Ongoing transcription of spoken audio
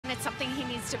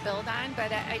needs to build on,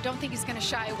 but I don't think he's going to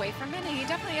shy away from it, and he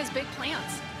definitely has big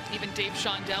plans. Even Dave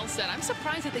Shondell said, I'm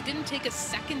surprised that they didn't take a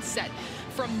second set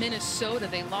from Minnesota.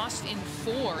 They lost in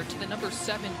 4 to the number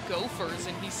 7 Gophers,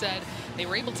 and he said they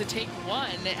were able to take 1,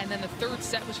 and then the third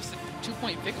set was just a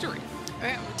 2-point victory.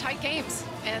 Tight games,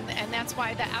 and that's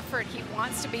why the effort, he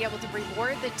wants to be able to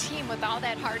reward the team with all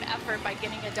that hard effort by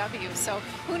getting a W. So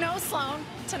who knows, Sloan,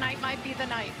 tonight might be the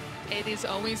night. It is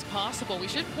always possible. We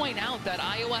should point out that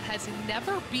Iowa has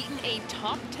never beaten a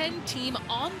top 10 team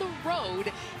on the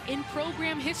road in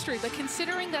program history. But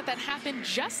considering that happened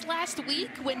just last week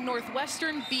when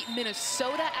Northwestern beat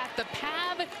Minnesota at the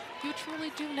PAV, you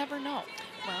truly do never know.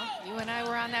 Well, you and I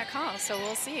were on that call, so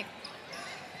we'll see.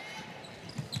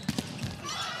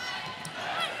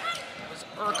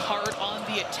 Urquhart on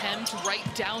the attempt right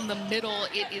down the middle.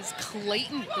 It is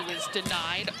Clayton who is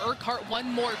denied. Urquhart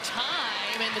one more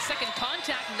time, and the second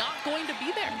contact not going to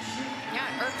be there. Yeah,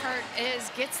 Urquhart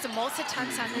gets the most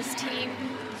attempts on this team,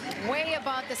 way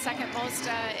above the second most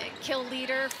kill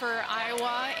leader for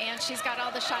Iowa, and she's got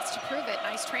all the shots to prove it.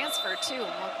 Nice transfer too.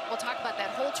 We'll talk about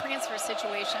that whole transfer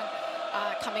situation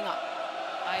coming up.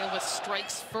 Iowa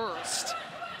strikes first.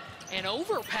 An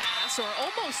overpass, or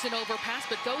almost an overpass,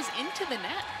 but goes into the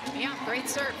net. Yeah, great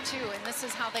serve too, and this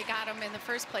is how they got him in the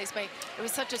first place. But it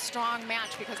was such a strong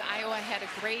match because Iowa had a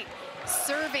great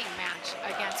serving match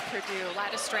against Purdue. A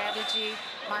lot of strategy.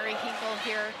 Mari Hinkle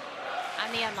here on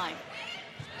the end line.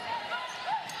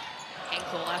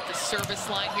 Hinkle at the service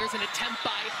line. Here's an attempt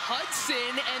by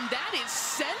Hudson, and that is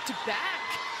sent back.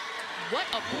 What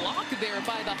a block there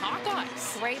by the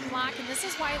Hawkeyes. Great block, and this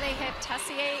is why they have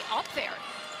Tessier up there.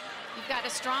 You've got a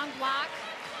strong block.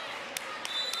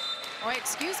 Oh,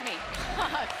 excuse me.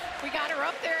 We got her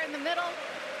up there in the middle.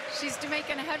 She's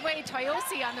making a headway.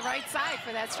 Toyosi on the right side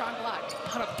for that strong block.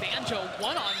 On a Banjo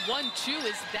one-on-1 too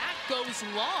as that goes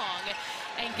long.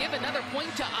 And give another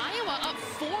point to Iowa, up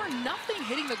 4-0,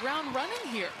 hitting the ground running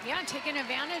here. Yeah, taking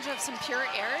advantage of some pure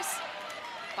airs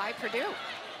by Purdue.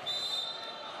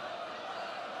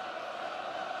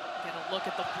 Get a look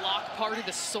at the block part of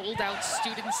the sold-out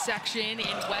student section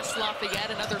in West Lafayette.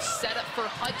 Another setup for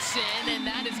Hudson, and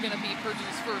that is going to be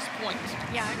Purdue's first point.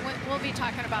 Yeah, we'll be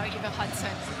talking about Eva Hudson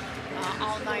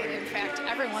all night. In fact,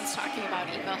 everyone's talking about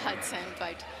Eva Hudson,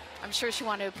 but I'm sure she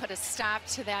wanted to put a stop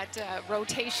to that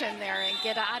rotation there and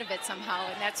get out of it somehow,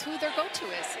 and that's who their go-to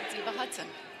is. It's Eva Hudson.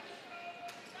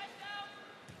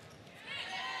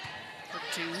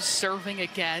 Purdue serving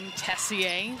again.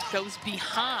 Tessier goes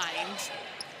behind.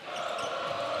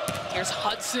 Here's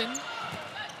Hudson,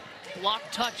 block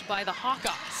touch by the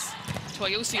Hawkeyes.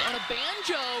 Toyosi on a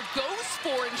Banjo goes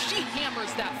for it, and she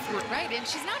hammers that through. Right, and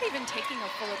she's not even taking a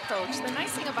full approach. The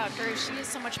nice thing about her is she has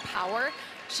so much power.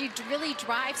 She really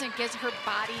drives and gets her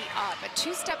body up. A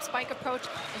two-step spike approach,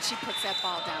 and she puts that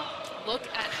ball down. Look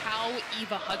at how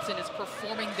Eva Hudson is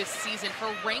performing this season.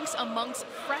 Her ranks amongst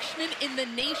freshmen in the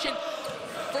nation,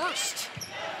 first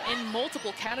in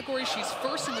multiple categories. She's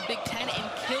first in the Big Ten in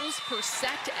kills per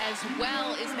set, as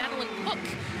well as Madeline Cook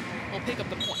will pick up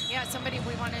the point. Yeah, somebody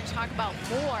we wanted to talk about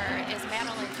more is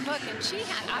Madeline Cook, and she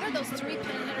had, out of those 3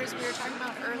 pin hitters we were talking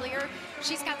about earlier,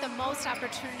 she's got the most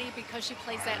opportunity because she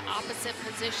plays that opposite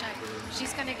position.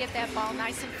 She's going to get that ball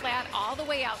nice and flat all the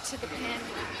way out to the pin,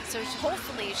 so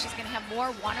hopefully she's going to have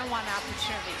more one-on-one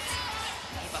opportunities.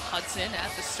 Eva Hudson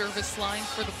at the service line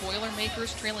for the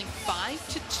Boilermakers, trailing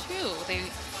 5-2. They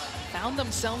found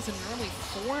themselves in an early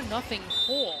 4-0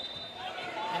 hole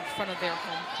in front of their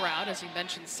home crowd, as you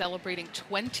mentioned, celebrating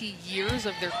 20 years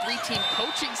of their 3-team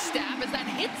coaching staff as that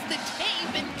hits the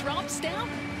tape and drops down.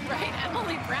 Right,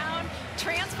 Emily Brown,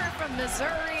 transfer from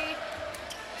Missouri.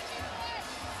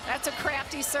 That's a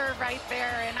crafty serve right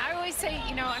there. And I always say,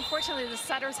 you know, unfortunately, the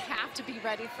setters have to be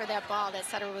ready for that ball. That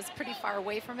setter was pretty far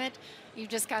away from it. You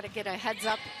just got to get a heads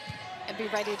up and be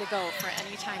ready to go for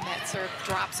any time that serve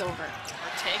drops over.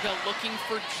 Ortega looking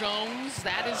for Jones.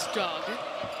 That is Doug.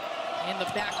 In the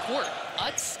backcourt,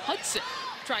 Hudson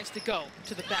tries to go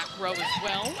to the back row as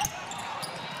well.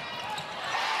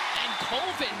 And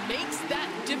Colvin makes that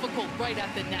difficult right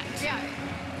at the net. Yeah,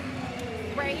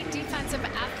 great defensive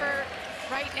effort.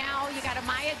 Right now, you got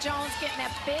Amaya Jones getting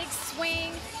that big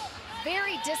swing.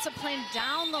 Very disciplined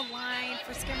down the line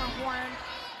for Skimmerhorn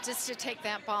just to take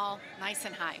that ball nice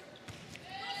and high.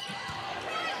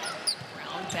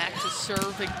 Back to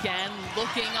serve again,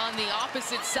 looking on the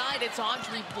opposite side. It's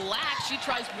Audrey Black. She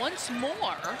tries once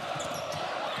more.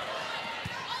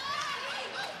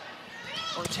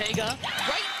 Ortega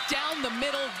right down the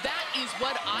middle. That is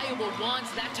what Iowa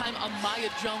wants. That time, Amaya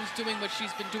Jones doing what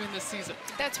she's been doing this season.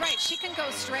 That's right. She can go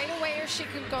straight away or she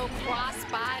can go cross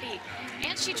body.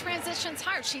 And she transitions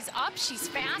hard. She's up, she's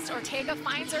fast. Ortega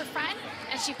finds her friend,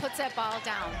 and she puts that ball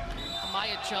down.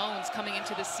 Amaya Jones coming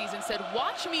into this season said,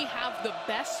 watch me have the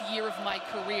best year of my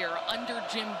career under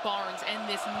Jim Barnes and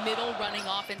this middle running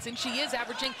offense. And she is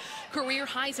averaging career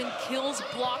highs in kills,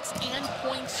 blocks, and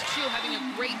points too, having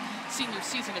a great senior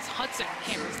season as Hudson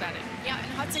hammers that in. Yeah,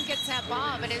 and Hudson gets that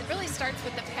ball, but it really starts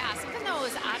with the pass. Even though it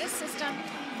was out of system,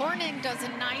 Horning does a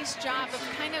nice job of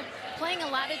kind of playing a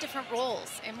lot of different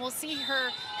roles. And we'll see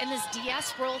her in this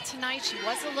DS role tonight. She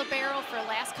was a libero for the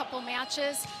last couple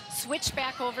matches, switched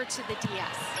back over to the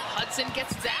DS. Hudson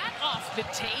gets that off the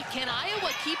take. Can Iowa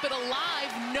keep it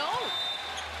alive? No.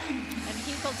 And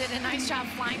Hinkle did a nice job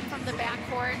flying from the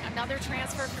backcourt. Another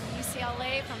transfer from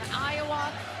UCLA, from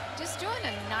Iowa. Just doing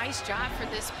a nice job for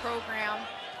this program.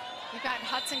 We've got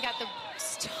Hudson got the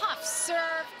tough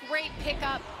serve, great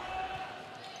pickup.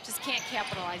 Just can't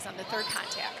capitalize on the third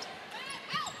contact.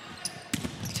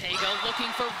 Ortega looking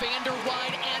for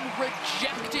Vanderwide and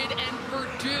rejected, and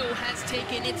Purdue has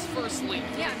taken its first lead.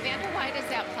 Yeah, Vanderwide is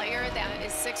that player that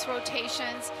is 6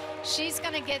 rotations. She's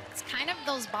going to get kind of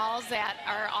those balls that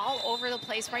are all over the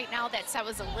place right now. That set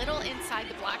was a little inside.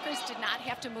 The blockers did not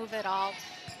have to move at all.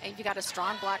 And you got a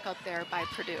strong block up there by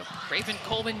Purdue. Raven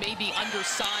Coleman may be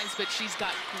undersized, but she's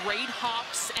got great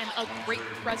hops and a great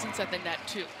presence at the net,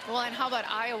 too. Well, and how about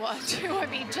Iowa, too? I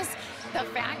mean, just the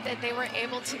fact that they were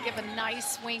able to give a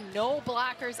nice swing, no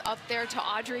blockers up there to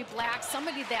Audrey Black,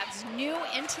 somebody that's new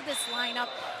into this lineup.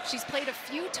 She's played a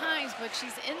few times, but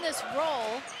she's in this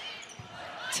role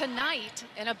tonight,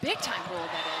 in a big-time role,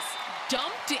 that is.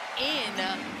 Dumped in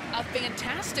a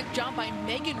fantastic job by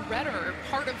Megan Redder,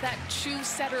 part of that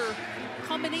 2-setter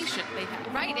combination they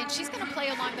had. Right, and she's going to play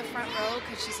along the front row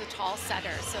because she's a tall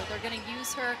setter. So they're going to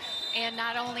use her in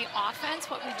not only offense,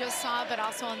 what we just saw, but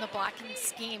also in the blocking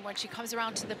scheme. When she comes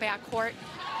around to the backcourt,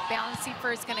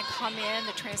 Balanceifer is going to come in,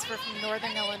 the transfer from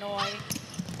Northern Illinois,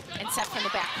 and set from the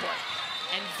backcourt.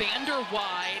 And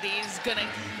Vanderwide is going to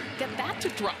get that to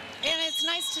drop. And it's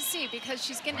nice to see because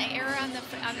she's getting an error on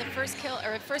the first kill,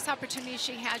 or first opportunity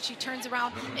she had. She turns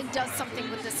around and does something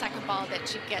with the second ball that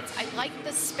she gets. I like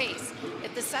the space.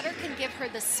 If the setter can give her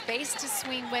the space to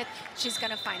swing with, she's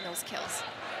going to find those kills.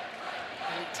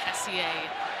 Tessier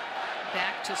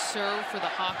back to serve for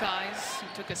the Hawkeyes, who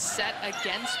took a set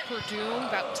against Purdue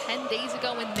about 10 days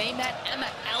ago when they met. Emma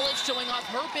Ellis showing off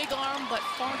her big arm, but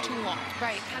far too long.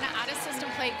 Right, kind of out of system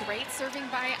play. Great serving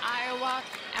by Iowa.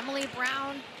 Emily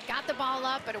Brown got the ball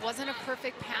up, but it wasn't a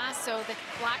perfect pass, so the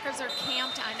blockers are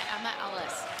camped on Emma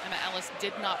Ellis. Emma Ellis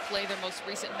did not play their most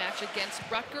recent match against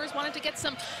Rutgers. Wanted to get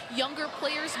some younger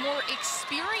players more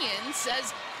experience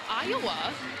as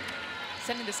Iowa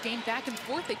sending this game back and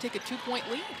forth. They take a 2-point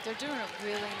lead. They're doing a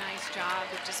really nice job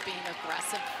of just being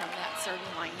aggressive from that serving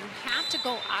line. You have to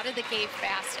go out of the gate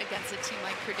fast against a team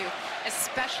like Purdue,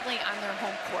 especially on their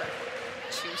home court.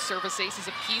 2 service aces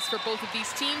apiece for both of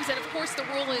these teams. And of course the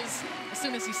rule is, as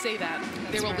soon as you say that,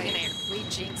 they will be in air. We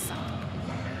jinx them.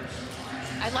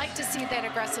 I like to see that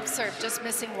aggressive serve, just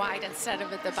missing wide instead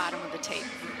of at the bottom of the tape.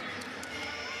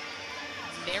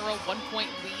 Narrow 1-point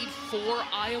lead for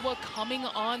Iowa, coming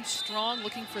on strong,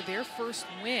 looking for their first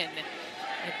win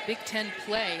at Big Ten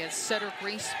play as setter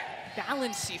Grace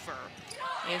Balanceifer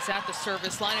is at the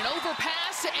service line. An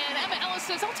overpass, and Emma Ellis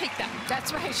says, I'll take that.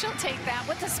 That's right, she'll take that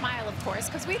with a smile, of course,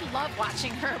 because we love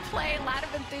watching her play, a lot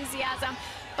of enthusiasm.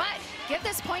 But give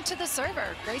this point to the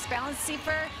server, Grace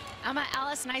Balanceifer. Emma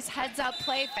Ellis, nice heads-up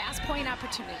play, fast point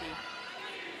opportunity.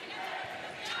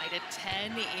 Tied at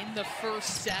 10 in the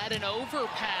first set, an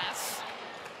overpass.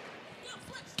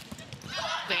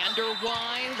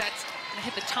 Vanderwide, that's gonna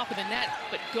hit the top of the net,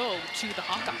 but go to the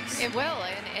Hawkeyes. It will,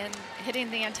 and hitting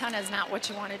the antenna is not what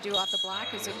you want to do off the block.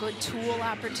 It's a good tool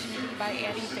opportunity by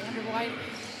Addie Vanderwide.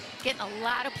 Getting a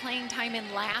lot of playing time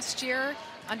in last year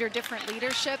under different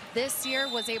leadership. This year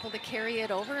was able to carry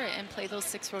it over and play those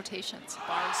 6 rotations.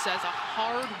 Barnes says a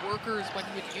hard worker is what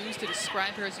he would use to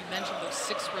describe her, as you mentioned, those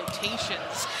 6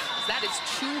 rotations. That is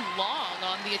too long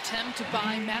on the attempt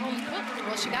by Madeline Cook.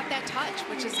 Well, she got that touch,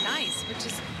 which is nice, which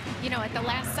is, you know, at the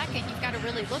last second, you've got to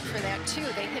really look for that too.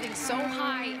 They hitting so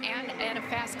high and at a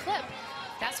fast clip.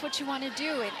 That's what you want to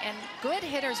do, and good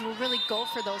hitters will really go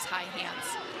for those high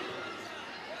hands.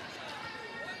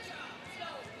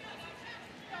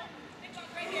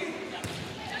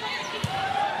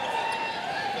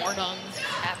 Mornung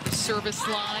at the service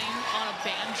line on a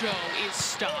banjo is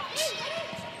stopped.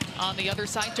 On the other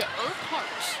side to Urquhart.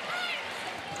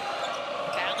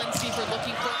 Balanceifer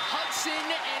looking for Hudson.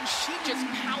 Hudson, and she just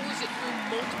powers it through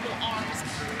multiple arms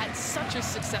at such a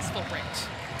successful rate.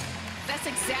 That's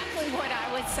exactly what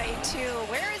I would say, too.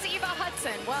 Where is Eva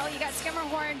Hudson? Well, you got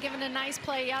Skimmerhorn giving a nice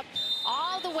play up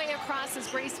all the way across as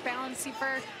Grace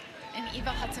Balanceifer, and Eva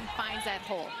Hudson finds that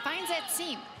hole, finds that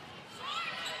seam.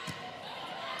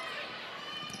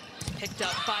 Picked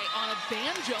up by Anna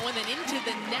Banjo, and then into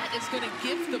the net is going to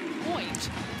give the point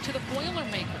to the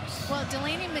Boilermakers. Well,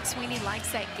 Delaney McSweeney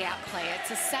likes that gap play.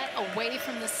 It's a set away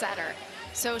from the setter.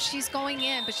 So she's going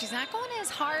in, but she's not going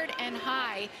as hard and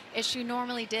high as she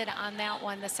normally did on that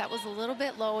one. The set was a little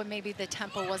bit low, and maybe the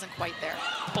tempo wasn't quite there.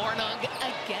 Bornung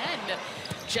again,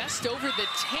 just over the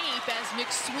tape as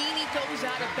McSweeney goes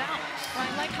out of bounds. Well,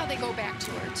 I like how they go back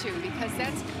to her, too, because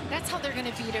that's how they're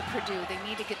going to beat at Purdue. They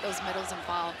need to get those middles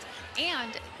involved.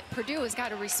 And Purdue has got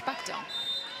to respect them.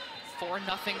 4-0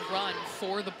 run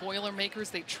for the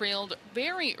Boilermakers. They trailed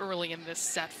very early in this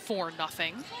set,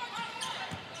 4-0.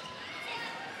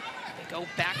 Go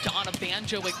back to Anna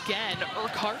Banjo again.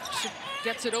 Urquhart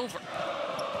gets it over.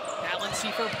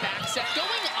 Balanceifer back set. Going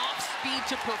off speed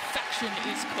to perfection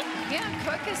is Cook. Yeah,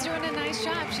 Cook is doing a nice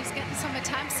job. She's getting some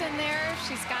attempts in there.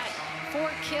 She's got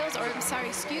 4 kills, or I'm sorry,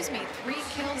 excuse me, 3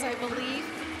 kills, I believe,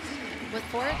 with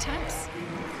 4 attempts.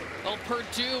 Well,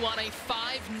 Purdue on a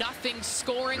 5-0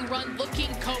 scoring run,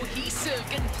 looking cohesive,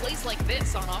 getting plays like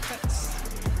this on offense.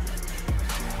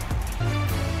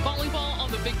 Volleyball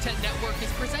on the Big Ten Network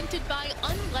is presented by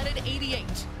Unleaded 88,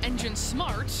 Engine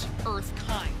Smart, Earth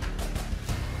Kind.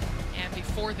 And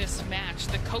before this match,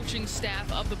 the coaching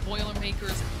staff of the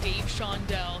Boilermakers, Dave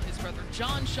Shondell, his brother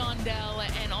John Shondell,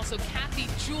 and also Kathy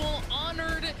Jewell,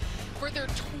 honored for their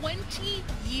 20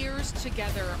 years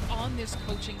together on this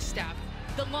coaching staff.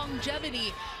 The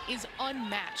longevity is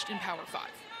unmatched in Power 5.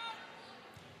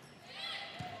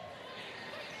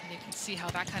 You can see how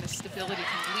that kind of stability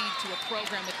can lead to a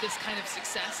program with this kind of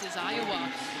success as Iowa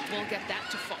will get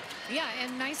that to fall. Yeah,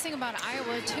 and nice thing about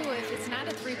Iowa, too, if it's not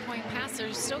a 3-point pass,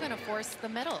 they're still going to force the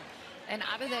middle. And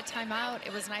out of that timeout,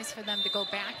 it was nice for them to go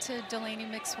back to Delaney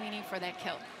McSweeney for that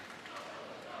kill.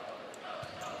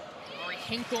 Lori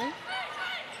Hinkle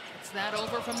gets that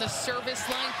over from the service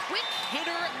line. Quick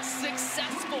hitter,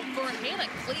 successful for Hannah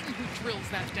Clayton, who drills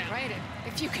that down. Right,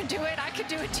 if you can do it, I could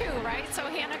do it too, right? So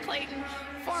Hannah Clayton,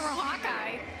 former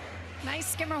Hawkeye.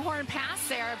 Nice Skimmerhorn pass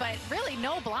there, but really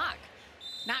no block.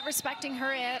 Not respecting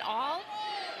her at all.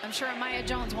 I'm sure Maya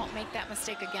Jones won't make that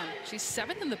mistake again. She's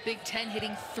 7th in the Big Ten,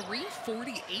 hitting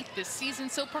 .348 this season,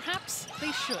 so perhaps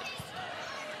they should.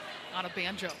 Anna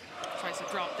Banjo tries to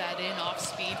drop that in off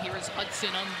speed. Here is Hudson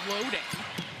unloading.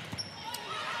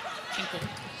 Hinkle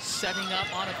setting up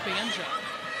Anna Banjo.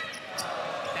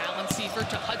 Balanceifer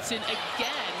to Hudson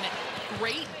again.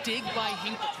 Great dig by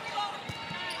Hinkle.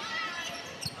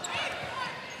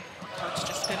 Hart's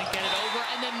just going to get it over,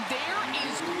 and then there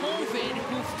is Colvin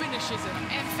who finishes it.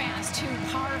 And fast, too,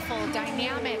 powerful,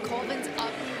 dynamic. Colvin's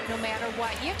up no matter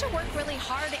what. You have to work really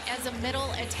hard as a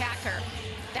middle attacker.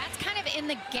 That's kind of in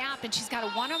the gap, and she's got a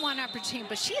one-on-one opportunity,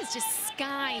 but she is just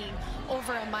skying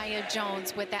over Amaya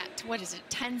Jones with that, what is it,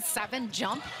 10-7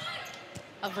 jump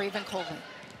of Raven Colvin.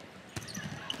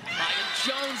 Maya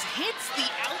Jones hits the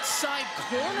outside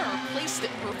corner, placed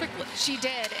it perfectly. She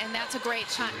did, and that's a great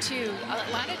shot, too.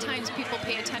 A lot of times people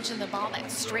pay attention to the ball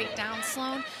that's straight down,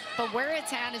 Sloan, but where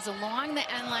it's at is along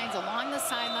the end lines, along the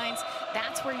sidelines.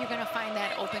 That's where you're going to find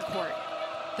that open court.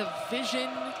 The vision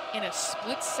in a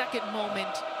split-second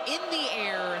moment in the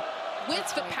air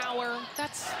with the power.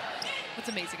 That's what's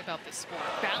amazing about this sport.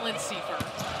 Balanceifer,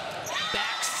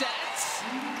 back sets,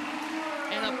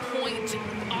 and a point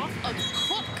off of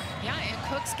Cook. Yeah, and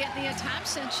Cook's getting the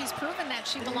attempts, and she's proven that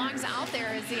she belongs out there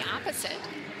as the opposite.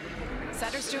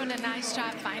 Setter's doing a nice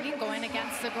job finding, going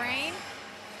against the grain.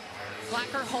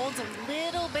 Blocker holds a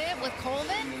little bit with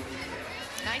Colvin.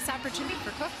 Nice opportunity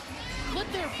for Cook. Could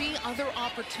there be other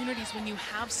opportunities when you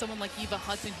have someone like Eva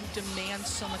Hudson who demands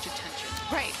so much attention?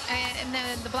 Right, and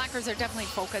then the blockers are definitely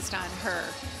focused on her.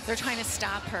 They're trying to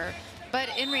stop her. But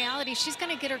in reality, she's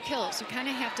going to get her kills. You kind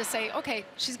of have to say, okay,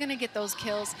 she's going to get those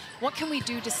kills. What can we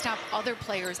do to stop other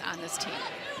players on this team?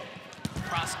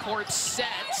 Cross court set,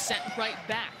 sent right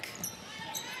back.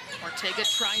 Ortega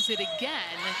tries it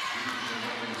again.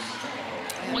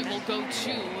 Point will go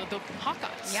to the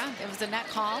Hawkeyes. Yeah, it was a net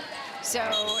call. So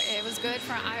it was good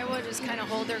for Iowa to just kind of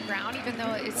hold their ground, even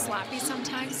though it's sloppy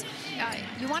sometimes.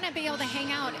 You want to be able to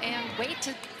hang out and wait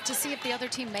to see if the other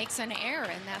team makes an error,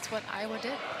 and that's what Iowa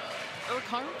did.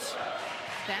 Urquhart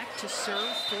back to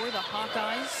serve for the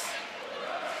Hawkeyes.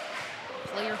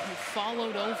 Player who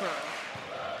followed over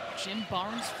Jim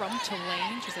Barnes from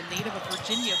Tulane. She's a native of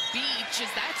Virginia Beach.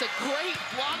 That's a great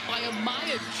block by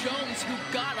Amaya Jones, who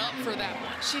got up for that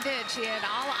one. She did. She had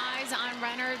all eyes on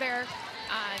Renner there.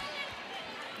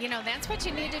 You know, that's what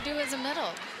you need to do as a middle.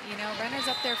 You know, Renner's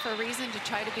up there for a reason, to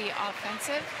try to be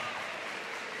offensive.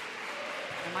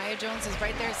 Amaya Jones is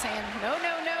right there saying, no,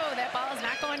 no, no, that ball is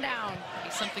not going down.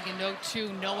 Maybe something you know,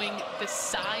 too, knowing the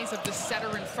size of the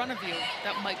setter in front of you.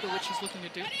 That might be what she's looking to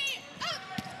do.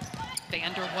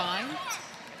 Vanderwine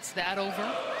gets that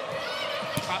over.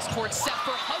 Cross-court set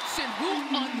for Hudson, who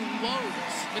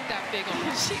unloads with that big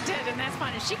arm. She did, and that's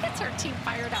fun. And she gets her team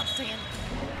fired up, saying,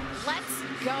 let's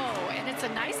go. And it's a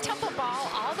nice tempo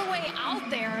ball all the way out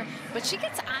there, but she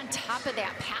gets on top of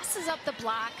that, passes up the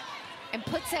block, and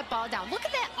puts that ball down. Look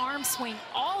at that arm swing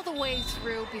all the way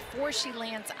through before she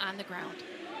lands on the ground.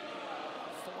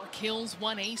 4 kills,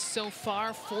 1 ace so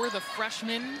far for the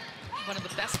freshman. One of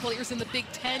the best players in the Big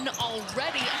Ten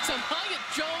already. And so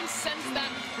Amaya Jones sends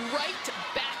that right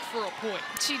back for a point.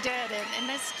 She did, and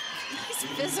this nice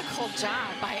physical job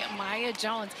by Amaya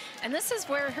Jones. And this is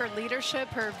where her leadership,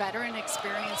 her veteran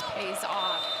experience pays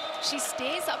off. She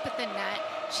stays up at the net,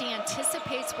 she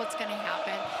anticipates what's going to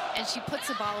happen, and she puts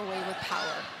the ball away with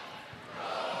power.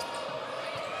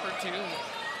 Purdue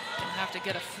gonna have to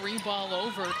get a free ball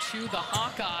over to the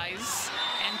Hawkeyes,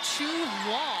 and too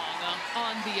long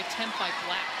on the attempt by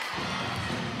Black.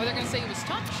 Or they're going to say it was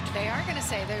touched. They are going to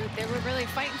say they were really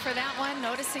fighting for that one,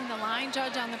 noticing the line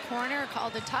judge on the corner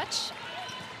called a touch.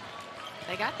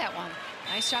 They got that one.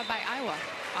 Nice job by Iowa.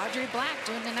 Audrey Black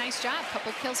doing a nice job.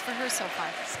 Couple kills for her so far.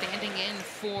 Standing in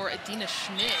for Adina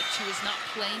Schmidt, who is not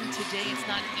playing today. It's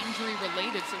not injury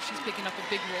related, so she's picking up a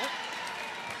big role.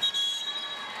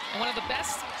 And one of the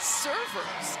best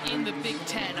servers in the Big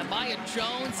Ten, Amaya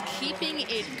Jones, keeping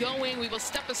it going. We will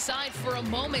step aside for a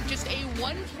moment. Just a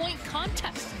 1-point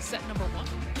contest in set number 1.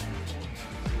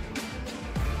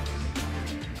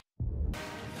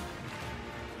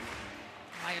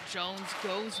 Amaya Jones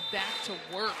goes back to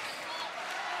work.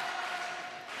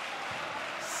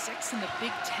 6 in the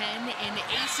Big Ten in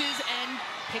aces, and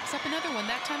picks up another one.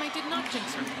 That time I did not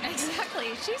jinx her.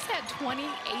 Exactly. She's had 20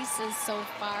 aces so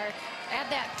far. Add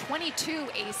that 22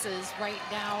 aces right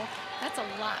now. That's a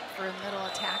lot for a middle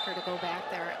attacker to go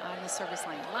back there on the service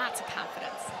line. Lots of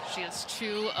confidence. She has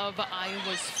 2 of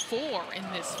Iowa's 4 in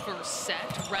this first set.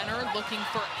 Renner looking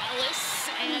for Ellis,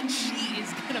 and she is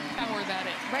going to power that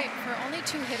in. Right. For only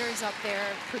 2 hitters up there,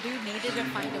 Purdue needed to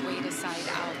find a way to side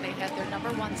out. They had their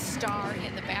 #1 star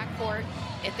in the backcourt.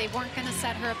 If they weren't going to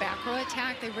set her a back row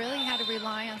attack, they really had to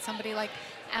rely on somebody like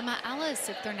Emma Ellis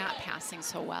if they're not passing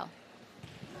so well.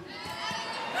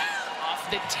 Off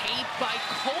the tape by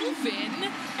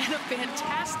Colvin, and a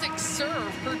fantastic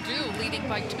serve. Purdue leading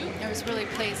by 2. It was really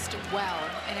placed well,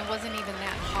 and it wasn't even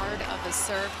that hard of a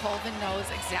serve. Colvin knows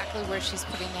exactly where she's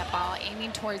putting that ball,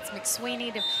 aiming towards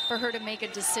McSweeney for her to make a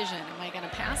decision. Am I going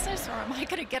to pass this, or am I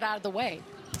going to get out of the way?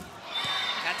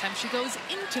 That time she goes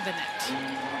into the net.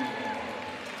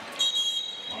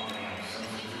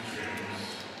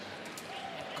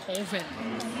 Colvin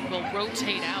will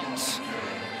rotate out.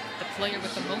 The player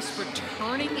with the most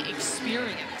returning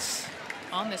experience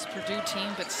on this Purdue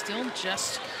team, but still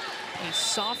just a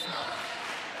sophomore.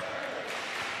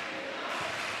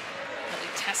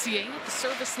 Ellie Tessier at the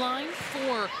service line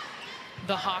for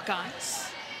the Hawkeyes.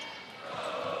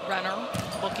 Renner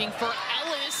looking for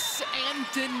Ellis, and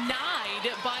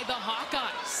denied by the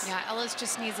Hawkeyes. Yeah, Ellis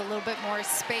just needs a little bit more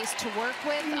space to work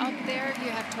with up there. You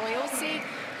have Toyosi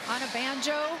on a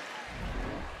banjo.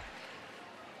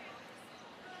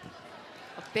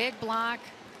 A big block.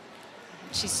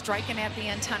 She's striking at the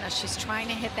antenna. She's trying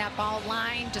to hit that ball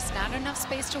line, just not enough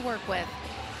space to work with.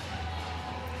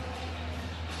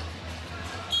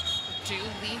 Purdue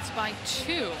leads by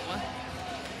 2.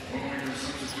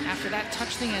 After that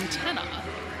touch the antenna,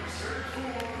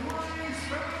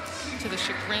 to the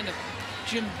chagrin of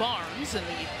Jim Barnes and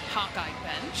the Hawkeye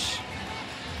bench.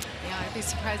 Yeah, I'd be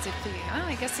surprised if he,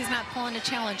 I guess he's not pulling a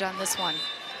challenge on this one.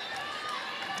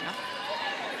 Yeah.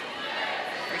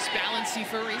 Grace Balancey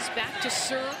is back to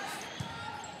serve.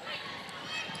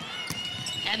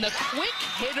 And the quick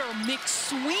hitter,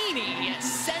 McSweeney,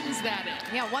 sends that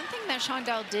in. Yeah, one thing that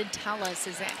Shondell did tell us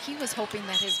is that he was hoping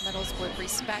that his middles would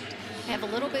respect, have a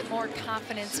little bit more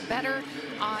confidence, better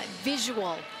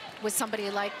visual with somebody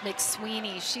like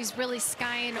McSweeney. She's really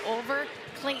skying over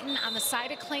Clayton on the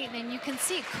side of Clayton, and you can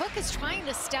see Cook is trying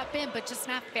to step in, but just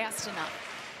not fast enough.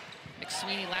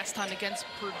 McSweeney last time against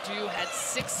Purdue had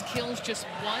 6 kills, just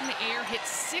 1 air, hit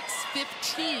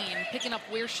 615, picking up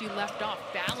where she left off.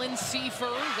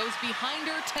 Balanceifer goes behind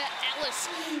her to Ellis,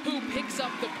 who picks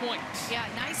up the point. Yeah,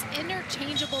 nice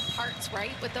interchangeable parts,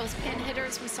 right? With those pin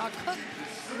hitters, we saw Cook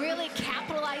really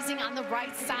capitalizing on the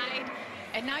right side.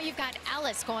 And now you've got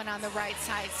Ellis going on the right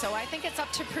side. So I think it's up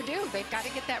to Purdue. They've got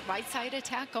to get that right side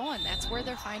attack going. That's where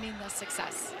they're finding the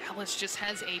success. Ellis just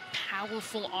has a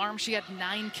powerful arm. She had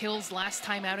 9 kills last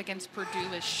time out against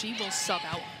Purdue, as she will sub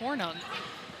out Hornung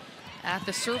at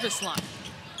the service line.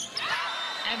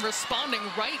 And responding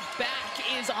right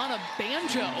back is on a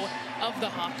banjo of the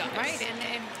Hawkeyes. Right,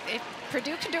 and if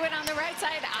Purdue can do it on the right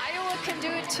side, Iowa can do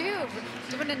it too.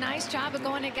 Doing a nice job of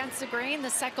going against the grain. The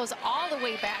set goes all the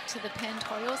way back to the pin.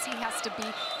 Toyosi has to be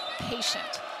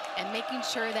patient and making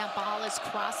sure that ball is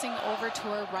crossing over to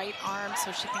her right arm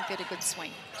so she can get a good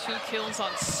swing. 2 kills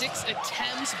on 6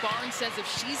 attempts. Barnes says if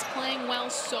she's playing well,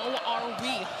 so are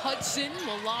we. Hudson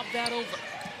will lob that over.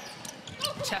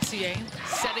 Tessier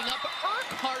setting up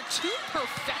Urquhart to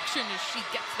perfection as she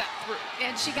gets that through.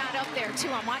 And she got up there too.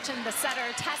 I'm watching the setter,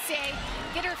 Tessier,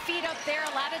 get her feet up there.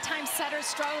 A lot of times setters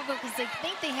struggle because they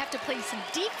think they have to play some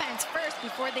defense first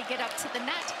before they get up to the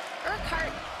net.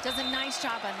 Urquhart does a nice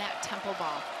job on that tempo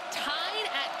ball. Tied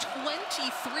at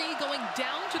 23, going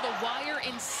down to the wire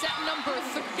in set number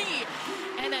 3.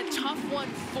 And a tough one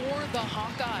for the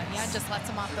Hawkeyes. Yeah, just lets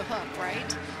them off the hook,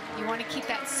 right? You want to keep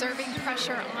that serving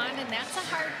pressure on, and that's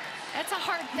a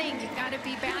hard thing. You've got to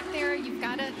be back there. You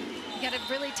got to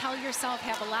really tell yourself,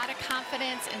 have a lot of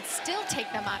confidence, and still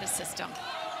take them out of system.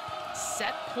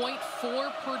 Set point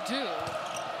for Purdue.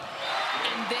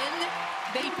 And then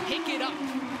they pick it up.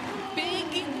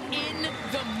 Big in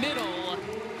the middle.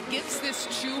 Gives this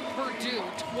to Purdue,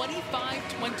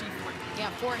 25-23. Yeah,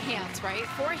 4 hands, right?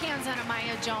 4 hands on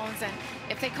Amaya Jones, and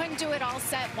if they couldn't do it all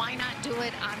set, why not do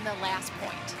it on the last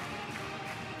point?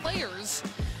 Players.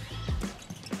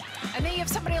 And then you have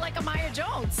somebody like Amaya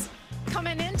Jones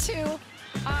coming into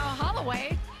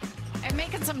Holloway and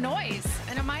making some noise.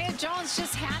 And Amaya Jones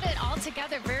just had it all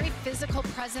together. Very physical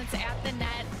presence at the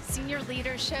net. Senior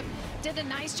leadership. Did a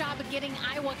nice job of getting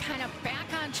Iowa kind of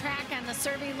back on track on the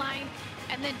serving line.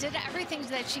 And then did everything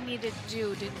that she needed to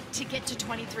do to get to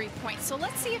 23 points. So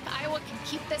let's see if Iowa can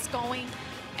keep this going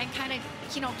and kind of,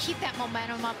 keep that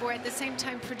momentum up. Where at the same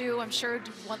time, Purdue, I'm sure,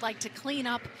 would like to clean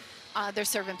up their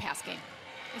serve and pass game.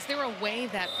 Is there a way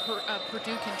that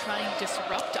Purdue can try and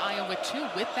disrupt Iowa too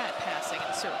with that passing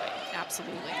and serving?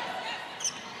 Absolutely.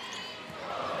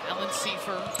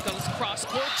 Balanceifer goes cross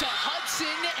court to Hudson,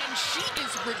 and she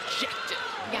is rejected.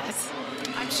 Yes,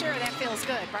 I'm sure that feels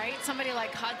good, right? Somebody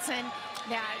like Hudson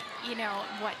that,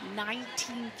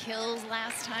 19 kills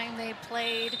last time they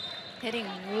played, hitting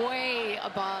way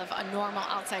above a normal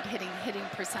outside hitting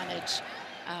percentage.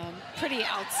 Pretty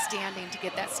outstanding to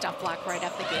get that stuff block right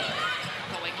off the gate.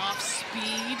 Going off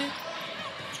speed.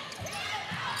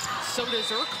 So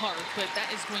does Urquhart, but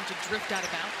that is going to drift out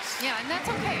of bounds. Yeah, and that's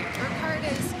okay. Urquhart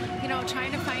is,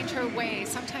 trying to find her way.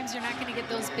 Sometimes you're not going to get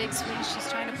those big swings. She's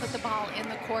trying to put the ball in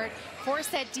the court, force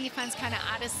that defense kind of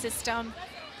out of system.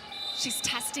 She's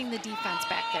testing the defense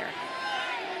back there.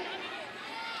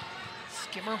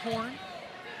 Skimmerhorn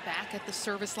back at the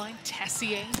service line.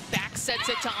 Tessier back sets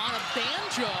it to Anna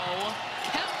Banjo.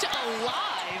 Kept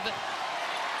alive.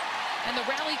 And the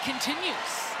rally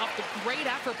continues off the great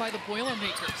effort by the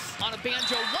Boilermakers. Anna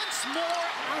Banjo once more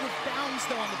out of bounds,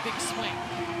 though, on the big swing.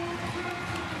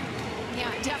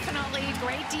 Yeah, definitely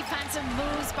great defensive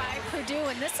moves by Purdue,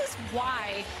 and this is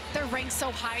why they're ranked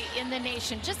so high in the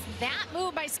nation. Just that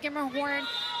move by Skimmerhorn,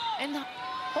 and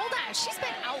hold on, she's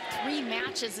been out 3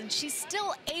 matches, and she's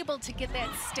still able to get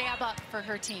that stab up for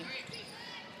her team.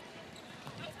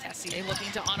 Tessier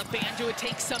looking to Anna Banjo to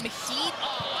take some heat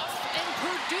off, and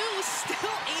Purdue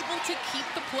still able to keep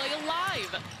the play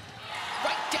alive.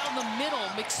 Right down the middle,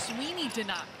 McSweeney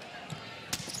denied.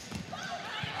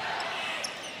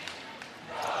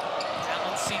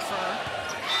 Balanceifer,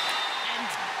 and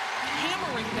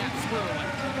hammering that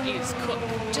through is Cook.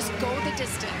 Just go the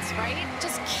distance, right?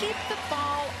 Just keep the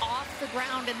ball off the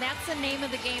ground, and that's the name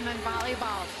of the game in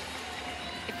volleyball.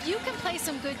 If you can play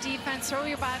some good defense, throw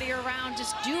your body around,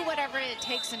 just do whatever it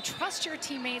takes and trust your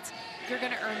teammates, you're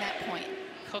going to earn that point.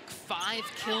 Cook 5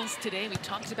 kills today. We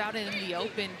talked about it in the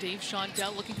open. Dave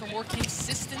Shondell looking for more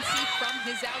consistency from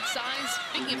his outside.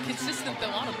 Speaking of consistent,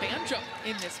 though, on a Banjo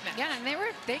in this match. Yeah, and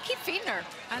they keep feeding her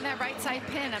on that right side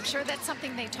pin. I'm sure that's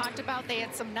something they talked about. They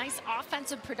had some nice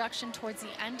offensive production towards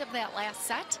the end of that last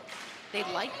set. They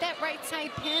like that right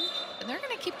side pin, and they're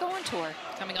going to keep going to her.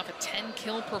 Coming off a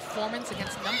 10-kill performance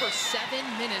against number 7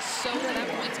 Minnesota. That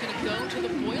point's going to go to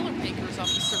the Boilermakers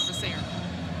off the service error.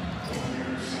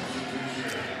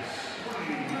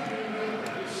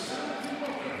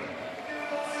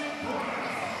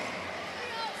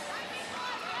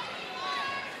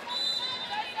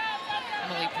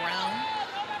 Emily Brown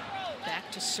back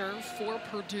to serve for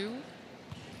Purdue.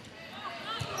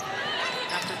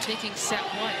 After taking set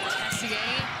 1, Tessier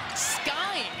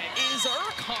skying is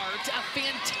Urquhart, a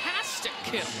fantastic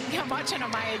kill. Yeah, watching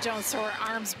Amaya Jones throw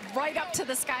her arms right up to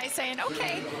the sky saying,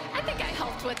 okay, I think I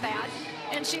helped with that.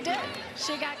 And she did.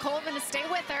 She got Colvin to stay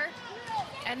with her.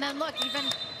 And then look, even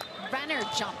Renner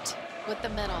jumped with the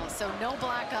middle. So no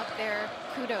block up there.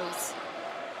 Kudos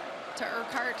to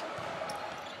Urquhart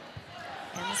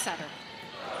and the setter.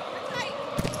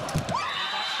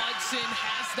 Hudson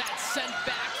has that sent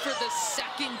back for the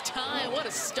second time. What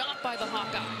a stop by the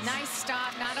Hawkeyes. Nice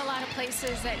stop. Not a lot of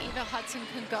places that Eva Hudson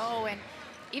can go. And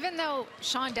even though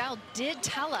Shondell did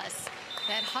tell us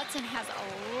that Hudson has a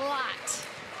lot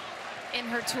in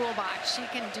her toolbox. She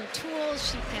can do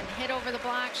tools, she can hit over the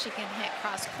block, she can hit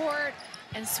cross court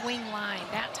and swing line.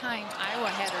 That time, Iowa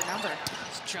had her number.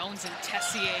 It's Jones and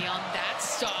Tessier on that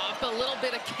stop. A little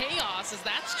bit of chaos as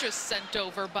that's just sent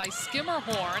over by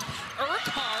Skimmerhorn.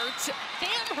 Urquhart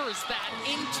hammers that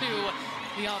into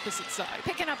the opposite side.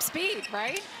 Picking up speed,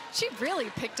 right? She really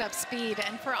picked up speed.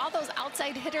 And for all those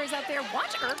outside hitters out there,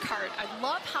 watch Urquhart. I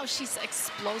love how she's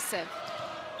explosive.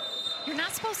 You're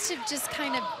not supposed to just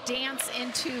kind of dance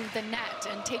into the net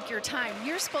and take your time.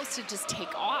 You're supposed to just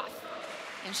take off.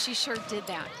 And she sure did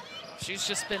that. She's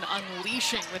just been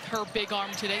unleashing with her big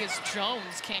arm today as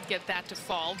Jones can't get that to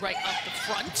fall right up the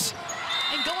front.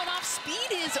 And going off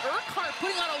speed is Urquhart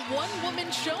putting on a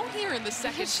one-woman show here in the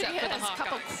second set for the Hawkeyes. A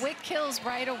couple quick kills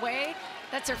right away.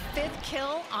 That's her 5th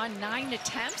kill on 9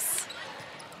 attempts.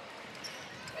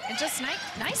 And just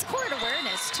nice court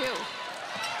awareness, too.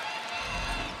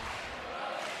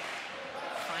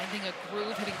 Finding a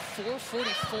groove, hitting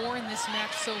 .444 in this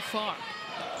match so far.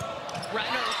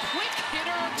 Renner, quick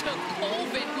hitter to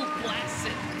Colvin, who blasts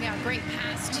it. Yeah, great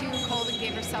pass too. Colvin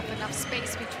gave herself enough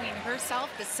space between herself,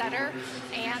 the setter,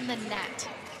 and the net.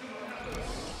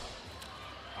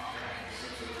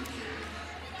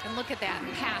 And look at that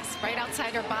pass right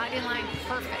outside her body line,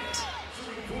 perfect.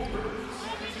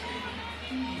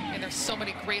 And there's so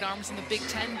many great arms in the Big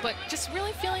Ten, but just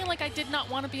really feeling like I did not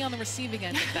want to be on the receiving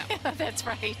end of that one. That's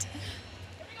right.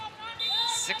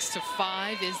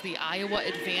 6-5 is the Iowa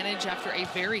advantage after a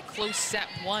very close set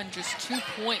 1, just 2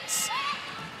 points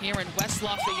here in West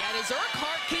Lafayette as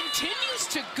Urquhart continues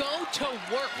to go to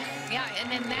work. Yeah,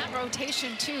 and in that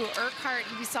rotation too, Urquhart,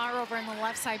 we saw her over in the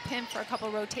left side pin for a couple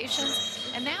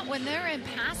rotations, and that when they're in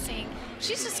passing,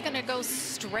 she's just gonna go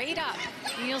straight up.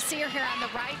 And you'll see her here on the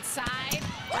right side.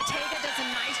 Ortega does a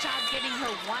nice job getting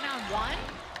her one-on-one,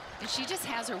 and she just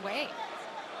has her way.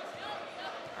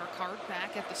 Urquhart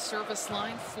back at the service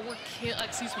line,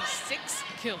 6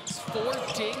 kills, 4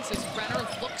 digs as Renner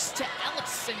looks to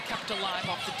Ellis and kept alive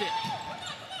off the dig.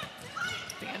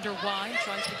 Vander Wine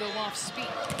tries to go off speed.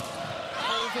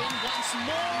 Colvin once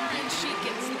more, and she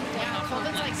gets the point off.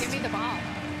 Colvin's like, give me the ball.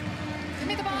 Give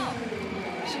me the ball.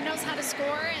 She knows how to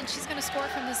score, and she's going to score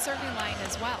from the serving line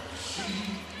as well.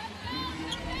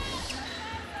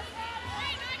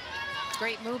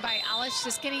 Great move by Ellis,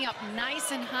 just getting up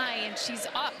nice and high, and she's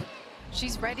up.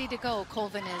 She's ready to go,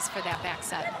 Colvin is, for that back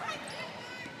set.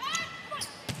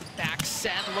 Back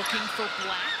set looking for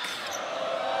Black.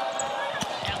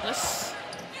 Ellis.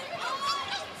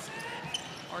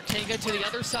 Ortega to the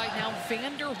other side now,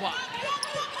 Vander Wine.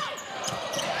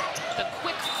 The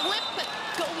quick flip that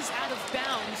goes out of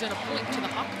bounds and a point to the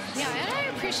Hawkeyes. Yeah, and I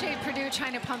appreciate Purdue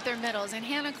trying to pump their middles, and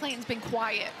Hannah Clayton's been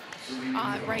quiet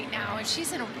right now, and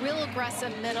she's in a real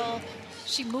aggressive middle.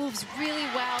 She moves really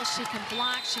well, she can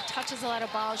block, she touches a lot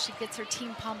of balls, she gets her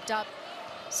team pumped up.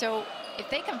 So if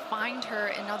they can find her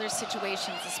in other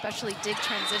situations, especially dig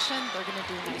transition, they're going to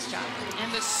do a nice job.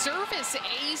 And the service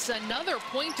ace, another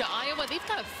point to Iowa. They've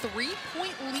got a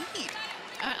 3-point lead.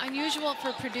 Unusual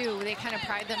for Purdue. They kind of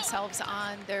pride themselves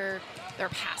on their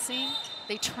passing.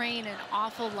 They train an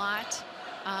awful lot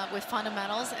with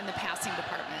fundamentals in the passing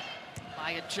department.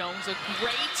 Maya Jones, a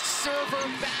great server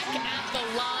back at the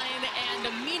line and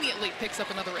immediately picks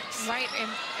up another ace. Right, and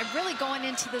really going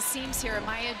into the seams here.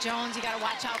 Maya Jones, you got to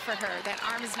watch out for her. That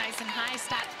arm is nice and high.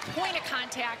 Stop, point of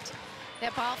contact.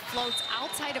 That ball floats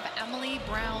outside of Emily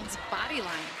Brown's body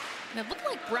line. And it looked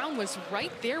like Brown was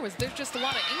right there. Was there just a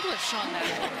lot of English on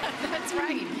that? That's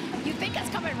right. You think it's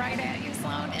coming right at you,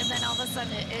 Sloan, and then all of a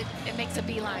sudden it makes a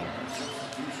beeline.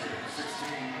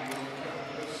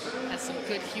 Has some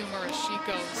good humor as she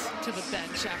goes to the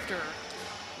bench after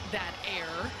that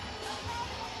error.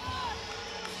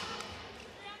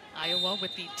 Iowa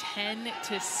with the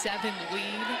 10-7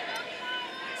 lead.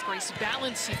 It's Grace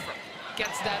Balanceford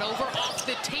gets that over off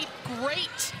the tape.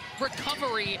 Great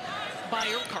recovery by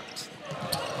Urquhart.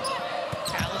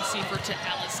 Balanceford to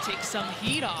Ellis takes some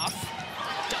heat off,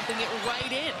 dumping it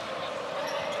right in.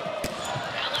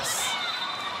 Ellis,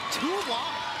 too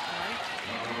long.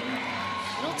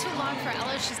 A little too long for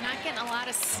Ellis. She's not getting a lot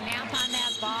of snap on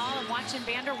that ball. And watching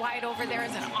Vanderwide over there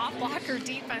as an off-blocker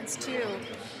defense, too.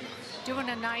 Doing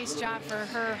a nice job for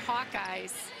her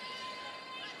Hawkeyes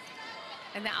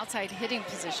in the outside hitting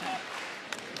position.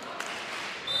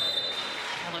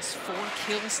 Ellis 4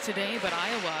 kills today, but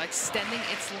Iowa extending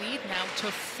its lead now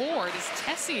to 4. It is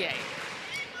Tessier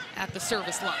at the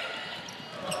service line.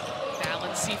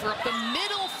 Balanceford up the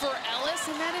middle for Ellis,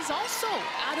 and that is also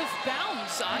out of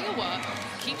bounds. Iowa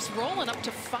keeps rolling up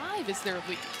to 5 is their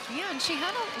lead. Yeah, and she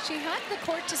had the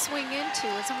court to swing into.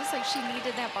 It's almost like she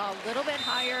needed that ball a little bit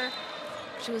higher.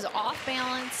 She was off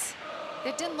balance.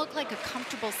 It didn't look like a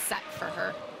comfortable set for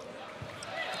her.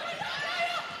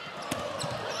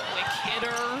 Quick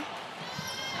hitter.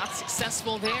 Not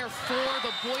successful there for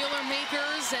the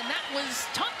Boilermakers, and that was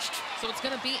touched. So it's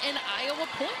going to be an Iowa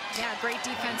point. Yeah, great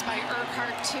defense by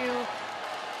Urquhart, too.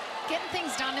 Getting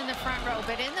things done in the front row,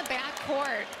 but in the back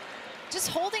court, just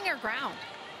holding her ground.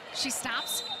 She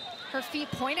stops her feet,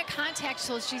 point of contact,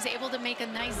 so she's able to make a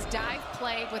nice dive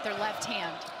play with her left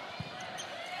hand.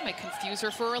 Might confuse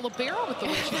her for a libero with the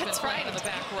way she's been playing in the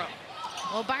back row.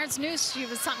 Well, Barnes knew she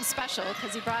was something special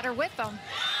because he brought her with him.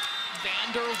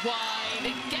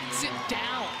 Vanderwide gets it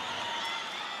down.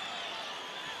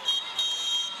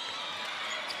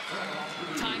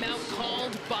 Timeout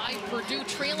called by Purdue,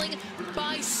 trailing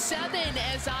by 7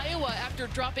 as Iowa, after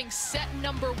dropping set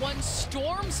number 1,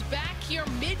 storms back here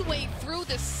midway through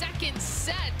the second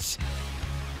set.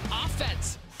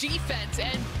 Offense, defense,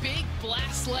 and big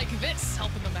blasts like this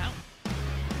helping them out.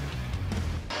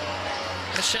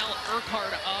 Michelle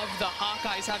Urquhart of the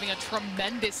Hawkeyes having a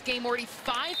tremendous game. Already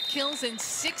 5 kills and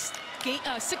 6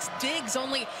 digs,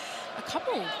 only a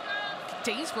couple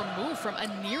days removed from a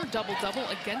near double-double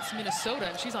against Minnesota,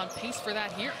 and she's on pace for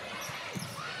that here.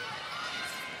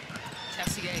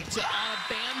 Tessier to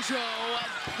Banjo,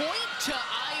 point to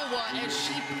Iowa as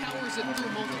she powers it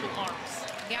through multiple arms.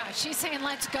 Yeah, she's saying,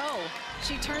 let's go.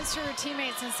 She turns to her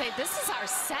teammates and say, this is our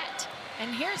set.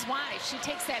 And here's why. She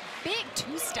takes that big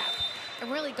 2-step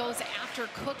and really goes after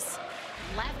Cook's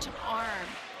left arm.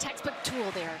 Textbook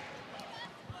tool there.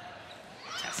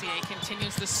 Tessier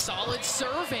continues the solid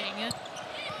serving.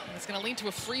 It's going to lead to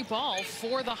a free ball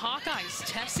for the Hawkeyes.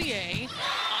 Tessier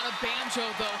on a Banjo,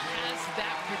 though, has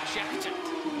that rejected.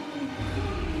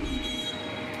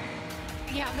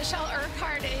 Yeah, Michelle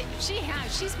Urquhart,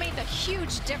 she's made a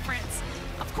huge difference.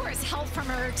 Of course, help from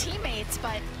her teammates,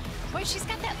 but boy, she's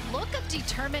got that look of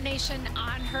determination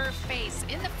on her face.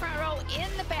 In the front row, in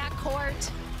the back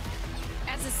court.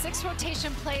 As a 6th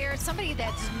rotation player, somebody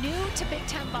that's new to Big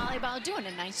Ten volleyball, doing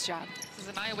a nice job. This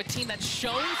is an Iowa team that's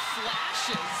shown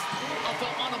flashes,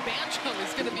 although on a Banjo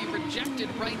is going to be rejected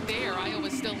right there.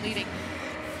 Iowa's still leading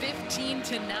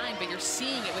 15-9, but you're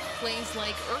seeing it with plays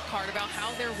like Urquhart about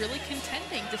how they're really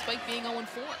contending despite being 0-4.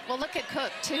 Well, look at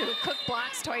Cook, too. Cook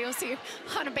blocks Toyosi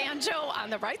on a Banjo on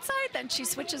the right side, then she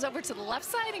switches over to the left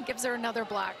side and gives her another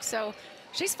block. So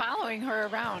she's following her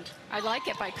around. I like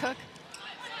it by Cook.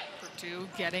 Purdue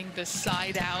getting the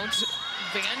side out.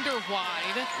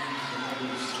 Vanderwide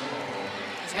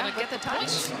is going to get the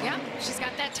touch. Yeah, she's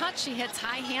got that touch. She hits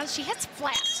high hands. She hits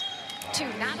flat, too.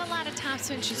 Not a lot of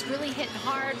topspin. She's really hitting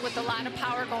hard with a lot of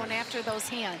power going after those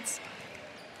hands.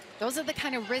 Those are the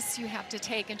kind of risks you have to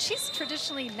take. And she's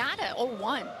traditionally not a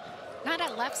 0-1, not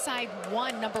a left side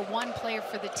 1, number 1 player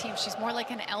for the team. She's more like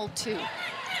an L2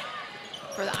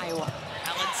 for the Iowa.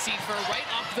 Balanceford right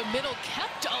off the middle,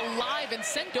 kept alive and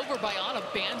sent over by Anna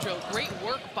Banjo. Great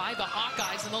work by the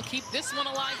Hawkeyes, and they'll keep this one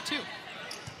alive too.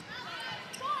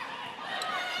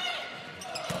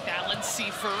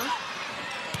 Balanceford.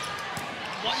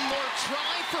 One more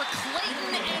try for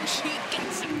Clayton, and she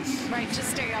gets it. Right,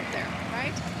 just stay up there,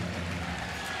 right?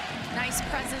 Nice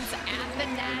presence at the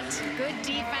net, good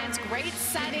defense, great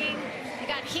setting. You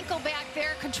got Hinkle back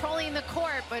there controlling the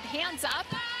court, but hands up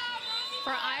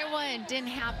for Iowa, and didn't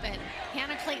happen.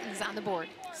 Hannah Clayton's on the board.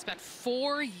 Spent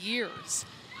 4 years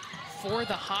for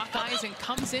the Hawkeyes and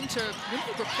comes in to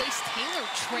really replace Taylor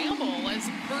Trammell as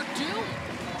Purdue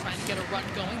trying to get a run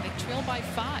going. They trail by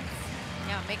 5.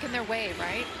 Yeah, making their way,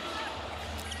 right?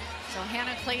 So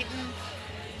Hannah Clayton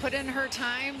put in her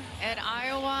time at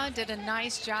Iowa, did a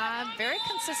nice job. Very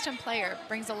consistent player,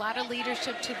 brings a lot of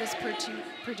leadership to this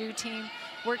Purdue team,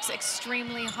 works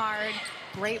extremely hard,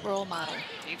 great role model.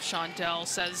 Dave Shondell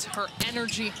says her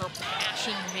energy, her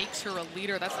passion makes her a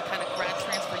leader. That's the kind of grad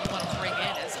transfer you want to bring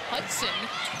in as Hudson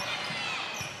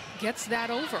gets that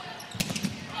over.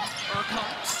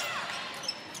 Urquhart.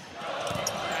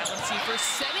 Let's see, for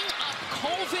setting up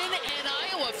Colvin, and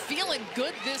Iowa feeling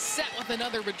good this set with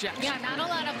another rejection. Yeah, not a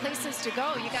lot of places to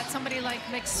go. You got somebody like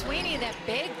McSweeney, that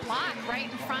big block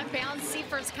right in front, bounds.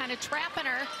 Seifert's kind of trapping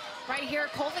her right here.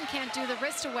 Colvin can't do the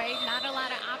wrist away. Not a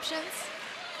lot of options.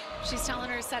 She's telling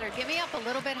her setter, give me up a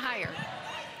little bit higher.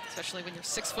 Especially when you're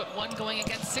 6'1" going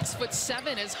against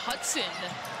 6'7" as Hudson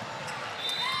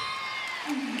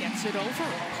gets it over.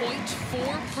 Point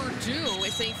for Purdue.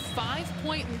 It's a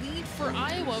 5-point lead for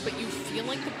Iowa, but you feel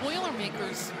like the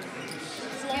Boilermakers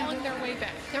clawing their way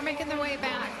back. They're making their way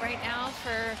back right now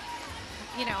for,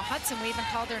 you know, Hudson. We even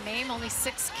called her name, only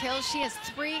 6 kills. She has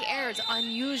 3 errors,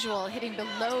 unusual, hitting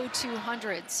below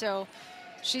 200. So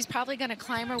she's probably going to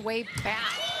climb her way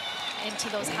back into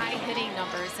those high hitting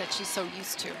numbers that she's so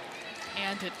used to.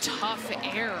 And a tough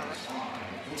error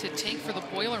to take for the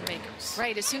Boilermakers.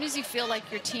 Right, as soon as you feel like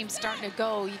your team's starting to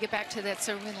go, you get back to that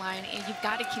serving line and you've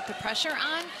got to keep the pressure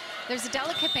on. There's a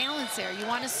delicate balance there. You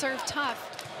want to serve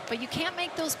tough, but you can't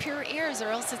make those pure errors or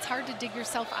else it's hard to dig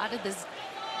yourself out of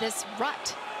this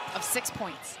rut of 6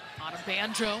 points. On a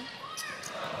banjo.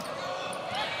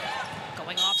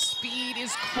 Going off speed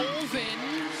is Colvin.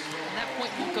 And that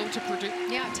point will go to Purdue.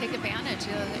 Yeah, take advantage.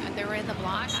 They were in the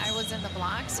block. I was in the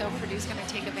block, so Purdue's going to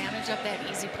take advantage of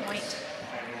that easy point.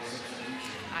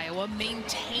 Iowa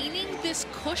maintaining this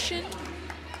cushion,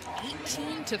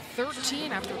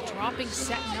 18-13 after dropping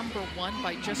set number 1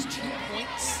 by just 2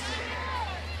 points.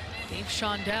 Dave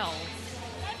Shondell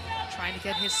trying to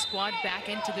get his squad back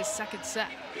into this second set.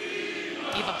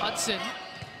 Eva Hudson.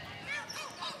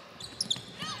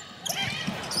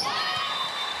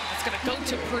 That's going to go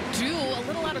to Purdue. A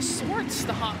little out of sorts,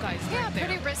 the Hawkeyes. Yeah, right there.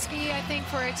 pretty risky, I think,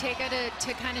 for Ortega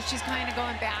to kind of, she's kind of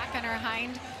going back on her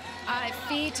hind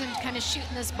feet and kind of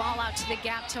shooting this ball out to the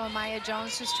gap to Amaya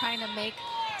Jones, just trying to make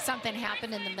something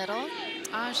happen in the middle.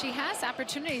 She has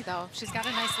opportunity, though. She's got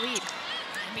a nice lead.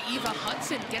 And Eva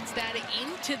Hudson gets that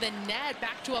into the net,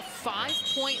 back to a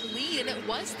 5-point lead, and it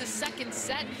was the second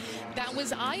set that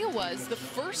was Iowa's, the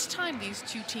first time these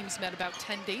two teams met about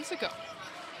 10 days ago.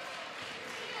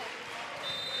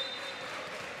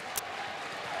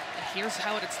 And here's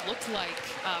how it's looked like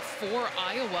for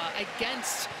Iowa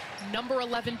against number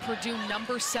 11 Purdue,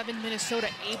 number 7 Minnesota,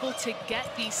 able to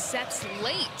get these sets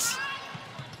late,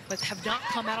 but have not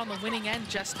come out on the winning end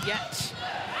just yet.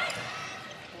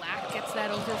 Black gets that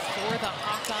over for the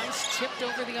Hawkeyes, tipped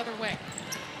over the other way.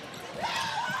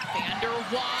 Vander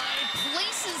Wide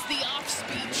places the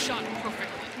off-speed shot perfectly.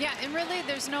 Yeah, and really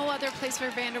there's no other place for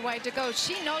Vander Wide to go.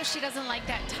 She knows she doesn't like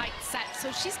that tight set,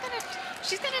 so she's gonna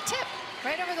tip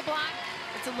right over the block.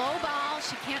 It's a low ball,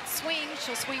 she can't swing,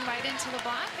 she'll swing right into the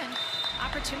block, and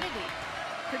opportunity.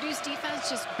 Purdue's defense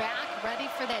just back, ready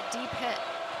for that deep hit.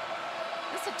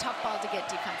 This is a tough ball to get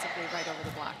defensively right over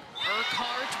the block.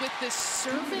 Urquhart with the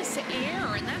service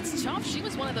error, and that's tough. She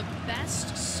was one of the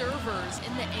best servers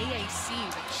in the AAC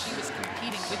when she was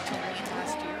competing with Tulane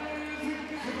last year.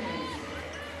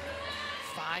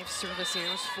 5 service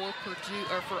errors for Purdue,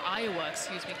 or for Iowa,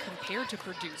 excuse me, compared to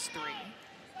Purdue's 3.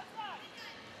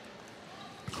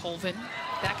 Colvin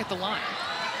back at the line.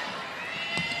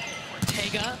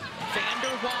 Ortega,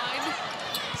 Vander Wide,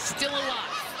 still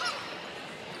alive.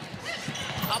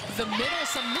 Up the middle,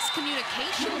 some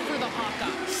miscommunication for the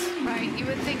Hawkeyes. Right, you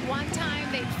would think one time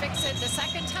they'd fix it, the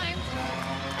second time,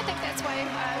 I think that's why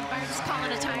I'm just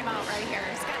calling a timeout right here.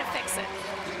 It's got to fix it.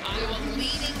 Iowa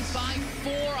leading by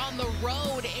 4 on the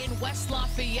road in West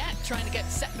Lafayette, trying to get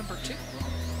set number 2.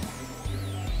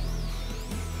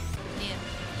 In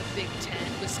the Big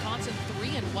Ten, Wisconsin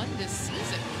 3-1 this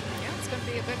season. Yeah, it's going to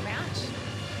be a good match.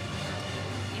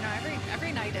 You know,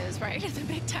 every night is, right, in the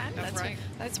Big Ten. That's right.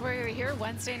 That's where we're here,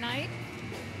 Wednesday night,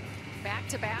 back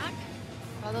to back.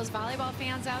 All those volleyball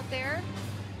fans out there,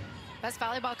 best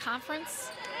volleyball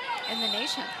conference in the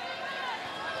nation.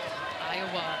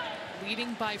 Iowa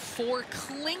leading by 4,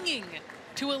 clinging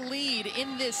to a lead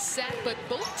in this set, but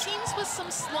both teams with some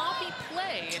sloppy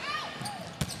play.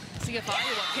 See if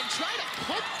Iowa can try to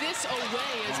put this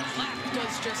away as Black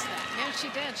does just that. Yeah, she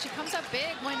did. She comes up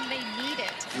big when they need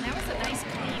it, and that was a nice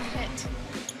clean hit.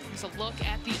 a look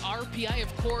at the RPI,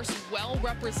 of course, well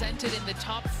represented in the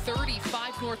top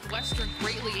 35. Northwestern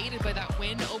greatly aided by that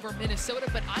win over Minnesota,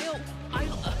 but Ohio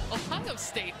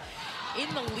State in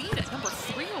the lead at number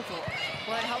 3 overall.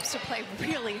 Well, it helps to play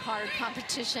really hard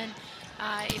competition.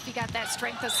 If you got that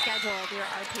strength of schedule, your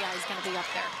RPI is going to be up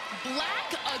there.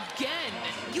 Black again,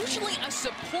 usually a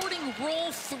supporting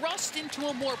role thrust into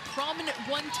a more prominent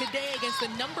one today against the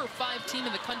number 5 team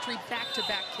in the country,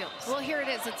 back-to-back kills. Well, here it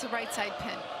is. It's a right side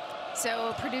pin.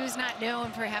 So Purdue's not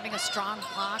known for having a strong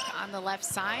block on the left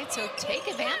side, so take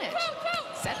advantage.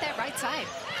 Set that right side.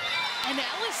 And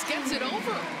Ellis gets it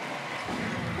over.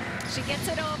 She gets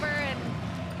it over, and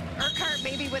Urquhart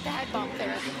maybe with the head bump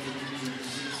there.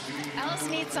 Ellis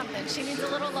needs something. She needs a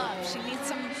little love. She needs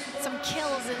some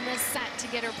kills in this set to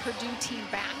get her Purdue team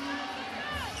back.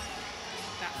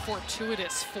 That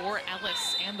fortuitous for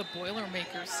Ellis and the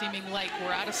Boilermakers, seeming like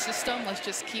we're out of system. Let's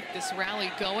just keep this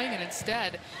rally going, and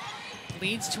instead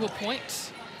leads to a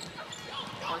point.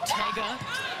 Ortega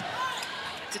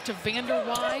gets it to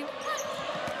Vanderwide.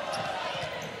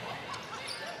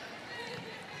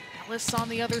 Ellis on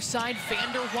the other side.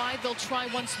 Vanderwide, they'll try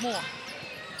once more.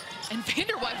 And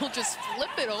Vanderwide will just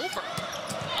flip it over.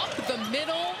 Up the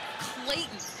middle,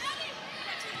 Clayton.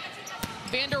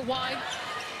 Vanderwide,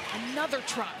 another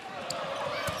try.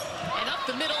 And up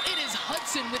the middle, it is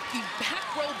Hudson with the back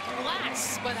row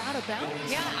blast, but out of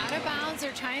bounds. Yeah, out of bounds.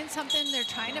 They're trying something. They're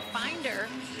trying to find her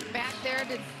back there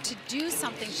to do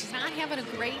something. She's not having a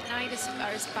great night as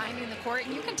far as finding the court.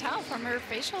 And you can tell from her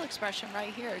facial expression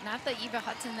right here. Not the Eva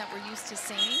Hudson that we're used to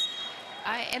seeing.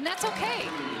 And that's okay.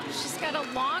 She's got a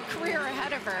long career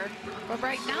ahead of her. But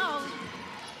right now,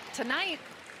 tonight,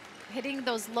 hitting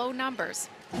those low numbers.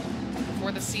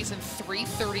 For the season,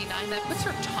 339. That puts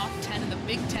her top 10 in the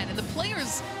Big Ten. And the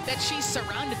players that she's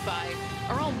surrounded by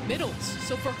are all middles.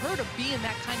 So for her to be in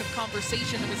that kind of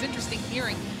conversation, it was interesting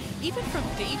hearing, even from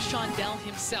Dave Shondell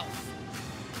himself,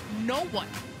 no one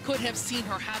could have seen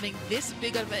her having this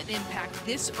big of an impact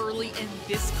this early in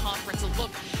this conference. A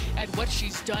look at what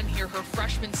she's done here her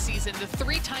freshman season. The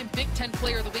 3-time Big Ten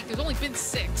Player of the Week. There's only been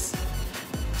 6.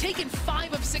 Taken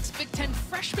 5 of 6 Big Ten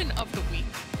Freshmen of the Week.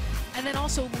 And then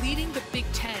also leading the Big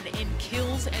Ten in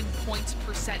kills and points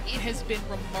percent. It has been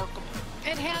remarkable.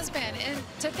 It has been. And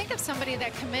to think of somebody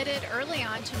that committed early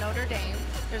on to Notre Dame,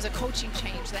 there's a coaching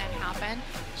change that happened.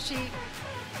 She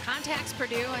contacts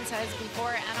Purdue and says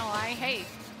before NLI, hey,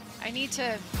 I need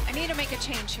to make a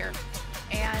change here.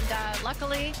 And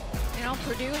luckily, you know,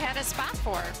 Purdue had a spot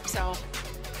for her. So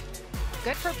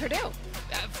good for Purdue.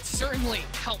 Certainly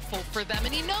helpful for them.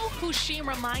 And you know who she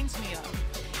reminds me of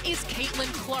is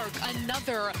Caitlin Clark,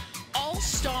 another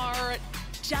all-star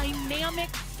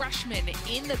dynamic freshman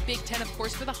in the Big Ten, of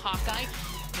course, for the Hawkeye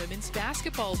women's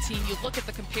basketball team. You look at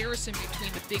the comparison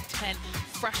between the Big Ten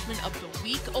Freshman of the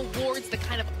Week awards, the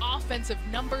kind of offensive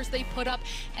numbers they put up,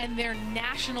 and their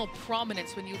national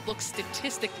prominence when you look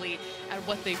statistically at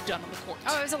what they've done on the court.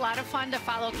 Oh, it was a lot of fun to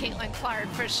follow Caitlin Clark,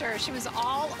 for sure. She was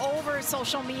all over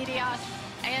social media.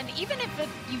 And even if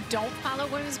you don't follow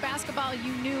women's basketball,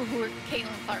 you knew who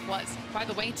Caitlin Clark was. By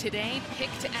the way, today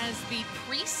picked as the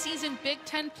preseason Big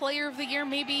Ten Player of the Year,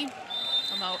 maybe.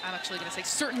 I'm actually going to say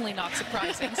certainly not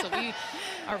surprising. So we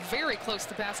are very close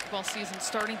to basketball season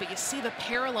starting, but you see the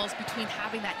parallels between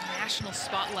having that national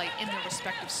spotlight in their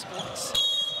respective sports.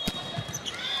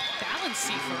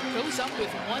 Balanceifer goes up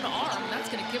with one arm. That's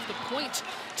going to give the point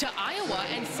to Iowa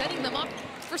and setting them up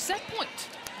for set point.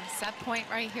 Set point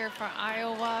right here for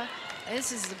Iowa.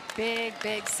 This is a big,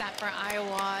 big set for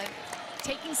Iowa.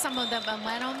 Taking some of the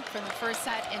momentum from the first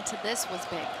set into this was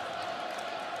big.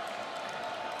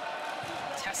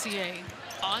 Tessier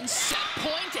on set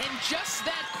point, and just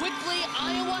that quickly,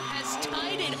 Iowa has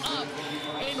tied it up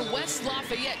in West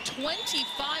Lafayette.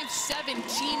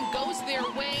 25-17 goes their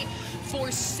way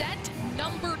for set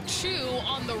number 2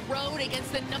 on the road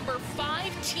against the number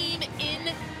 5 team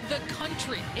in the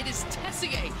country. It is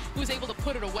Tessier who's able to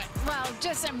put it away. Well,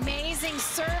 just amazing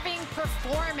serving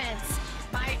performance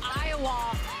by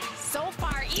Iowa so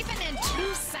far, even in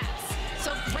 2 sets.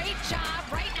 So great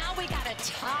job. Right now we got a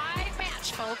tied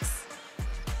match, folks.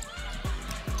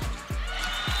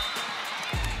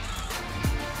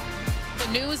 The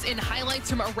news and highlights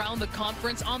from around the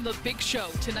conference on the Big Show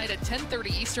tonight at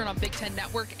 10:30 Eastern on Big Ten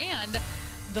Network and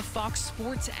the Fox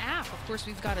Sports app. Of course,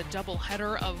 we've got a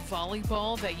doubleheader of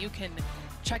volleyball that you can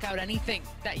check out anything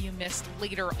that you missed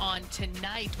later on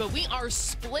tonight. But we are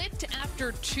split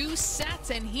after 2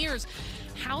 sets, and here's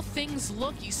how things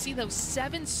look. You see those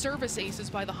 7 service aces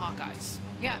by the Hawkeyes.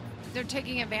 Yeah, they're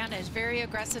taking advantage. Very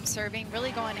aggressive serving,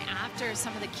 really going after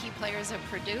some of the key players of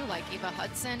Purdue, like Eva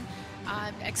Hudson,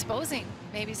 exposing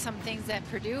maybe some things that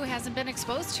Purdue hasn't been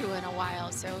exposed to in a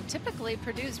while. So typically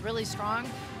Purdue's really strong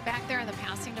back there in the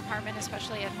passing department,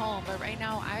 especially at home. But right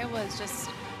now, Iowa's just,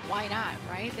 why not,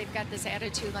 right? They've got this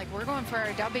attitude like, we're going for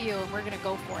our W and we're going to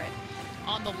go for it.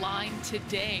 On the line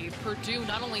today, Purdue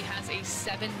not only has a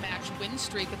 7-match win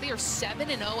streak, but they are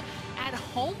 7-0 at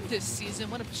home this season,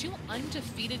 one of 2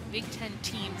 undefeated Big Ten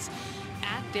teams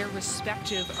at their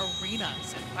respective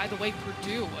arenas. And by the way,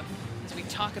 Purdue, as we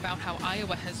talk about how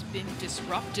Iowa has been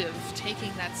disruptive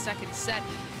taking that second set,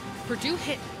 Purdue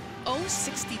hit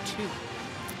 0-62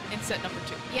 in set number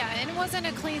 2. Yeah, and it wasn't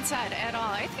a clean set at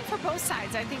all. I think for both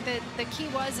sides, I think that the key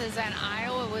is that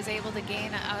Iowa was able to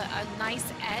gain a nice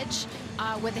edge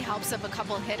with the helps of a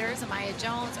couple of hitters. Amaya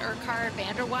Jones, Urquhart,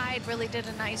 Vanderweide really did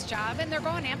a nice job, and they're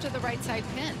going after the right side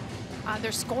pin.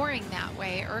 They're scoring that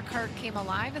way. Urquhart came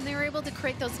alive, and they were able to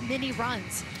create those mini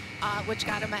runs, which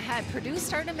got them ahead. Purdue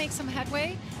started to make some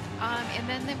headway, and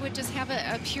then they would just have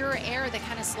a pure air that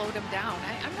kind of slowed them down.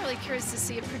 I'm really curious to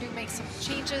see if Purdue makes some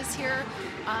changes here,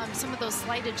 some of those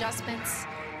slight adjustments.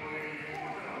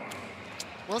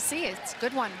 We'll see. It's a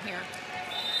good one here.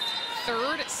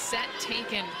 Third set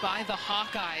taken by the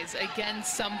Hawkeyes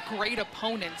against some great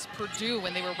opponents. Purdue,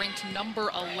 when they were ranked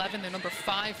number 11, they're number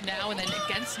 5 now, and then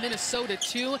against Minnesota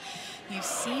too. You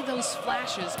see those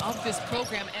flashes of this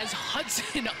program as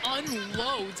Hudson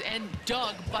unloads and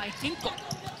dug by Hinkle.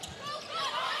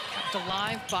 Kept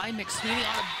alive by McSweeney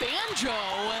on a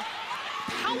banjo.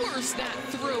 Powers that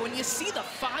through, and you see the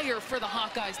fire for the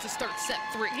Hawkeyes to start set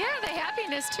 3. Yeah, the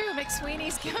happiness too.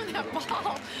 McSweeney's giving that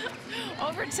ball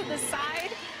over to the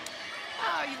side.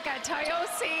 Oh, you've got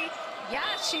Toyosi.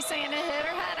 Yeah, she's saying to hit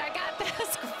her head. I got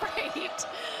this. Great.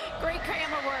 Great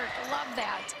camera work. Love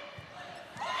that.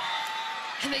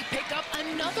 And they pick up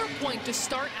another point to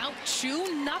start out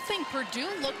 2-0. Purdue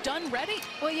looked done ready.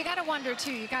 Well, you got to wonder,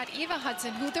 too. You got Eva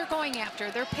Hudson, who they're going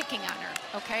after. They're picking on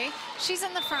her, okay? She's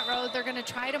in the front row. They're going to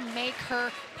try to make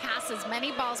her pass as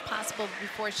many balls possible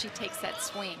before she takes that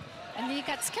swing. And then you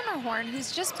got Skimmerhorn,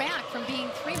 who's just back from being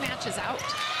 3 matches out.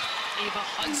 Eva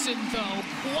Hudson,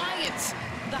 though, quiets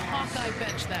the Hawkeye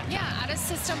bench that time. Yeah, out of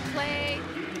system play.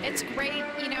 It's great,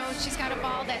 you know, she's got a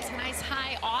ball that's nice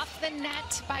high off the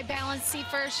net by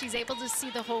Balanceifer. She's able to see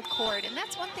the whole court, and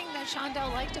that's one thing that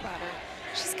Shondell liked about her.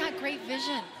 She's got great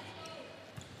vision.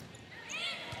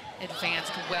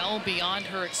 Advanced well beyond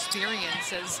her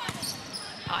experience as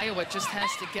Iowa just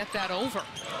has to get that over.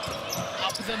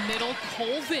 Up the middle,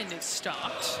 Colvin is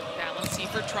stopped.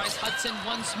 Balanceifer tries Hudson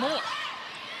once more.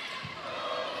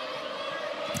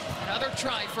 Another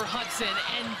try for Hudson,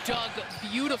 and dug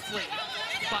beautifully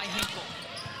by Hinkle.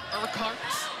 Urquhart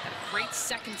had a great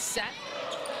second set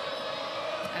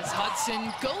as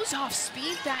Hudson goes off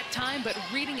speed that time, but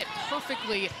reading it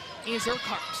perfectly is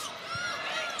Urquhart.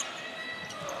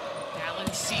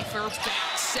 Balanceifer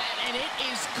back set, and it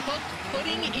is Cook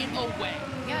putting it away.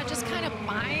 Yeah, just kind of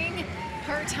buying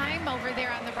her time over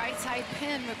there on the right side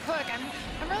pin with Cook.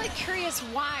 I'm really curious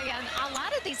why. On a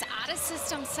lot of these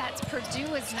out-of-system sets,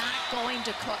 Purdue is not going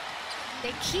to Cook.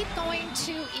 They keep going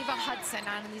to Eva Hudson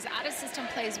on these out-of-system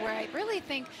plays where I really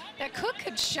think that Cook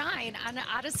could shine on an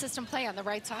out-of-system play on the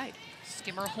right side.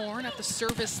 Skimmerhorn at the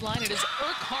service line. It is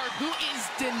Urquhart who is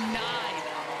denied.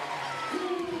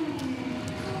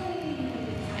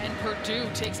 And Purdue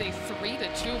takes a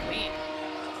 3-2 lead.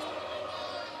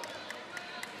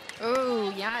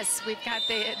 Oh, yes, we've got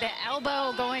the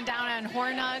elbow going down on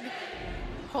Hornung.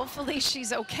 Hopefully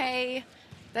she's okay.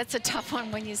 That's a tough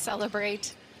one when you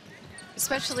celebrate,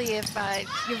 especially if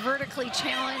you're vertically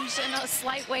challenged in a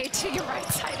slight way to your right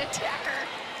side attacker.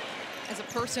 As a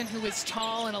person who is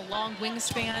tall and a long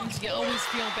wingspan, you always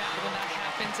feel bad when that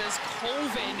happens as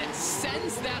Colvin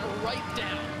sends that right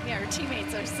down. Yeah, her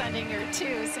teammates are sending her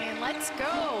too, saying, let's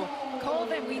go.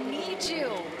 Colvin, we need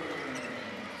you.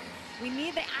 We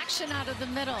need the action out of the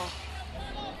middle.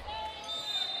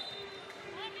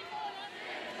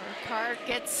 Urquhart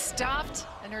gets stuffed,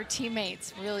 and her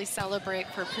teammates really celebrate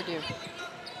for Purdue.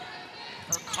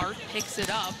 Urquhart picks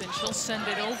it up, and she'll send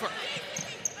it over.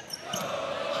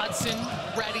 Hudson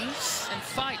readies and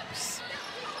fires.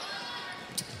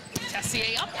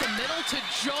 Tessier up the middle to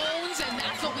Jones, and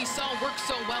that's what we saw work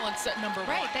so well in set number 1.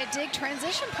 Right, that dig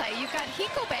transition play. You've got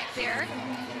Hiko back there.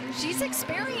 She's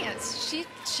experienced.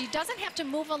 She doesn't have to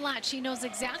move a lot. She knows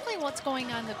exactly what's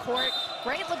going on the court.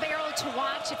 Great libero to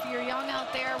watch if you're young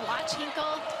out there. Watch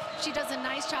Hinkle. She does a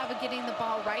nice job of getting the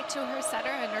ball right to her setter,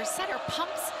 and her setter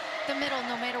pumps the middle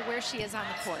no matter where she is on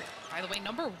the court. By the way,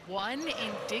 number 1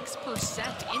 in digs per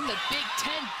set in the Big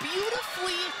Ten.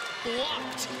 Beautifully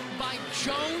blocked by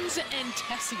Jones and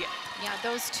Tessier. Yeah,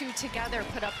 those two together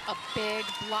put up a big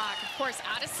block. Of course,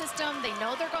 out of system, they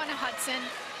know they're going to Hudson.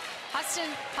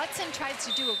 Hudson tries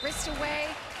to do a wrist away,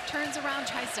 turns around,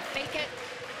 tries to fake it.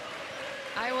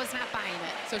 Iowa's not buying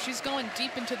it. So she's going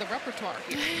deep into the repertoire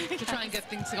here to try and get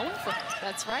things going for her.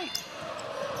 That's right.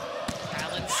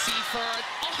 Alan Seifert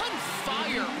on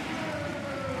fire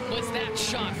was that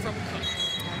shot from Cook.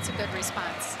 That's a good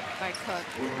response by Cook.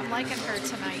 I'm liking her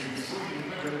tonight.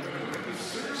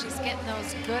 She's getting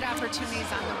those good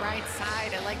opportunities on the right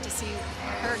side. I like to see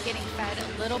her getting fed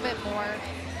a little bit more.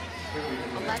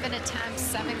 11 attempts,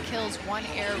 7 kills, 1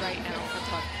 error right now for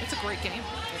Cook. It's a great game.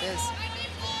 It is.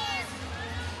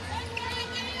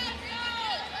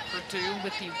 Purdue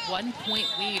with the 1-point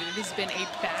lead. It has been a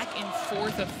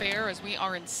back-and-forth affair as we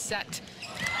are in set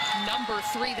number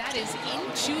 3. That is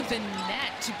into the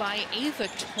net by Ava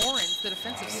Torrens, the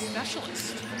defensive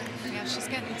specialist. Yeah, she's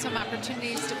getting some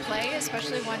opportunities to play,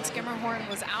 especially when Skimmerhorn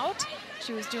was out.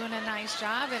 She was doing a nice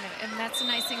job, and that's the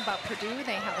nice thing about Purdue.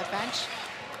 They have a bench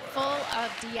full of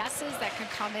DSs that can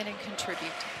come in and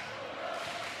contribute.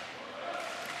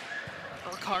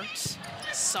 Burkhart,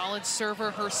 solid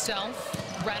server herself.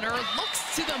 Renner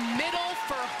looks to the middle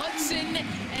for Hudson,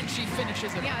 and she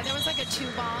finishes it. Yeah, there was like a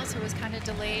 2-ball, so it was kind of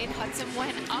delayed. Hudson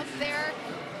went up there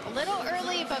a little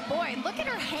early, but boy, look at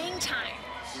her hang time.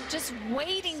 Just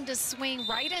waiting to swing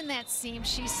right in that seam.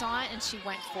 She saw it and she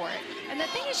went for it. And the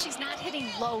thing is, she's not hitting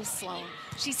low, Sloan.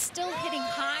 She's still hitting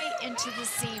high into the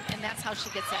seam, and that's how she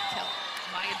gets that kill.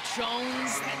 Maya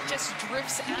Jones, that just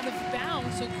drifts out of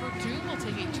bounds, so Purdue will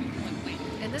take a 2-point lead.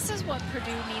 And this is what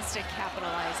Purdue needs to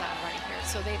capitalize on right here.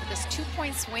 So they have this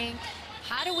 2-point swing.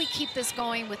 How do we keep this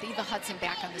going with Eva Hudson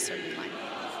back on the serving line?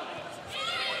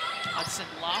 Hudson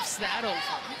lofts that over.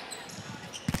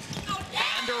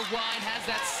 Vanderwide has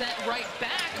that sent right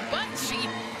back, but she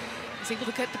is able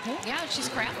to get the point. Yeah, she's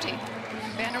crafty.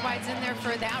 Vanderwide's in there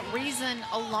for that reason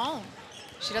alone.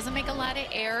 She doesn't make a lot of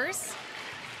errors.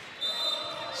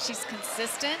 She's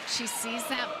consistent. She sees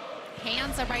that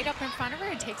hands are right up in front of her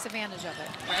and takes advantage of it.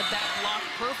 Read that block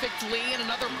perfectly, and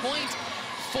another point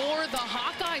for the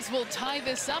Hawkeyes will tie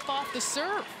this up off the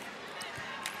serve.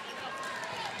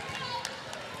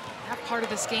 That part of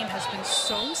this game has been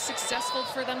so successful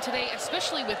for them today,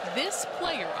 especially with this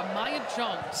player, Amaya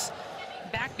Jones,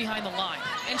 back behind the line.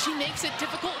 And she makes it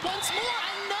difficult once more.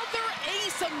 Another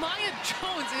ace. Amaya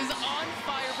Jones is on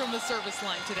fire from the service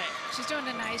line today. She's doing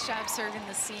a nice job serving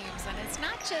the seams. And it's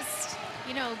not just,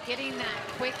 you know, getting that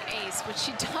quick ace, which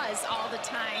she does all the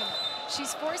time.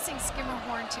 She's forcing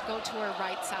Skimmerhorn to go to her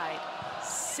right side.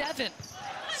 7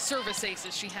 service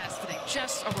aces she has today.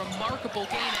 Just a remarkable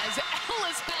game as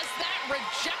Ellis has that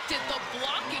rejected. The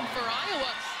blocking for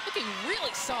Iowa looking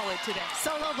really solid today.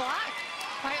 Solo block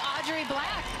by Audrey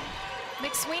Black.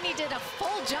 McSweeney did a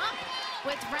full jump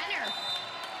with Renner.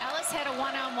 Ellis had a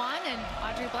one-on-one, and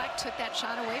Audrey Black took that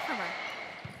shot away from her.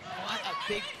 What a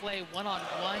big play,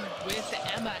 one-on-one with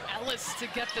Emma Ellis to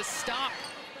get the stop.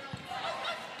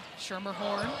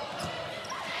 Schermerhorn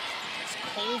is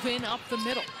Colvin up the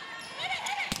middle.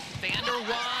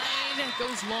 Vanderwide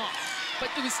goes long, but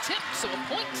it was tipped, so a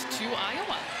point to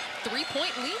Iowa.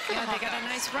 3-point lead for the Hawkeyes. They got a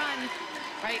nice run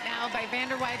right now by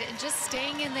Vanderwide and just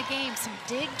staying in the game. Some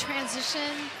dig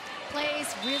transition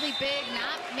plays, really big,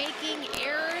 not making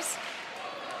errors,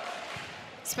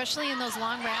 especially in those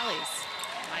long rallies.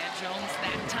 Maya Jones,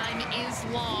 that time is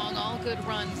long. All good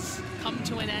runs come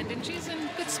to an end, and she's in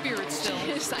good spirits still.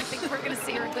 I think we're going to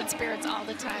see her in good spirits all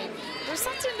the time. There's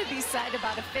something to be said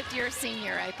about a 5th-year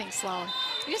senior, I think, Sloan.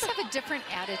 You just have a different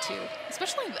attitude.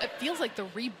 Especially, it feels like the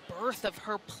rebirth of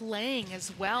her playing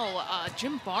as well.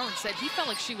 Jim Barnes said he felt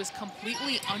like she was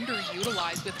completely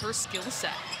underutilized with her skill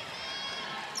set.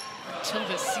 Until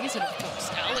this season, of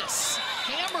course. Ellis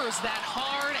hammers that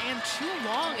hard and too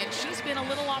long, and she's been a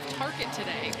little off target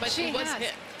today, but she was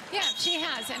hit. Yeah, she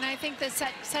has, and I think the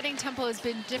setting tempo has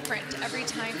been different every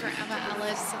time for Emma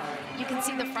Ellis. You can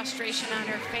see the frustration on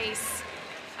her face,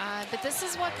 but this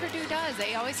is what Purdue does.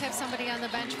 They always have somebody on the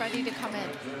bench ready to come in.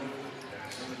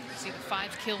 See the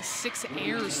 5 kills, 6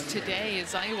 errors today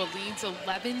as Iowa leads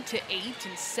 11-8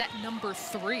 in set number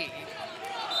 3.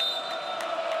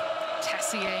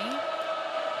 Tessier,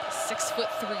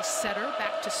 6'3" setter,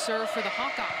 back to serve for the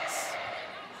Hawkeyes.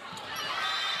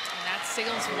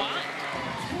 sails wide.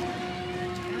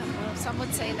 Yeah, well, some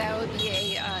would say that would be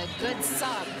a good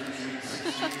sub.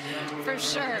 For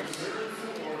sure.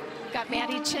 Got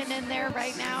Maddie Chin in there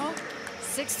right now.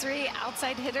 6'3",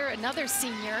 outside hitter, another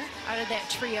senior out of that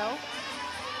trio.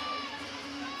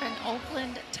 From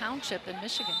Oakland Township in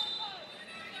Michigan.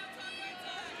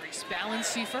 Grace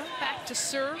Balanciefer back to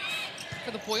serve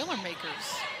for the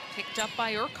Boilermakers. Picked up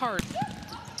by Urquhart.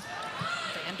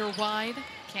 Vanderwide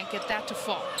can't get that to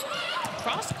fall.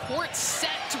 Cross court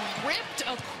set, ripped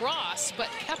across, but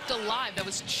kept alive. That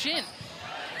was Chin.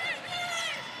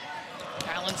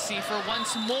 Balanciefer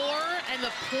once more, and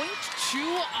the point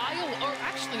to Iowa. Or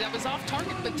actually, that was off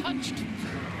target, but touched.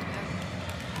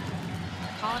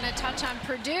 Calling a touch on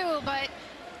Purdue, but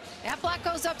that block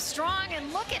goes up strong,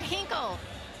 and look at Hinkle.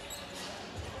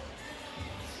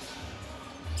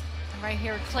 And right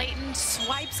here, Clayton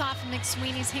swipes off of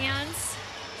McSweeney's hands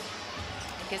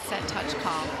and gets that touch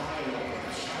call.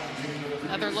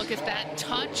 Another look at that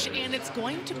touch, and it's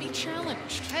going to be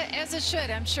challenged. As it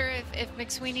should. I'm sure if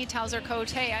McSweeney tells her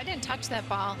coach, hey, I didn't touch that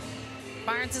ball,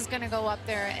 Barnes is going to go up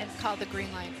there and call the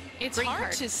green light. It's green hard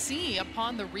card. to see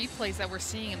upon the replays that we're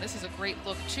seeing, and this is a great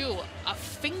look too, a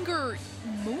finger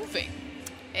moving.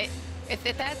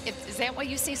 Is that what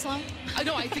you see, Sloan?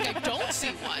 No, I think I don't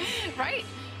see one. Right.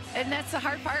 And that's the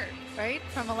hard part, right?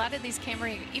 From a lot of these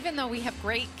camera, even though we have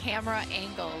great camera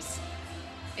angles,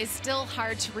 it's still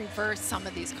hard to reverse some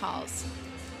of these calls.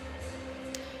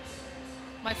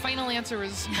 My final answer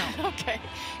is no. Okay.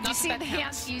 Do you see the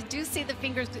hands? You do see the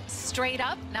fingers straight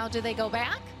up. Now, do they go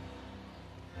back?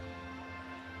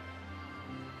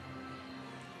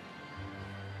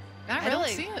 Not really. I don't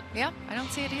see it. Yep, I don't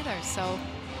see it either. So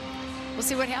we'll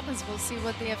see what happens. We'll see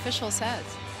what the official says.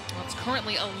 Well, it's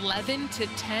currently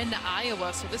 11-10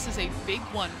 Iowa, so this is a big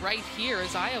one right here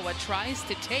as Iowa tries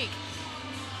to take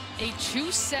a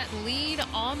 2-set lead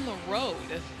on the road.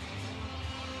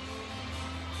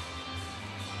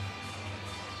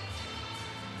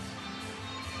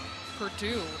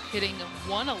 Purdue hitting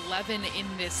 111 in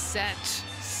this set,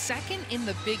 second in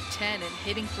the Big Ten and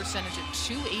hitting percentage at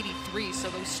 .283. So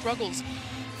those struggles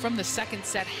from the second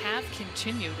set have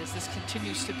continued as this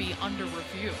continues to be under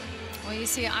review. Well, you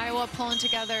see Iowa pulling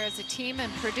together as a team,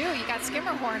 and Purdue, you got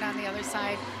Skimmerhorn on the other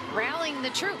side, rallying the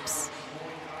troops.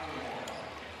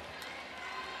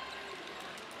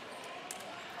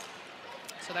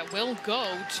 So that will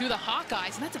go to the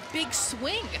Hawkeyes, and that's a big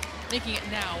swing, making it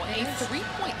now a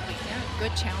 3-point lead. Yeah,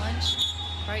 good challenge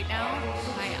right now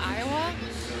by Iowa.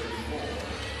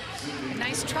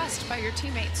 Nice trust by your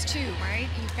teammates too, right?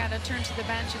 You've got to turn to the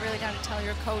bench. You really got to tell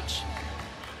your coach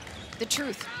the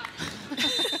truth.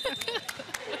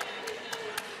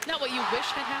 Not what you wish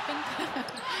had happened.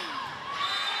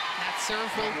 That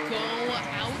serve will go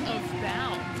out of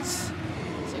bounds.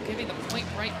 So giving the point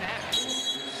right back.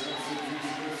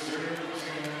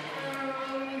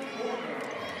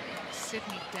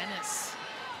 Sydney Dennis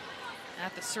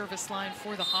at the service line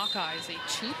for the Hawkeyes. A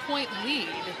 2-point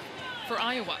lead for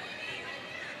Iowa.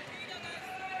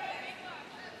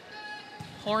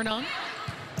 Hornung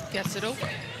gets it over.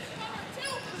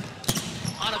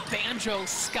 On a banjo,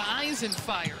 skies and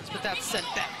fires, but that's sent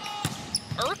back.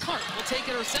 Urquhart will take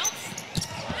it herself.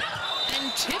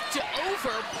 And tipped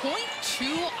over, point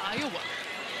to Iowa.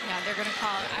 Yeah, they're going to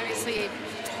call it, obviously,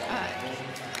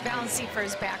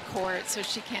 Balanciefer's backcourt, so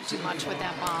she can't do much with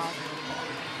that ball.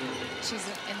 She's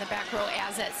in the back row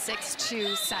as that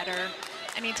 6'2" setter.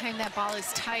 Anytime that ball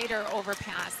is tight or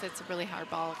overpass, that's a really hard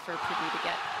ball for Purdue to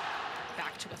get.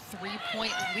 Back to a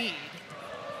 3-point lead.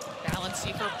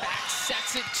 Balanciefer back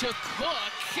sets it to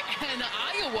Cook, and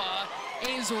Iowa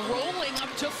is rolling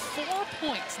up to 4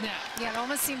 points now. Yeah, it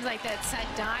almost seems like that set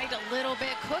died a little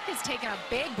bit. Cook has taken a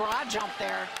big broad jump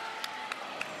there.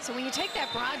 So when you take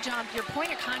that broad jump, your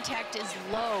point of contact is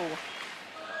low.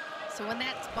 So when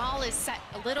that ball is set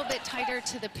a little bit tighter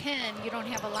to the pin, you don't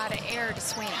have a lot of air to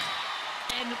swing.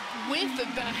 And with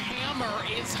the hammer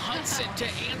is Hudson to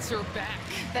answer back.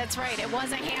 That's right, it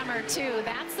was a hammer too.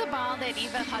 That's the ball that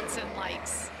Eva Hudson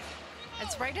likes.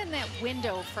 It's right in that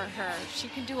window for her. She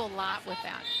can do a lot with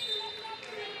that.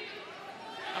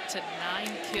 Up to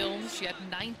 9 kills. She had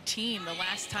 19 the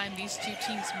last time these two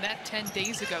teams met 10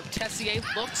 days ago. Tessier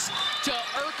looks to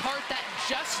Urquhart, that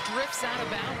just drifts out of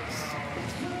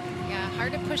bounds. Yeah,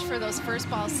 hard to push for those first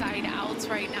ball side outs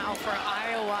right now for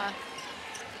Iowa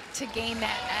to gain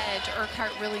that edge.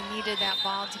 Urquhart really needed that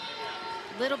ball to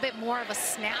a little bit more of a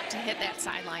snap to hit that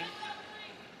sideline.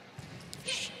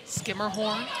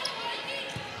 Skimmerhorn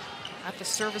at the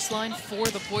service line for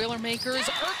the Boilermakers.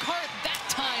 Urquhart that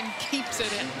time keeps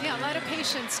it in. Yeah, a lot of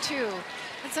patience too.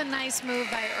 That's a nice move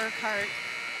by Urquhart.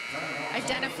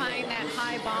 identifying that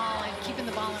high ball and keeping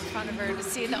the ball in front of her to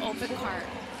see the open court.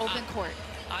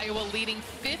 Iowa leading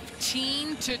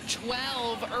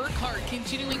 15-12. Urquhart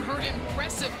continuing her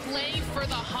impressive play for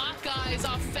the Hawkeyes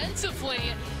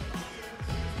offensively,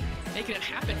 making it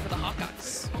happen for the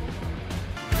Hawkeyes.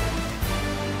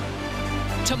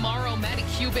 Tomorrow, Maddie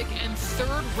Kubik and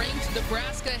third-ranked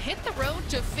Nebraska hit the road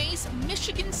to face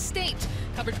Michigan State.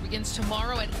 Coverage begins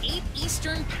tomorrow at 8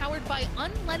 Eastern, powered by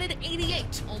Unleaded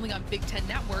 88, only on Big Ten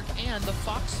Network and the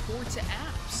Fox Sports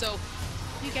app. So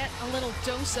you get a little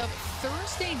dose of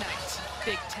Thursday night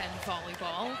Big Ten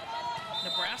volleyball.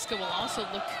 Nebraska will also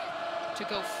look to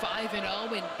go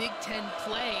 5-0 in Big Ten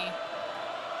play.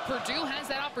 Purdue has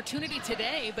that opportunity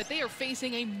today, but they are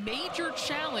facing a major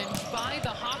challenge by the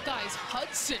Hawkeyes.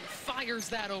 Hudson fires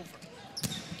that over.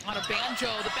 On a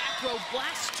banjo, the back row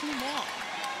blasts too long,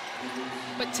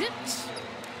 but tipped.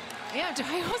 Yeah,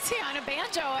 Diose on a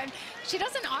banjo, and she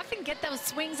doesn't often get those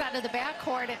swings out of the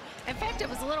backcourt. In fact, it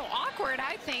was a little awkward,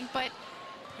 I think, but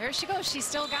there she goes. She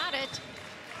still got it.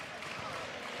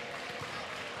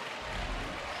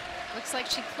 Looks like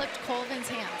she clipped Colvin's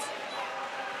hands.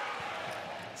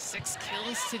 6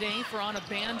 kills today for Anna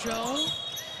Banjo.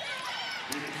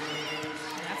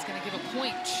 That's going to give a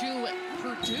point to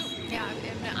Purdue. Yeah,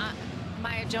 and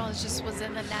Maya Jones just was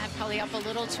in the net, probably up a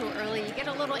little too early. You get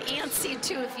a little antsy,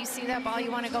 too, if you see that ball you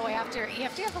want to go after. You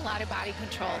have to have a lot of body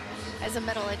control as a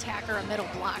middle attacker, a middle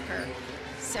blocker.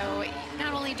 So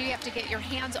not only do you have to get your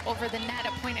hands over the net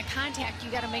at point of contact,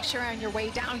 you got to make sure on your way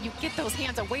down you get those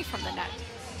hands away from the net.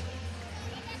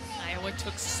 Iowa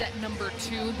took set number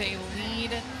 2. They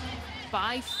lead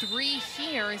by 3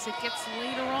 here as it gets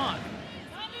later on.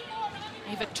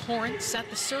 Ava Torrance at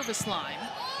the service line.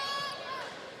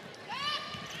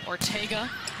 Ortega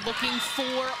looking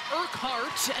for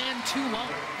Urquhart and too low.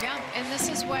 Yeah, and this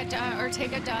is what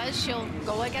Ortega does. She'll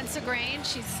go against the grain.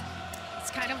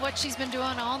 It's kind of what she's been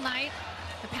doing all night.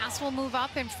 The pass will move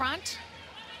up in front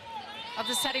of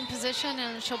the setting position,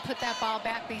 and she'll put that ball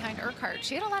back behind Urquhart.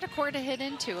 She had a lot of court to hit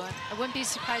into, and I wouldn't be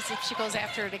surprised if she goes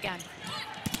after it again.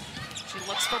 She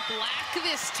looks for Black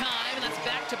this time, and that's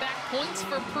back-to-back points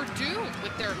for Purdue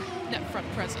with their net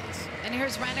front presence. And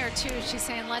here's Renner, too. She's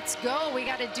saying, let's go. We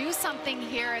got to do something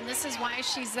here, and this is why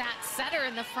she's that setter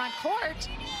in the front court.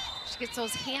 She gets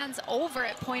those hands over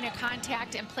at point of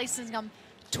contact and places them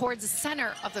towards the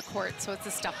center of the court, so it's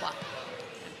a step block.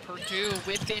 Purdue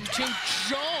with into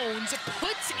Jones,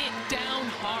 puts it down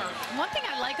hard. One thing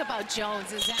I like about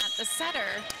Jones is that the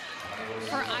setter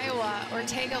for Iowa,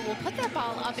 Ortega, will put that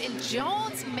ball up, and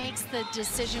Jones makes the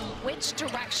decision which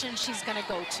direction she's going to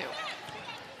go to.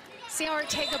 See how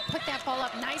Ortega put that ball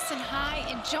up nice and high,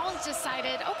 and Jones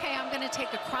decided, okay, I'm going to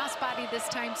take a crossbody this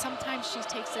time. Sometimes she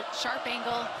takes it sharp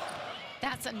angle.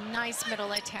 That's a nice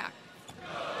middle attack.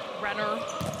 Renner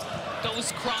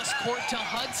goes cross court to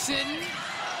Hudson.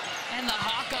 And the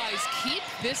Hawkeyes keep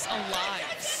this alive.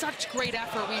 Such great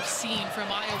effort we've seen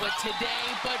from Iowa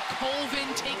today, but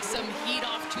Colvin takes some heat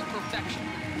off to perfection.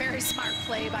 Very smart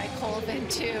play by Colvin,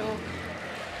 too.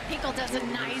 Hinkle does a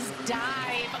nice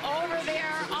dive over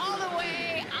there, all the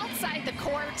way outside the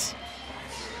court.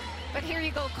 But here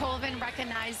you go, Colvin,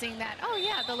 recognizing that, oh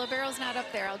yeah, the libero's not up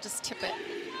there, I'll just tip it.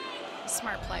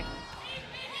 Smart play.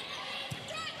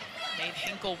 Made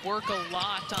Hinkle work a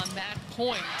lot on that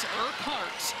point.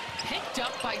 Urquhart picked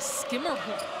up by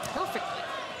Skimmerhorn perfectly.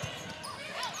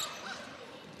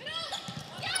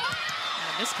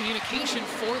 And this communication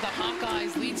for the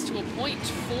Hawkeyes leads to a point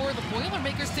for the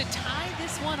Boilermakers to tie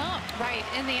this one up. Right,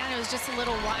 in the end it was just a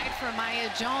little wide for Maya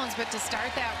Jones, but to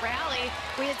start that rally,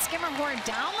 we had Skimmerhorn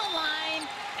down the line,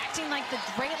 acting like the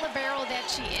great libero that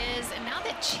she is, and now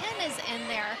that Chen is in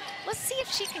there, let's see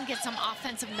if she can get some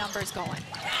offensive numbers going.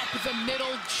 Up the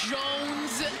middle,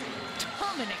 Jones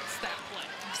terminates that play.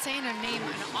 I'm saying her name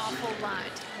an awful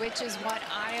lot, which is what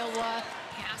Iowa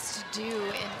has to do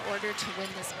in order to win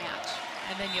this match.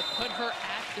 And then you put her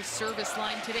at the service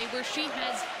line today, where she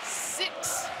has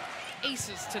 6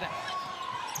 aces today.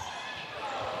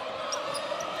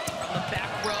 From the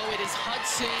back row, it is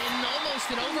Hudson,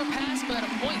 almost an overpass, but a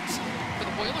point for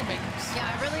the Boilermakers. Yeah,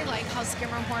 I really like how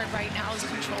Skimmerhorn right now is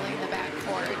controlling the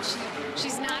backcourt.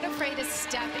 She's not afraid to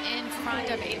step in front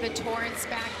of Ava Torrance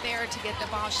back there to get the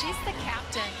ball. She's the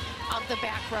captain of the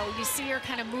back row. You see her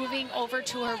kind of moving over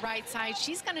to her right side.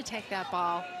 She's going to take that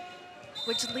ball,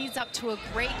 which leads up to a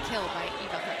great kill by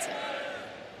Eva Hudson.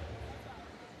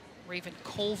 Raven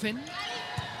Colvin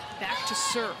back to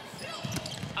serve.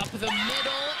 Up the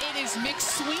middle, it is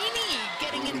McSweeney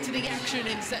getting into the action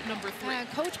in set number 3.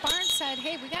 Coach Barnes said,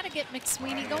 hey, we got to get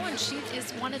McSweeney going. She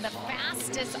is one of the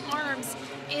fastest arms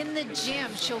in the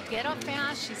gym. She'll get up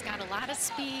fast. She's got a lot of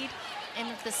speed. And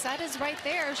if the set is right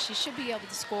there, she should be able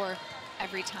to score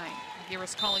every time. Hear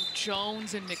us calling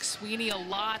Jones and McSweeney a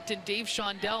lot. And Dave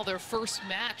Shondell, their first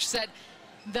match, said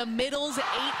the middles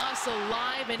ate us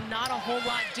alive, and not a whole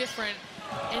lot different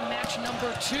in match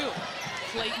number 2.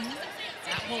 Clayton,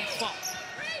 that won't fall.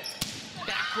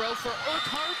 Back row for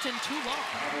Urquhart and too long.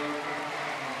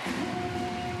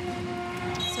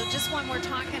 So just when we're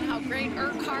talking how great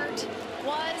Urquhart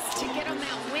was to get him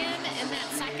that win in that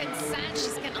second set,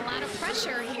 she's getting a lot of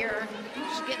pressure here.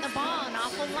 She's getting the ball an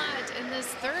awful lot in this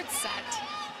third set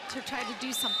to try to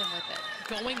do something with it.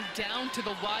 Going down to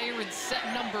the wire in set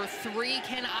number 3.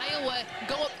 Can Iowa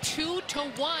go up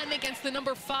 2-1 against the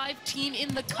number 5 team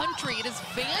in the country? It is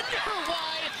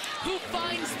Vanderwide who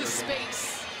finds the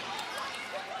space.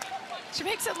 She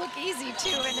makes it look easy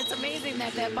too, and it's amazing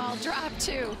that that ball dropped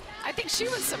too. I think she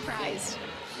was surprised.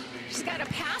 She's got a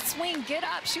pass swing, get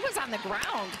up. She was on the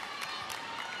ground.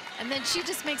 And then she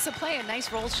just makes a play, a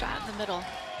nice roll shot in the middle.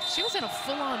 She was in a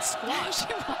full-on squat. She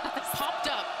was. Popped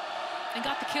up and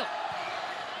got the kill.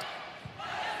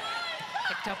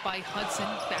 Picked up by Hudson.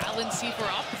 Balanceifer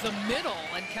up the middle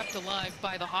and kept alive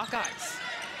by the Hawkeyes.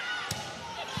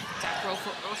 Back row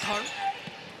for Urquhart.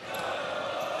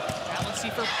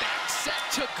 Balanceifer back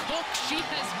set to Cook. She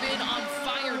has been on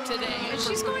fire today. And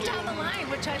she's going down the line,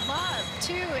 which I love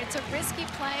too. It's a risky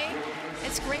play.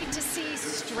 It's great to see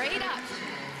straight up.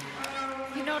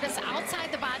 You notice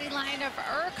outside the body line of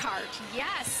Urquhart.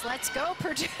 Yes, let's go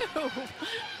Purdue.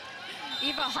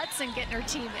 Eva Hudson getting her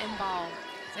team involved.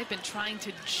 They've been trying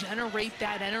to generate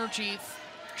that energy,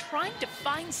 trying to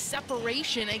find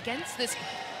separation against this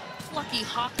plucky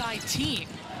Hawkeye team.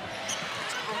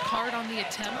 Urquhart on the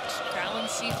attempt.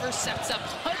 Balanceifer sets up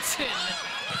Hudson.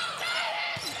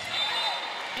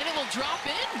 And it will drop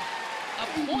in. A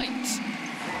point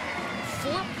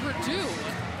for Purdue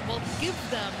will give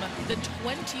them the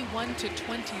 21-20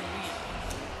 lead.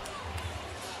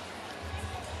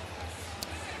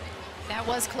 That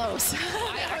was close.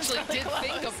 I actually did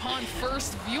think upon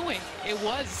first viewing, it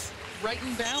was right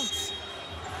in bounds.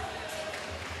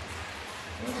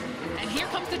 And here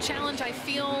comes the challenge. I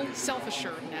feel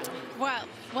self-assured now. Well,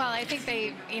 I think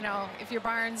they, you know, if you're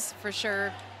Barnes, for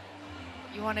sure,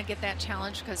 you want to get that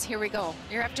challenge because here we go.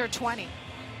 You're after 20.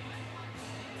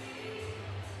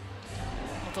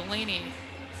 Well, Delaney.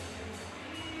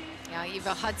 Yeah,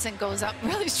 Eva Hudson goes up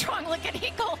really strong. Look at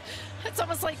Hinkle. It's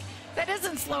almost like that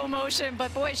isn't slow motion,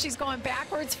 but boy, she's going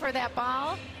backwards for that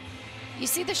ball. You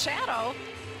see the shadow.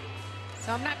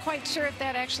 So I'm not quite sure if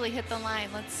that actually hit the line.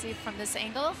 Let's see from this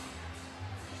angle.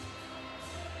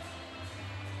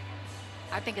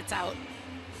 I think it's out.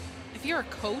 If you're a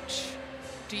coach,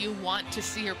 do you want to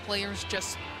see your players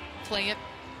just play it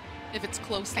if it's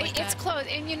close like that? It's close,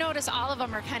 and you notice all of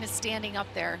them are kind of standing up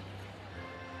there,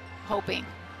 hoping.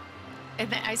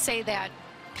 And I say that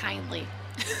kindly.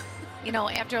 You know,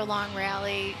 after a long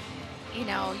rally, you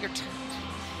know,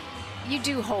 you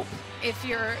do hope. If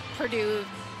you're Purdue,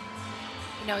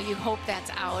 you know, you hope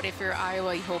that's out. If you're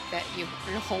Iowa, you hope that you're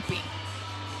hoping.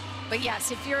 But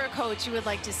yes, if you're a coach, you would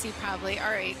like to see probably,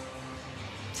 all right,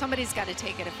 somebody's got to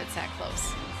take it if it's that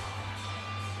close.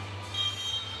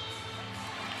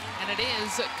 And it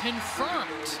is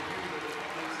confirmed.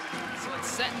 So it's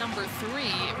set number 3.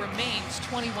 It remains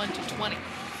 21-20.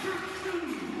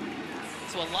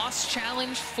 So a lost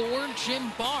challenge for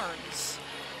Jim Barnes.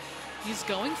 He's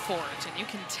going for it, and you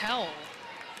can tell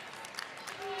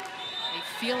they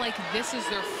feel like this is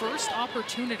their first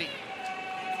opportunity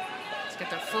to get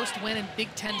their first win in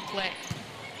Big Ten play.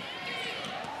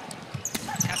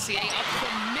 Tessier up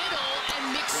the middle,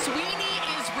 and McSweeney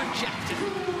is rejected.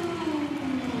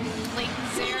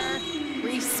 Clayton's there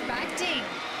respecting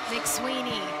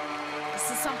McSweeney.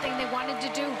 This is something they wanted to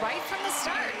do right from the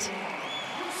start.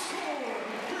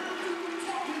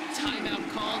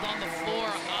 Timeout called on the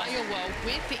floor. Iowa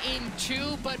within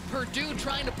 2, but Purdue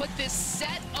trying to put this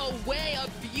set away. A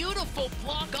beautiful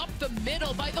block up the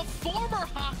middle by the former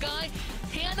Hawkeye,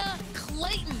 Hannah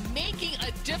Clayton, making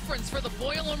a difference for the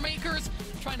Boilermakers,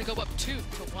 trying to go up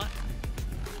 2-1.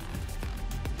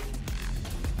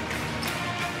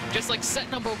 Just like set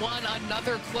number 1,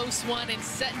 another close one in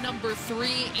set number 3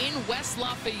 in West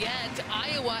Lafayette.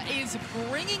 Iowa is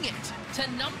bringing it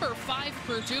to number 5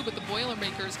 Purdue, but the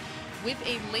Boilermakers with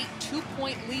a late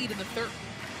 2-point lead in the third.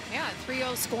 Yeah,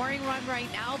 3-0 scoring run right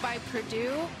now by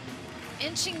Purdue.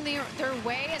 Inching their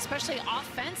way, especially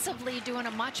offensively, doing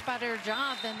a much better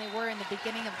job than they were in the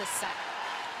beginning of the set.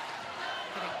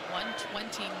 Hitting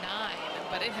 129,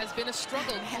 but it has been a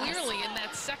struggle. Yes. Clearly in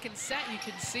that second set, you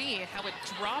can see how it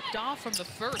dropped off from the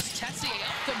first. Tessier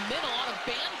up the middle on a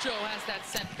banjo has that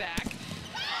sent back.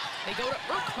 They go to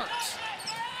Urquhart.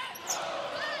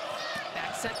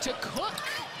 Back set to Cook,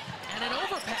 and an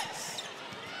overpass.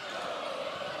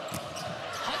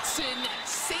 Hudson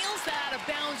sails that out of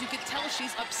bounds. You can tell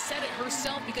she's upset at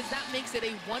herself because that makes it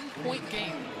a 1-point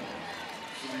game.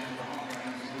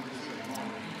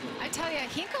 I tell you,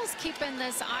 Hinkle's keeping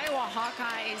this Iowa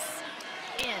Hawkeyes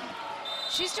in.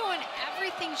 She's doing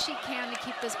everything she can to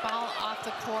keep this ball off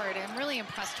the court. I'm really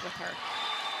impressed with her.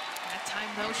 That time,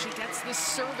 though, she gets the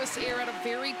service error at a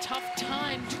very tough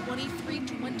time.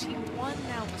 23-21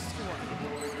 now the score.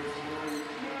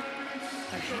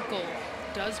 But Hinkle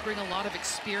does bring a lot of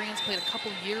experience, played a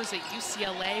couple years at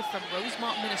UCLA from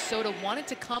Rosemont, Minnesota, wanted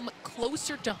to come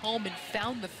closer to home and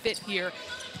found the fit here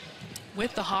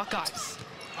with the Hawkeyes.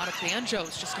 A lot of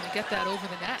banjos, just going to get that over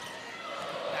the net.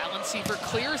 Balanceiver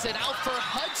clears it out for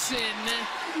Hudson.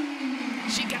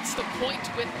 She gets the point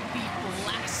with the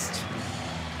blast.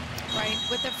 Right,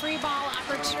 with the free ball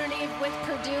opportunity with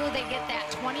Purdue, they get that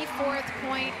 24th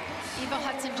point. Eva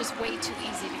Hudson just way too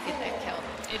easy to get that kill.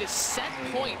 It is set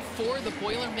point for the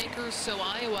Boilermakers, so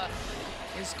Iowa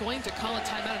is going to call a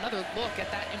timeout. Another look at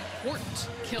that important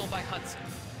kill by Hudson.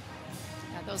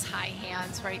 Yeah, those high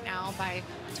hands right now by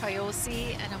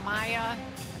Toyosi and Amaya.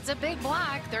 It's a big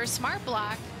block. They're a smart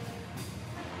block.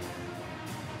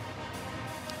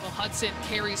 Well, Hudson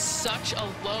carries such a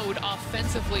load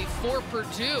offensively for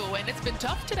Purdue, and it's been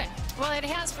tough today. Well, it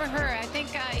has for her. I think,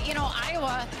 you know,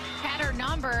 Iowa had her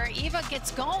number. Eva gets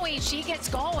going, she gets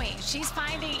going. She's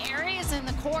finding areas in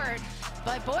the court.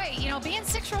 But boy, you know, being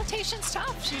 6 rotations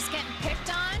tough. She's getting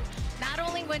picked on, not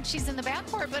only when she's in the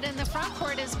backcourt, but in the front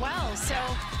court as well. So,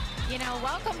 you know,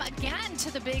 welcome again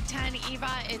to the Big Ten, Eva.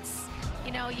 It's,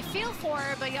 you know, you feel for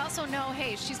her, but you also know,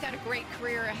 hey, she's got a great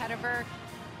career ahead of her.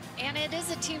 And it is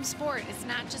a team sport. It's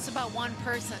not just about one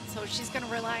person. So she's going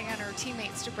to rely on her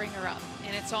teammates to bring her up.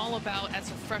 And it's all about, as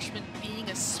a freshman, being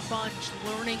a sponge,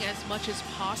 learning as much as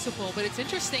possible. But it's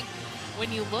interesting,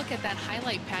 when you look at that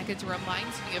highlight package, it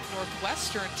reminds me of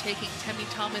Northwestern taking Temi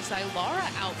Thomas-Ailara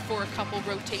out for a couple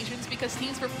rotations because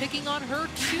teams were picking on her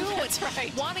too. That's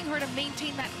right. Wanting her to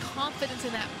maintain that confidence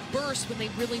and that burst when they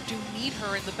really do need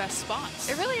her in the best spots.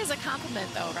 It really is a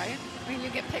compliment, though, right? When you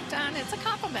get picked on, it's a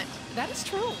compliment. That is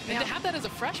true. Yeah. And to have that as a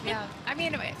freshman. Yeah. I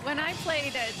mean, when I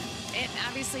played, and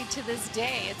obviously to this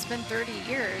day, it's been 30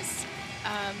 years.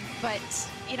 But,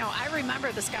 you know, I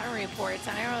remember the scouting reports,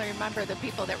 and I only remember the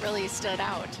people that really stood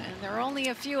out. And there are only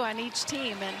a few on each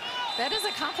team, and that is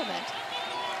a compliment.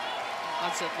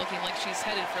 Hudson looking like she's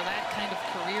headed for that kind of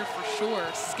career for sure.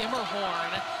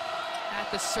 Skimmerhorn at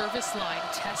the service line.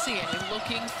 Tessier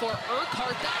looking for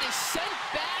Urquhart. That is sent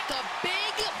back. A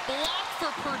big block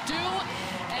for Purdue,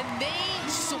 and they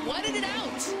sweated it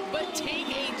out, but take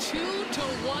a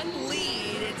 2-1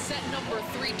 lead. It's set number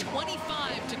 3,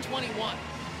 25-21.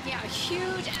 Yeah,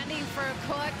 huge ending for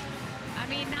Cook. I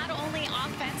mean, not only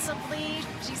offensively,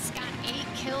 she's got 8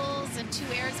 kills and 2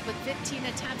 errors with 15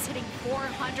 attempts, hitting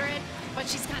 400, but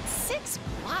she's got 6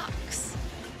 blocks,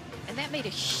 and that made a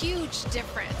huge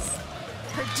difference.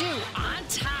 Purdue on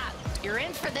top. You're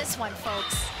in for this one,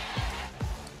 folks.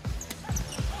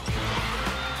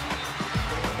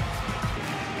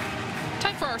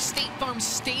 For our State Farm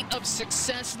State of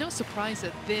Success. No surprise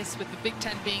at this, with the Big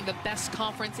Ten being the best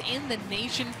conference in the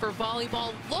nation for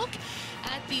volleyball. Look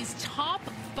at these top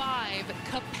 5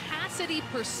 capacity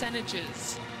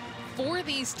percentages for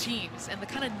these teams and the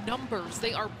kind of numbers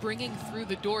they are bringing through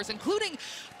the doors, including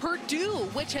Purdue,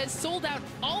 which has sold out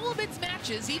all of its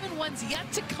matches, even ones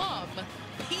yet to come.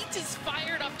 Pete is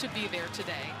fired up to be there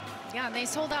today. Yeah, and they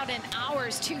sold out in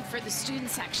hours, too, for the student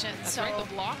section. That's so, right,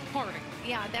 the block party.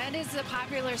 Yeah, that is a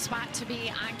popular spot to be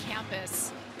on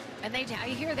campus. And I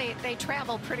hear they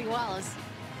travel pretty well.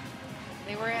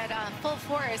 They were at full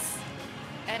force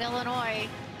at Illinois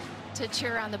to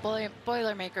cheer on the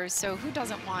Boilermakers. So who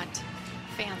doesn't want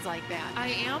fans like that? I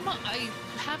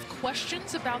have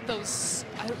questions about those,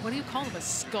 what do you call them, a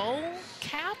skull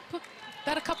cap?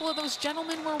 That a couple of those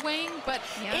gentlemen were weighing, but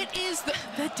yeah. It is the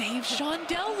Dave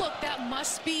Shondell look. That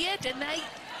must be it, and I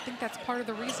think that's part of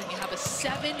the reason you have a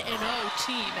 7-0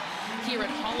 team here at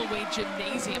Holloway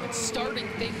Gymnasium. And starting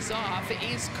things off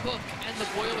is Cook and the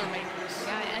Boilermakers.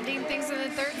 Yeah, ending things in the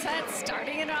 3rd set,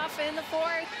 starting it off in the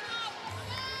 4th.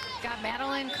 Got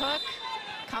Madeline Cook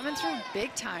coming through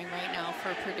big time right now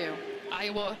for Purdue.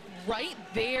 Iowa right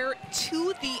there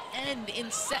to the end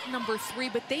in set number 3,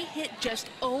 but they hit just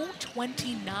 0-29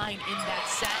 in that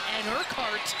set, and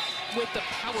Urquhart with the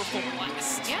powerful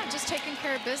blast. Yeah, just taking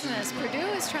care of business. Purdue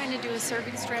is trying to do a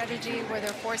serving strategy where they're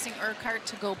forcing Urquhart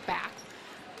to go back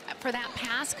for that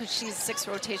pass because she's a 6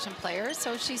 rotation player.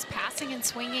 So she's passing and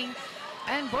swinging.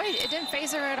 And boy, it didn't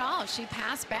phase her at all. She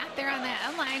passed back there on that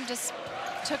end line, just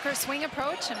took her swing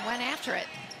approach and went after it.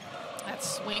 That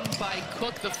swing by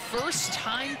Cook, the first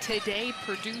time today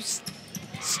Purdue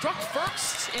struck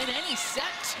first in any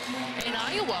set. And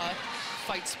Iowa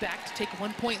fights back to take a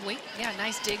 1-point lead. Yeah,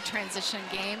 nice dig transition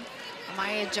game.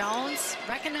 Amaya Jones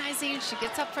recognizing, she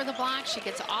gets up for the block, she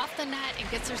gets off the net and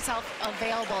gets herself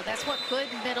available. That's what good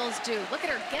middles do. Look at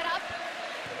her get up,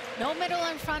 no middle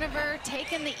in front of her,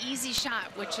 taking the easy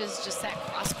shot, which is just that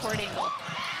cross-court angle.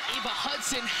 Ava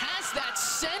Hudson has that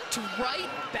sent right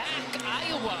back.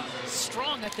 Iowa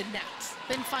strong at the net.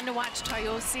 Been fun to watch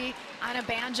Toyosi on a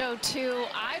banjo too.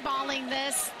 Eyeballing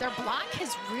this, their block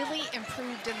has really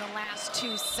improved in the last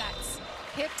 2 sets.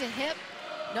 Hip to hip,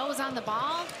 nose on the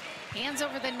ball, hands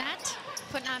over the net,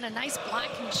 putting on a nice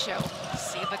blocking show.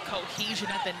 See the cohesion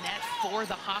at the net for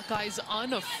the Hawkeyes,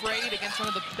 unafraid against one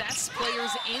of the best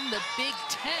players in the Big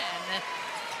Ten. And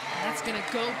that's gonna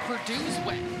go Purdue's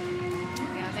way.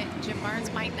 Jim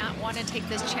Barnes might not want to take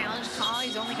this challenge call.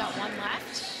 He's only got 1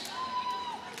 left.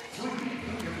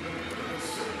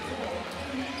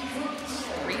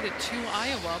 3-2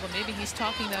 Iowa, but maybe he's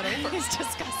talking that over. He's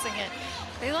discussing it.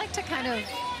 They like to kind of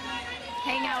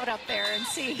hang out up there and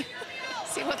see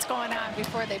what's going on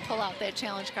before they pull out that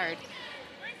challenge card.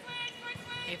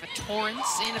 Ava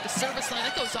Torrance in at the service line.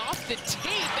 That goes off the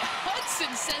tape.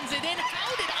 Hudson sends it in.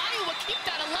 How did Iowa keep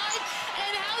that alive?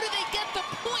 And how do they get the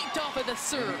point off of the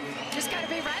serve? Just got to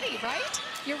be ready, right?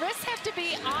 Your wrists have to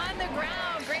be on the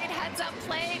ground. Great heads-up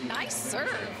play. Nice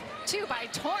serve, too, by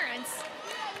Torrance.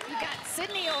 You got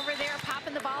Sydney over there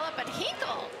popping the ball up, but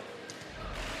Hinkle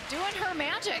doing her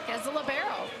magic as a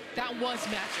libero. That was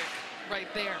magic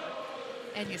right there.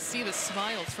 And you see the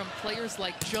smiles from players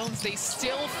like Jones. They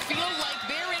still feel like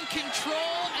they're in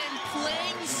control and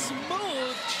playing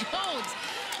smooth. Jones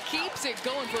keeps it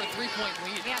going for a 3-point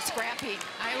lead. Yeah, scrappy.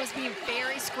 Iowa's being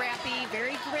very scrappy,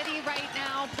 very gritty right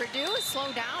now. Purdue is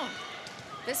slowed down.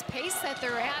 This pace that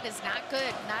they're at is not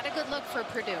good. Not a good look for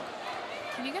Purdue.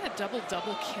 Can you get a double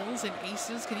kills and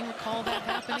aces? Can you recall that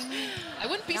happening? I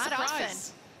wouldn't be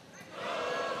surprised.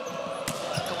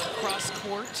 Going cross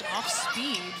court, off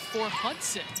speed for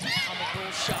Hudson on the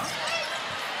bull shot.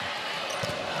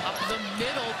 Up the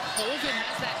middle, Colvin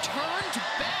has that turned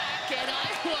back, and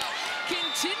Iowa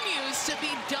continues to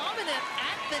be dominant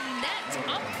at the net,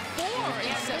 up 4.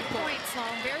 Yeah, good point,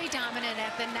 Sloan. Very dominant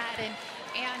at the net, and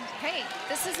hey,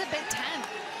 this is a Big Ten.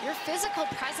 Your physical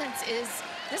presence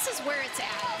this is where it's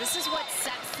at. This is what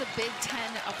sets the Big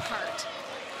Ten apart.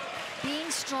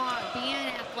 Being strong, being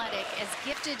athletic, as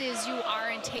gifted as you are,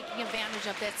 and taking advantage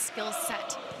of that skill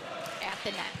set at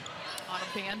the net. On a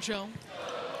banjo,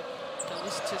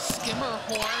 goes to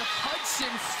Skimmerhorn. Hudson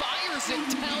fires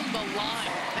it down the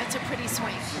line. That's a pretty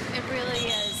swing. It really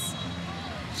is.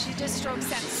 She just strokes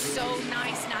that so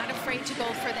nice, not afraid to go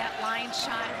for that line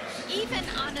shot. Even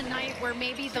on a night where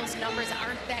maybe those numbers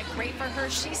aren't that great for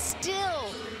her, she's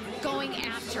still going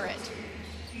after it.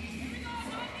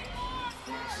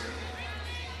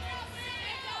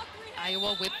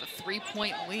 Iowa with the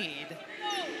 3-point lead.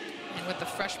 And with the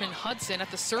freshman Hudson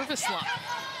at the service line.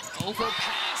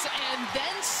 Overpass and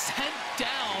then sent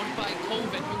down by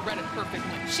Colvin, who read it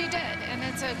perfectly. She did, and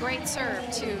it's a great serve,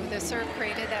 too. The serve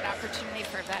created that opportunity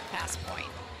for that pass point.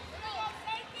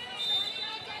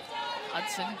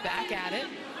 Hudson back at it.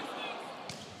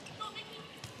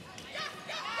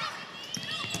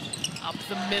 Up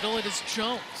the middle, it is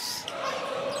Jones.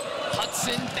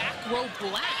 Hudson, back row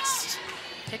blast.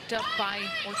 Picked up by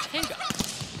Ortega.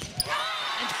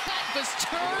 And that was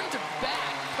turned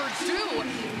back. Purdue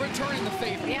returning the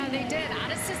favor. Yeah, they did.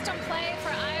 Out of system play for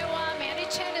Iowa. Maddie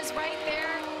Chin is right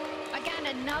there. Again,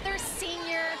 another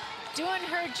senior doing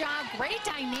her job. Great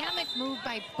dynamic move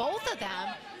by both of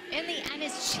them. In the end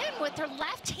is Chin with her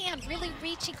left hand really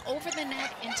reaching over the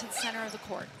net into the center of the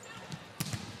court.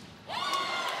 That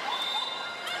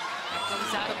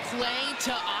goes out of play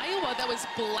to Iowa. That was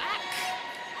Black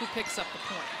who picks up the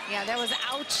point. Yeah, that was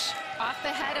ouch off the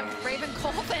head of Raven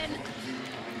Colvin.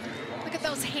 Look at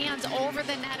those hands over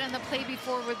the net on the play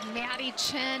before with Maddie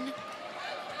Chin.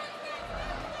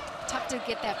 Tough to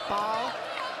get that ball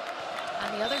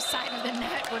on the other side of the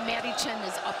net when Maddie Chin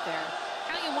is up there.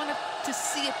 How you want to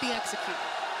see it be executed.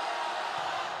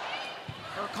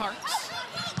 Urquhart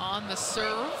on the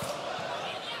serve.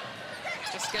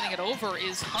 Just getting it over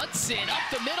is Hudson. Up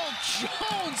the middle,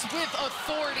 Jones with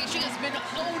authority. She has been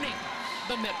owning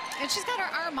the middle. And she's got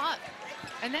her arm up.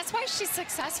 And that's why she's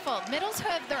successful. Middles who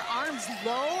have their arms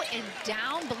low and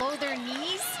down below their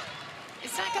knees,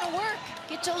 it's not gonna work.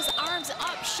 Get those arms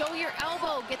up, show your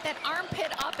elbow, get that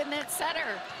armpit up in that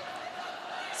setter.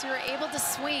 So you're able to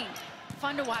swing.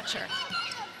 Fun to watch her.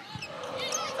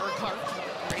 Urquhart,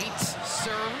 great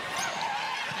serve.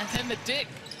 And then the dig.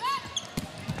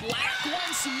 Black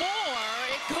once more,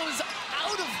 it goes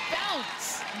out of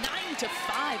bounds.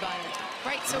 9-5, Iowa.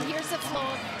 Right, so here's the flow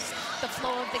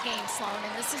of the game, Sloan,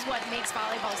 and this is what makes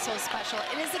volleyball so special.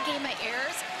 It is a game of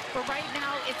errors, but right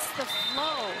now it's the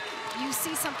flow. You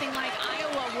see something like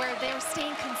Iowa where they're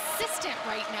staying consistent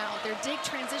right now. Their dig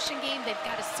transition game, they've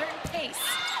got a certain pace,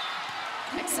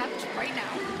 except right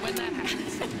now. When that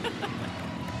happens.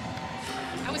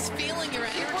 I was feeling your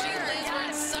energy, Liz. We're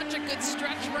in such a good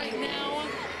stretch right now.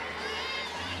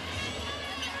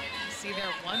 See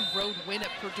there, one road win at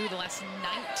Purdue the last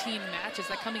 19 matches,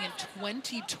 that coming in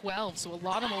 2012. So a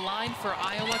lot on the line for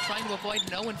Iowa, trying to avoid an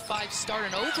 0-5 start,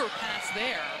 an overpass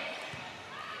there.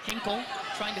 Hinkle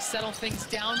trying to settle things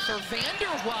down for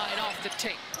Vanderwide off the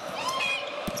tape.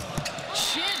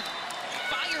 Chin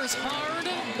fires hard,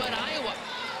 but Iowa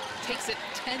takes it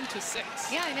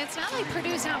 10-6. Yeah, and it's not like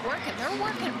Purdue's not working. They're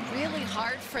working really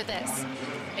hard for this.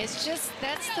 It's just,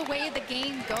 that's the way the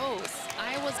game goes.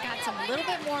 Iowa's got some little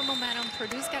bit more momentum.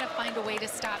 Purdue's got to find a way to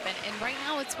stop it. And right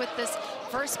now it's with this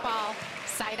first ball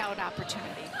side-out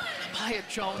opportunity. Maya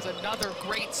Jones, another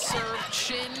great serve.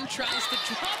 Chin tries to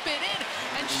drop it in,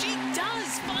 and she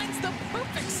does, finds the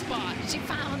perfect spot. She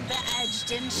found the edge,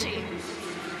 didn't she?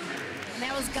 And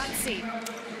that was gutsy.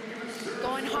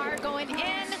 Going hard, going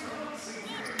in,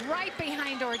 right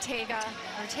behind Ortega.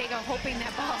 Ortega hoping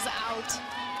that ball's out.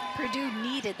 Purdue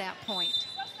needed that point.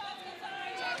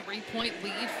 3-point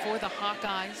lead for the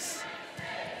Hawkeyes,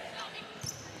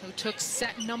 who took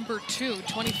set number 2,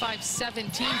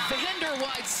 25-17.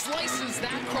 Vanderwide slices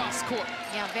that cross court.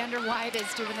 Yeah, Vanderwide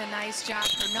is doing a nice job.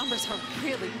 Her numbers are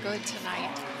really good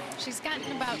tonight. She's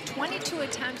gotten about 22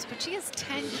 attempts, but she has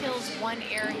 10 kills, 1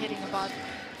 error, hitting above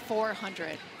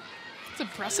 400. It's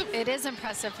impressive. It is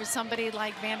impressive for somebody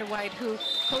like Vanderwide, who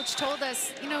Coach told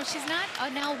us, you know, she's not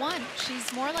an L1.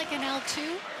 She's more like an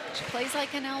L2. She plays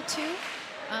like an L2.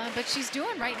 But she's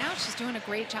doing, right now, she's doing a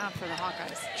great job for the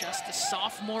Hawkeyes. Just a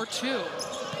sophomore, too.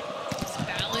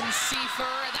 Balance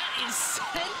Seifer, that is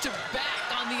sent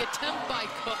back on the attempt by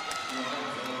Cook.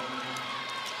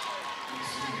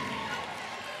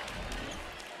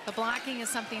 The blocking is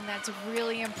something that's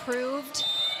really improved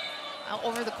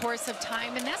over the course of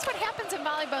time, and that's what happens in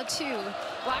volleyball too.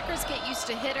 Blockers get used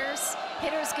to hitters,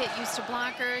 hitters get used to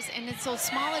blockers, and it's those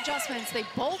small adjustments they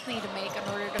both need to make in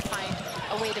order to find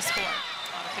a way to score.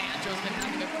 Banjo's been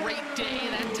having a great day.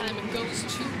 That time it goes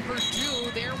to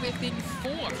Purdue. They're within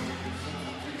 4.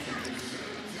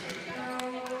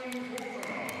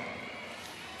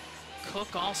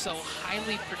 Cook also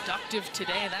highly productive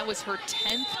today. That was her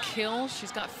 10th kill.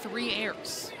 She's got 3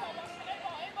 airs.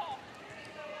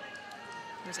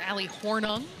 There's Allie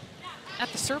Hornung at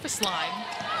the service line.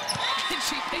 And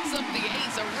she picks up the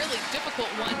ace, a really difficult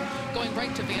one, going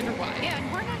right to Vanderwide. Yeah, and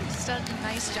Hornung's done a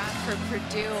nice job for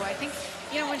Purdue. I think,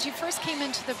 you know, when she first came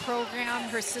into the program,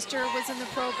 her sister was in the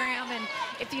program, and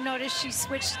if you notice, she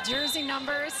switched jersey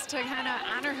numbers to kind of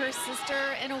honor her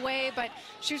sister in a way, but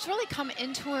she's really come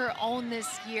into her own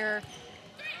this year,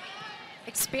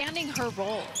 expanding her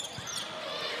role.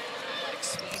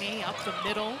 Sweeney up the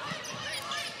middle.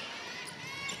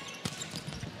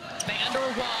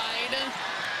 Vanderwide,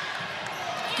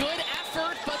 good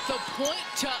effort, but the point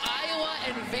to Iowa,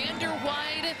 and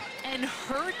Vanderwide and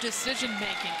her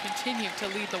decision-making continue to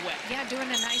lead the way. Yeah, doing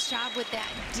a nice job with that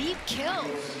deep kill.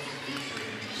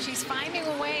 She's finding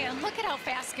a way, and look at how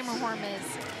fast Skimmerhorn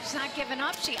is. She's not giving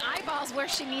up. She eyeballs where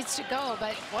she needs to go,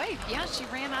 but boy, yeah, she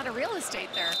ran out of real estate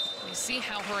there. You see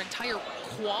how her entire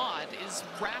quad is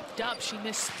wrapped up. She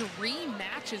missed 3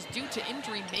 matches due to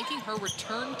injury, making her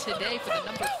return today for the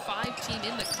number 5 team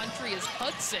in the country as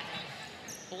Hudson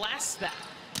blasts that.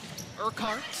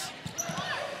 Urquhart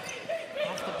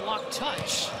off the block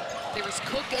touch. There's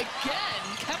Cook again,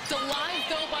 kept alive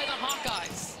though by the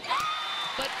Hawkeyes.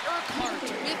 But Urquhart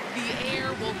with the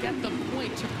air will get the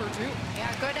point to Purdue.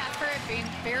 Yeah, good effort, being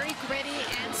very gritty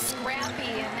and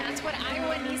scrappy, and that's what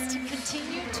Iowa needs to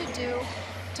continue to do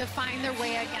to find their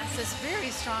way against this very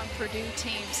strong Purdue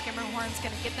team. Skimmerhorn's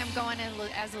going to get them going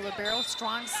as a libero,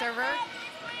 strong server.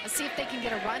 Let's see if they can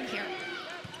get a run here.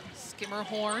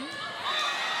 Skimmerhorn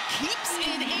keeps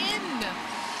it in.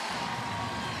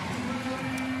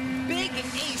 Big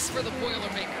ace for the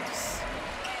Boilermakers.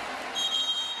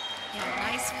 Yeah,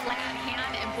 Nice flat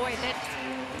hand, and boy,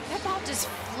 that ball just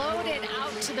floated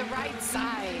out to the right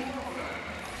side.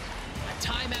 A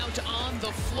timeout on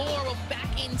the floor. Well,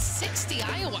 back in 60,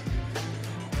 Iowa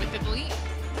with the lead.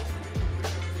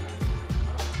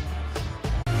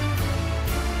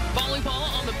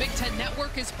 Volleyball on the Big Ten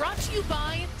Network is brought to you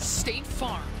by State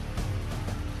Farm.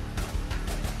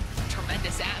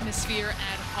 Tremendous atmosphere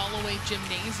at Holloway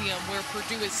Gymnasium, where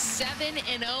Purdue is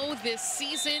 7-0 this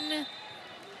season.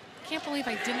 Can't believe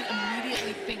I didn't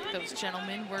immediately think those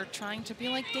gentlemen were trying to be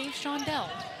like Dave Shondell,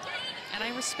 and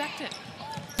I respect it.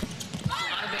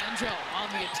 Banjo on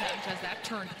the attempt as that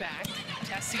turned back.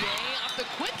 Tessier off the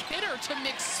quick hitter to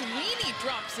McSweeney,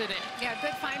 drops it in. Yeah,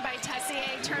 good find by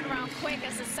Tessier. Turn around quick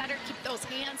as the setter, keep those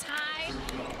hands high,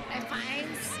 and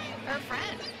finds her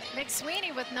friend.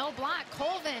 McSweeney with no block.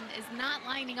 Colvin is not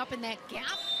lining up in that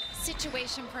gap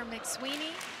situation for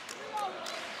McSweeney.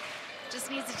 Just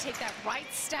needs to take that right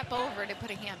step over to put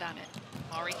a hand on it.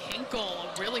 Mari Hinkle,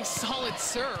 a really solid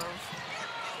serve.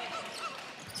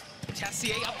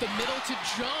 Tessier up the middle to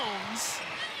Jones.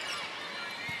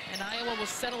 And Iowa will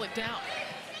settle it down.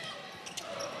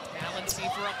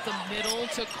 Balanceiver up the middle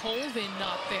to Colvin,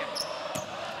 not there.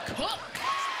 Cook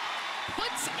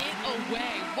puts it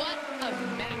away. What a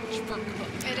match for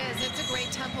Cook. It is. It's a great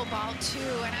tempo ball, too.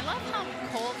 And I love how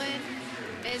Colvin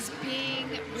is being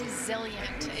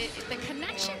resilient. The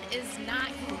connection is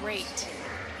not great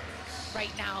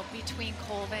right now between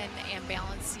Colvin and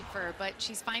Balanceiver, but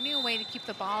she's finding a way to keep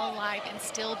the ball alive and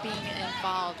still being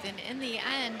involved. And in the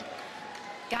end,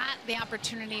 got the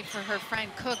opportunity for her friend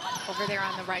Cook over there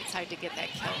on the right side to get that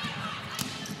kill.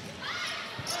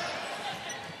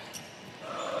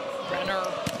 Renner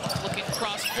looking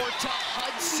cross court to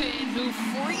Hudson, who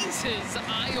freezes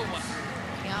Iowa.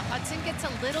 Yeah, Hudson gets a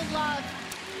little love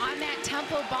on that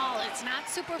tempo ball. It's not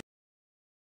super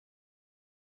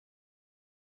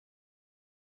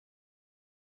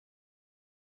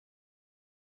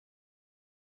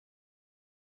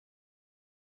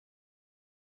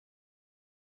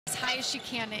as high as she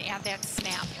can to add that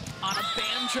snap. On a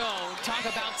Banjo, talk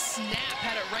about snap,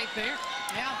 had it right there.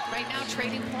 Yeah, right now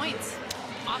trading points.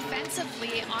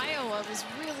 Offensively, Iowa was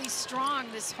really strong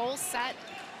this whole set.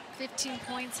 15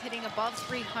 points, hitting above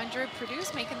 300.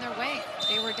 Purdue's making their way.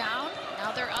 They were down,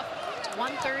 now they're up to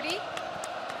 130.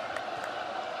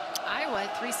 Iowa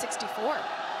at 364.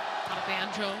 On a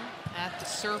Banjo at the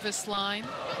service line.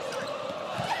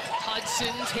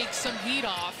 Hudson takes some heat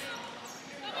off.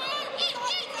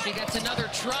 She gets another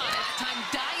try. That time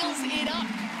dials it up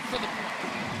for the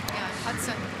point. Yeah,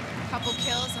 Hudson, a couple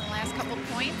kills in the last couple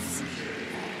points.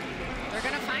 They're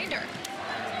gonna find her.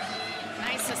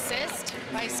 Nice assist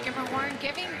by Skimmerhorn,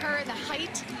 giving her the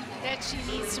height that she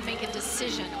needs to make a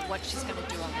decision of what she's gonna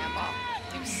do on that ball.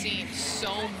 You've seen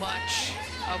so much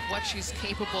of what she's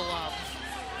capable of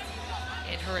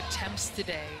in her attempts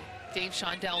today. Dave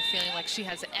Shondell feeling like she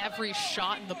has every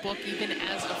shot in the book, even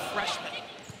as a freshman.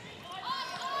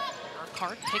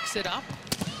 Urquhart picks it up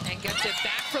and gets it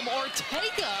back from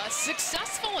Ortega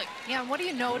successfully. Yeah, and what do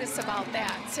you notice about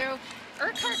that? So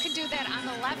Urquhart can do that on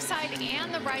the left side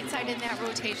and the right side in that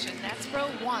rotation. That's row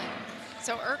one.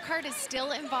 So Urquhart is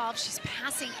still involved. She's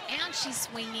passing and she's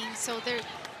swinging. So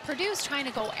Purdue's trying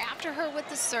to go after her with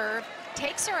the serve,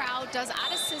 takes her out, does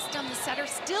out of system. The setter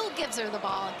still gives her the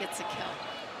ball and gets a kill.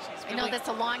 I know that's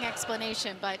a long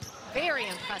explanation, but very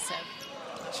impressive.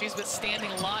 She's been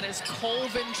standing a lot as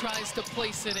Colvin tries to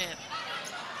place it in.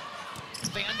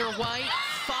 Vanderwhite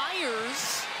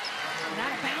fires.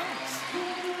 Not a bounce.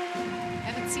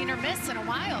 Haven't seen her miss in a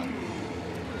while.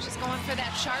 She's going for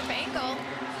that sharp angle,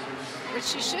 which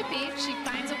she should be. She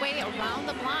finds a way around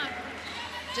the block.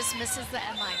 Just misses the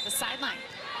end line, the sideline.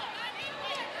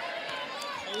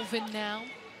 Colvin now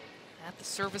at the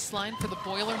service line for the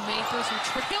Boilermakers,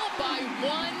 who trail by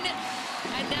one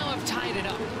and now have tied it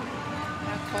up.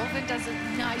 Now Colvin does a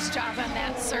nice job on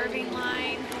that serving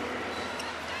line.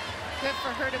 Good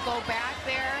for her to go back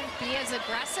there, be as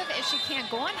aggressive as she can,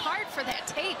 going hard for that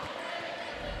tape.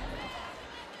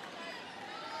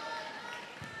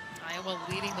 Iowa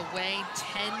leading the way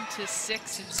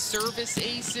 10-6 in service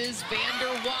aces.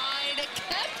 Vanderwhite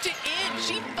kept it in.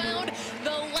 She found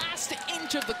the last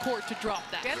inch of the court to drop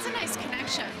that. That's a nice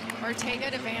connection.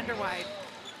 Ortega to Vanderwhite,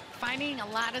 finding a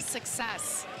lot of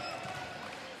success.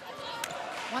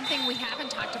 One thing we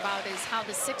haven't talked about is how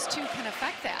the 6-2 can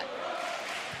affect that.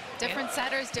 Different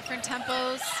setters, different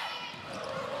tempos.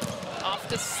 Off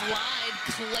the slide,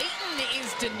 Clayton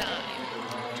is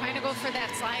denied. Trying to go for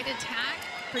that slide attack.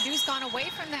 Purdue's gone away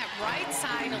from that right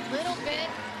side a little bit.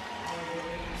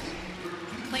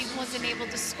 Clayton wasn't able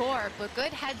to score, but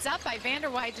good heads up by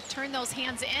Vanderwhite to turn those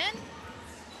hands in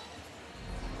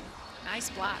Nice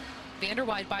block.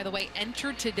 Vanderwide, by the way,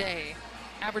 entered today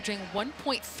averaging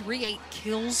 1.38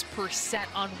 kills per set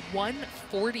on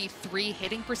 143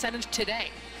 hitting percentage today.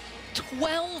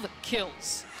 12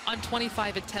 kills on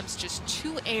 25 attempts, just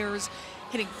 2 errors,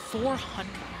 hitting 400.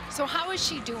 So how is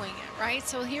she doing it, right?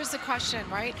 So here's the question,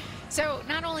 right? So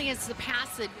not only is the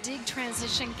pass the dig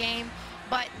transition game,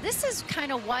 but this is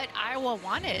kind of what Iowa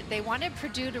wanted. They wanted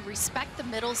Purdue to respect the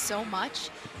middle so much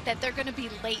that they're going to be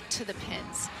late to the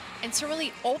pins. And so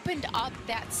really opened up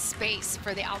that space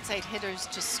for the outside hitters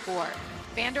to score.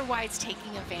 Vanderwide's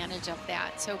taking advantage of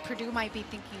that. So Purdue might be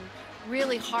thinking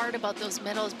really hard about those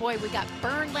middles. Boy, we got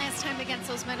burned last time against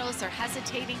those middles. They're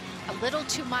hesitating a little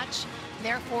too much, and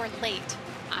therefore late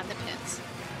on the pins.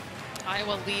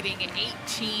 Iowa leading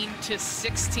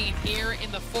 18-16 here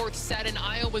in the 4th set, and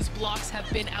Iowa's blocks have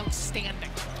been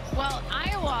outstanding. Well,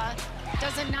 Iowa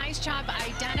does a nice job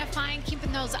identifying,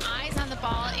 keeping those eyes on the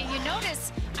ball. And you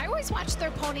notice, I always watch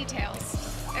their ponytails.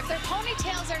 If their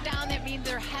ponytails are down, that means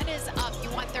their head is up. You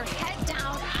want their head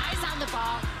down, eyes on the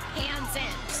ball, hands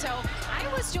in. So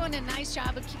Iowa's doing a nice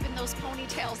job of keeping those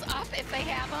ponytails up if they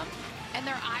have them, and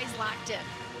their eyes locked in.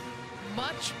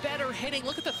 Much better hitting.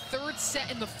 Look at the 3rd set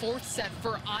and the 4th set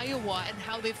for Iowa and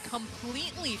how they've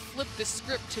completely flipped the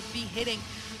script to be hitting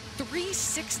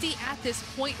 360 at this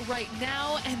point right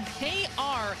now, and they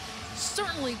are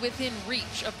certainly within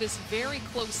reach of this very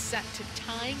close set to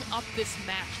tying up this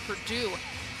match. Purdue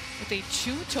with a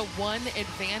 2-1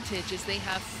 advantage as they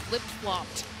have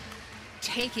flip-flopped,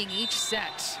 taking each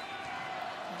set.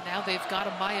 And now they've got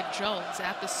Amaya Jones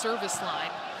at the service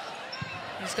line.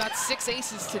 He's got 6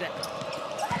 aces today.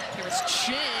 Here's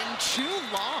Chin, too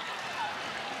long.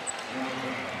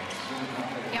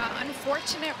 Yeah,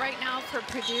 unfortunate right now for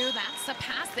Purdue. That's the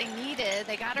pass they needed.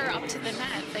 They got her up to the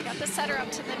net. They got the setter up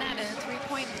to the net in a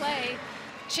 3-point play.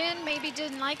 Chin maybe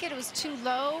didn't like it. It was too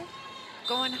low,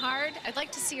 going hard. I'd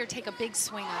like to see her take a big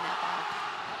swing on that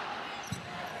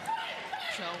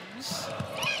ball. Jones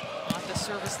on the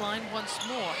service line once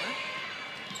more.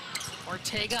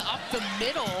 Ortega up the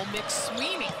middle,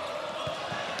 McSweeney.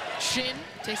 Chin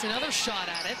takes another shot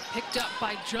at it, picked up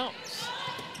by Jones.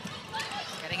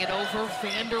 Getting it over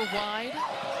Vanderwide.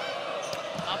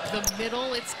 Up the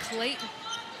middle, it's Clayton.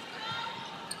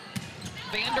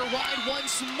 Vanderwide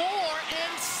once more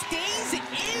and stays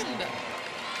in.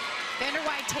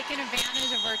 Vanderwide taking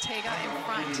advantage of Ortega in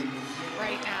front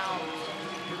right now.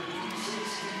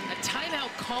 A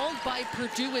timeout called by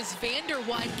Purdue as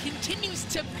Vanderwide continues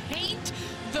to paint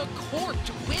the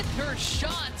court with her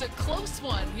shots. A close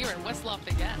one here at West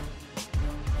Lafayette.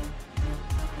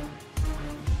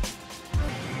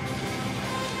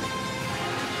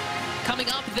 Coming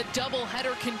up, the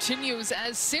doubleheader continues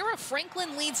as Sarah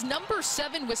Franklin leads number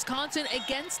 7 Wisconsin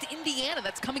against Indiana.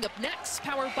 That's coming up next,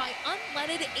 powered by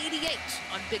Unleaded 88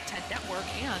 on Big Ten Network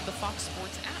and the Fox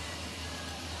Sports app.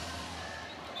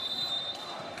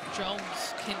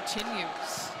 Jones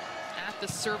continues at the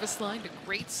service line to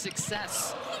great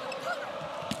success.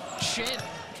 Chin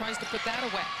tries to put that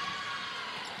away.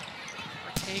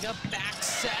 Ortega back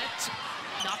set,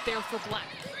 not there for Black.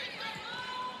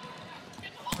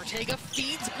 Ortega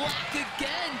feeds Black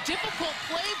again. Difficult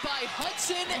play by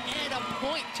Hudson and a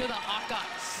point to the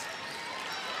Hawkeyes.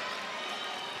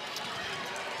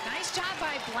 Nice job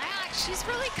by Black. She's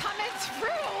really coming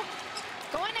through.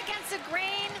 Going against the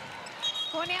grain.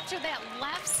 Going after that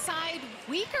left side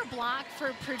weaker block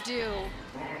for Purdue.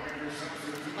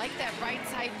 Like that right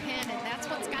side pin, and that's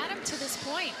what's got him to this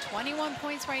point. 21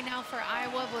 points right now for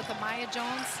Iowa with Amaya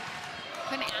Jones.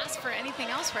 Couldn't ask for anything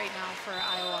else right now for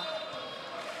Iowa.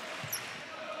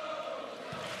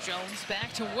 Jones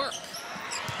back to work.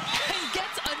 And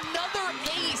gets another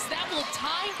ace. That will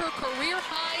tie her career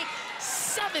high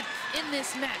 7th in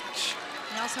this match.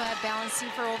 We also have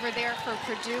Balanceifer over there for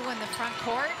Purdue in the front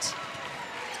court.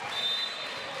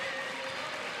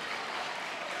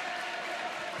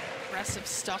 Aggressive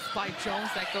stuff by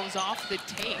Jones that goes off the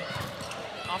tape.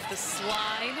 Off the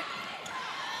slide.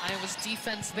 Iowa's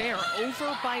defense there,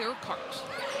 over by Urquhart.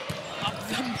 Up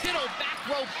the middle, back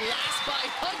row blast by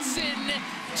Hudson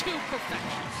to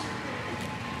perfection.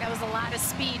 That was a lot of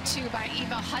speed too by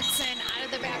Eva Hudson out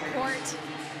of the backcourt.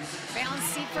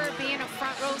 Balanceifer being a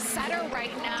front row setter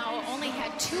right now, only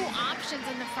had 2 options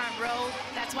in the front row.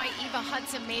 That's why Eva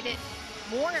Hudson made it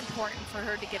more important for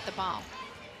her to get the ball.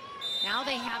 Now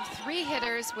they have 3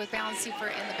 hitters with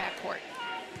Balanceifer in the backcourt.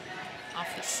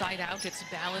 Off the side out, it's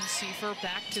Balanceifer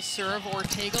back to serve.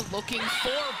 Ortega looking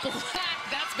for Black.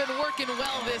 That's been working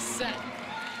well this set.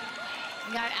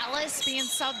 We got Ellis being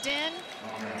subbed in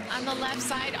on the left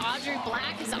side. Audrey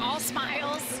Black is all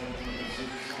smiles.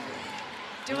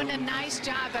 Doing a nice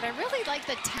job, but I really like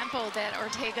the tempo that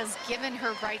Ortega's given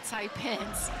her right side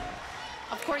pins.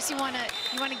 Of course, you want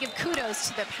to give kudos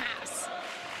to the pass.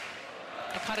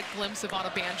 I caught a glimpse of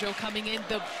Anna Banjo coming in,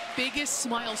 the biggest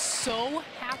smile, so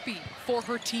happy for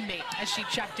her teammate as she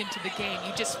checked into the game.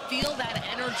 You just feel that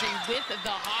energy with the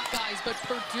Hawkeyes, but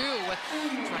Purdue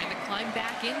trying to climb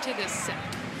back into this set.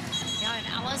 Yeah, and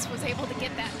Ellis was able to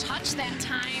get that touch that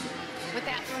time with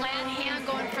that flat hand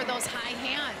going for those high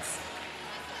hands.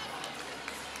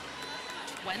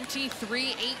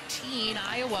 23-18,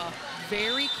 Iowa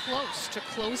very close to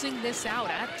closing this out.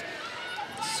 At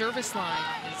service line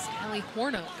is Ellie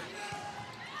Horno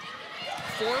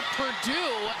for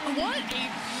Purdue. What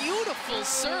a beautiful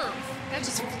serve. That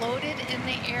just floated in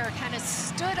the air, kind of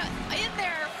stood in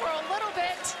there for a little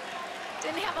bit.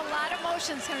 Didn't have a lot of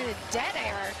motion, it's kind of the dead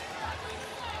air.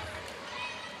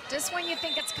 Just when you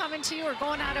think it's coming to you or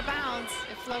going out of bounds,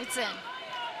 it floats in.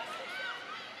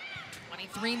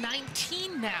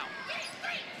 23-19 now.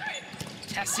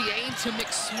 Tessier to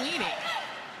McSweeney.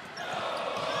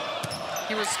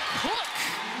 Here is Cook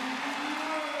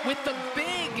with the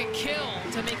big kill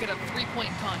to make it a 3-point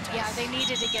contest. Yeah, they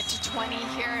needed to get to 20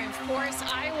 here and force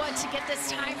Iowa to get this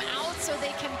time out so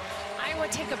they can, Iowa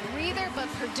take a breather, but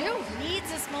Purdue needs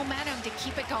this momentum to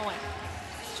keep it going.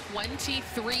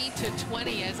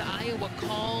 23-20 as Iowa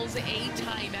calls a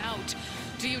timeout.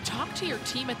 Do you talk to your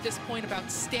team at this point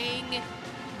about staying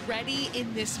ready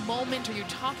in this moment? Are you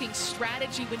talking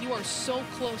strategy when you are so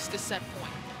close to set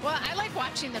point? Well, I like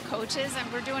watching the coaches,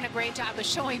 and we're doing a great job of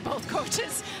showing both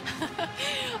coaches.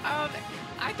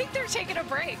 I think they're taking a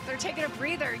break. They're taking a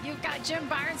breather. You've got Jim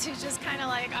Barnes, who's just kind of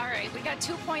like, all right, we got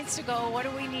 2 points to go. What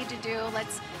do we need to do?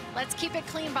 Let's keep it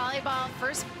clean volleyball.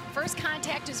 First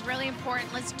contact is really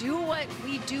important. Let's do what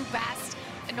we do best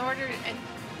in order, and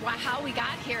how we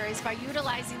got here is by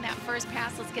utilizing that first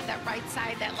pass. Let's get that right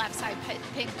side, that left side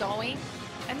pin going.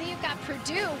 And then you've got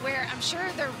Purdue, where I'm sure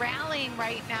they're rallying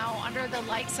right now under the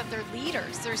likes of their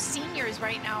leaders. Their seniors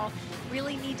right now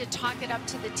really need to talk it up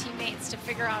to the teammates to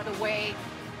figure out a way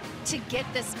to get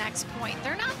this next point.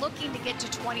 They're not looking to get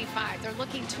to 25. They're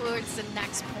looking towards the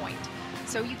next point.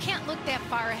 So you can't look that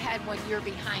far ahead when you're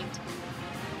behind.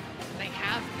 They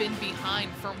have been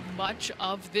behind for much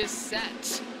of this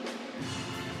set.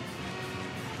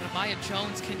 Maya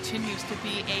Jones continues to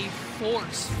be a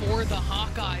force for the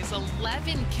Hawkeyes.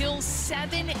 11 kills,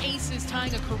 7 aces,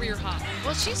 tying a career high.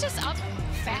 Well, she's just up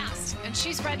fast, and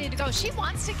she's ready to go. She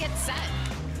wants to get set,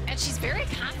 and she's very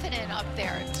confident up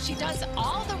there. She does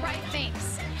all the right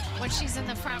things when she's in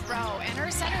the front row, and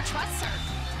her center trusts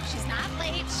her. She's not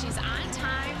late, she's on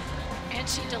time, and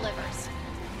she delivers.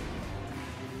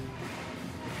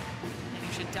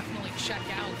 Definitely check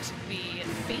out the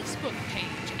Facebook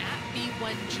page at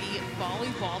B1G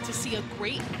Volleyball to see a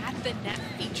great At the Net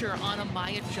feature on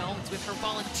Amaya Jones with her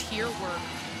volunteer work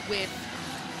with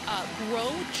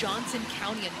Grow Johnson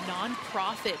County, a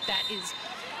nonprofit that is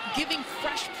giving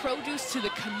fresh produce to the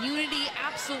community.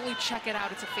 Absolutely check it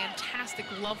out. It's a fantastic,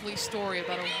 lovely story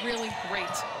about a really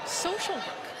great social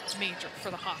work major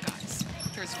for the Hawkeyes.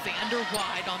 There's Vander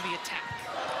Wide on the attack.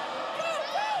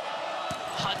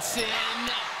 Hudson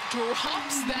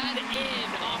drops that in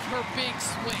off her big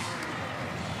swing.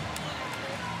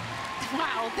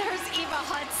 Wow, there's Eva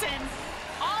Hudson.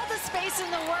 All the space in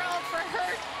the world for her.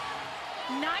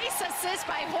 Nice assist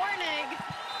by Hornig.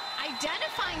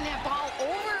 Identifying that ball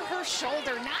over her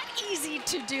shoulder. Not easy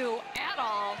to do at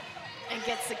all. And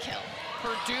gets the kill.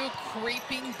 Purdue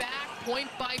creeping back point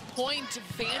by point.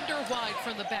 Vander Wide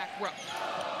from the back row.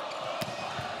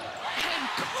 And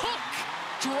Cook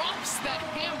drops that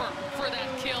hammer for that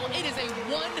kill. It is a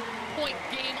 1-point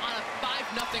game on a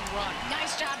 5-0 run.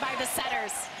 Nice job by the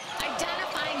setters.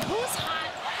 Identifying who's hot,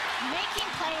 making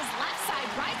plays, left side,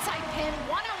 right side pin,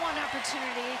 one-on-one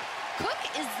opportunity. Cook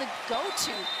is the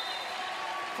go-to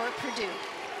for Purdue.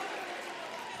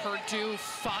 Purdue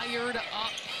fired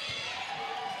up.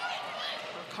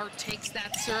 Burkhart takes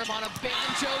that serve on a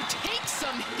Banjo, takes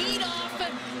some heat off,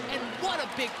 and what a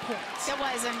big point. It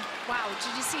was, and wow,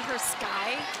 did you see her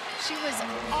sky? She was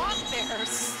off there,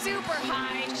 super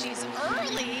high. She's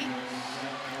early,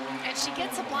 and she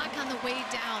gets a block on the way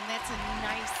down. That's a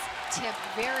nice tip,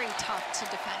 very tough to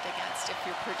defend against if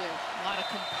you're Purdue. A lot of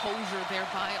composure there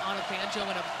by Anna Banjo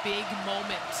in a big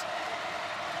moment.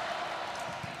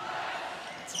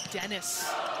 It's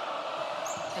Dennis,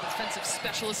 the defensive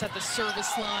specialist at the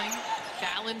service line.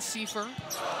 Fallon Seifer.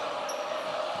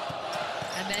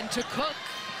 And then to Cook.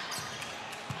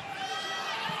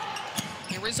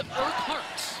 Here is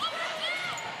Urquhart.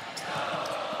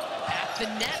 At the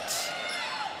net.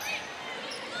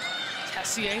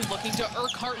 Tessier looking to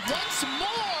Urquhart once more.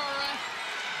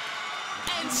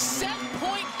 And set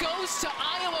point goes to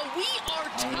Iowa. We are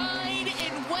tied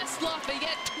in West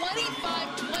Lafayette,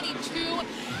 25-22.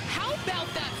 How about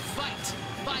that fight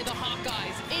by the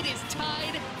Hawkeyes? It is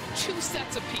tied 2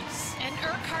 sets apiece. And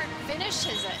Urquhart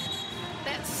finishes it.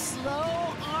 That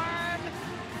slow arm,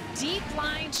 deep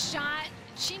line shot.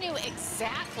 She knew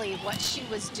exactly what she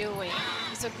was doing. It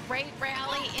was a great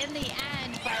rally in the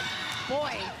end, but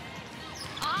boy,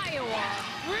 Iowa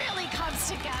really comes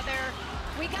together.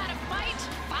 We got to fight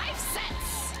 5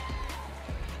 sets.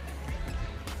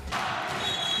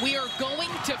 We are going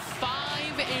to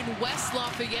 5 in West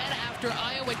Lafayette after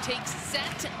Iowa takes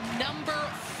set number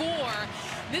 4.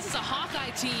 This is a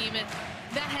Hawkeye team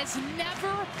that has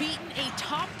never beaten a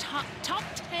top 10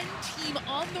 team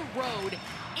on the road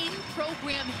in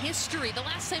program history. The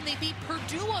last time they beat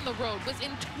Purdue on the road was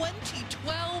in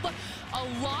 2012. A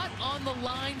lot on the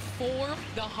line for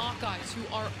the Hawkeyes, who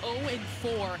are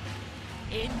 0-4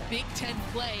 in Big Ten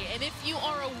play. And if you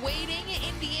are awaiting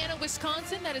Indiana,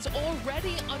 Wisconsin, that is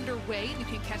already underway. You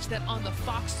can catch that on the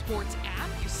Fox Sports app.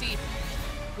 You see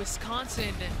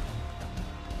Wisconsin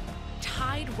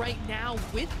tied right now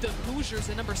with the Hoosiers,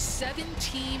 the number 7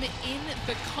 team in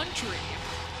the country.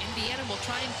 Indiana will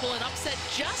try and pull an upset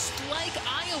just like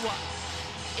Iowa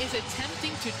is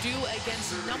attempting to do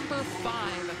against number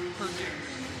 5 Purdue.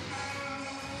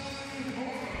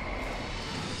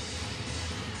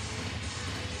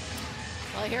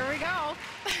 Well, here we go.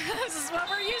 This is what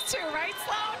we're used to, right,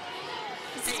 Sloan?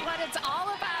 This is what it's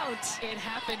all about. It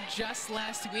happened just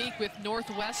last week with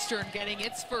Northwestern getting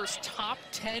its first top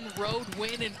 10 road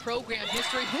win in program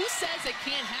history. Who says it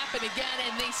can't happen again?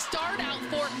 And they start out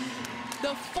for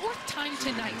the 4th time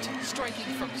tonight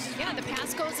striking first. Yeah, the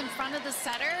pass goes in front of the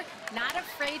setter, not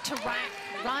afraid to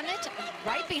run it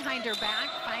right behind her back,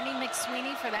 finding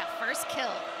McSweeney for that first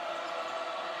kill.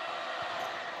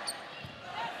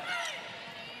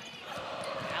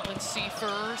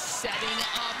 Seifer setting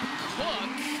up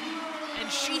Cook,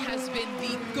 and she has been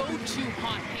the go-to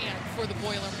hot hand for the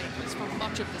Boilermakers for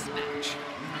much of this match.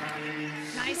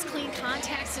 Nice clean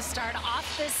contacts to start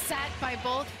off this set by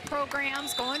both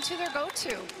programs, going to their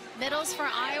go-to. Middles for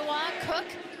Iowa, Cook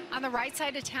on the right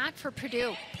side attack for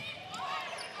Purdue.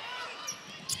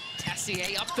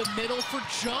 Tessier up the middle for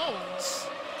Jones.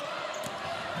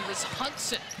 Here's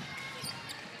Hudson.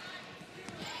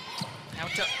 Now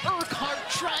to Urquhart,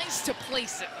 tries to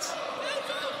place it.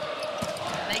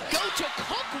 They go to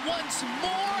Cook once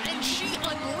more, and she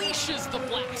unleashes the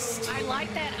blast. I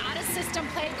like that out-of-system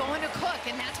play going to Cook,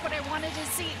 and that's what I wanted to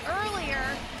see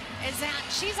earlier, is that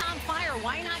she's on fire.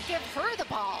 Why not give her the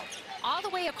ball all the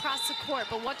way across the court?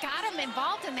 But what got him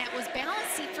involved in that was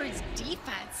Balance Seifer's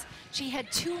defense. She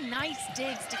had 2 nice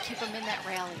digs to keep him in that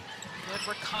rally. Good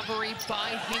recovery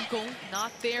by Hinkle.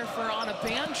 Not there for Anna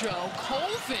Banjo.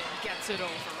 Colvin gets it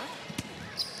over.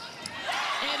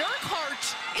 And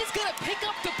Urquhart is going to pick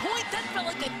up the point. That felt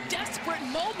like a desperate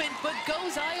moment, but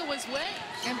goes Iowa's way.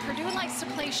 And Purdue likes to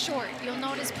play short. You'll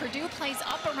notice Purdue plays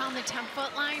up around the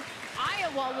 10-foot line.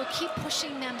 Iowa will keep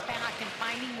pushing them back and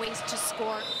finding ways to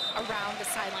score around the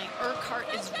sideline. Urquhart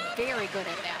is very good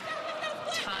at that.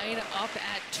 Tied up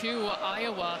at 2,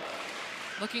 Iowa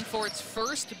looking for its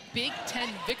first Big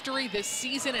Ten victory this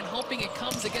season and hoping it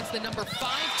comes against the number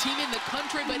 5 team in the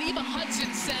country. But Eva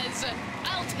Hudson says,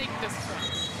 I'll take this one.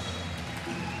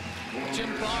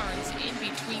 Jim Barnes, in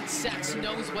between sets,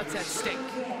 knows what's at stake.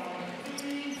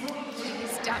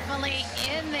 He's definitely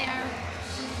in there.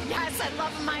 Yes, I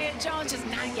love Maya Jones. Just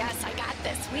not yes, I got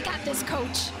this. We got this,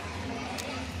 coach.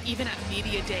 Even at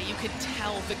Media Day, you could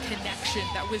tell the connection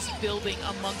that was building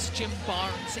amongst Jim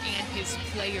Barnes and his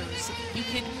players. You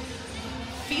can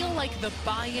feel like the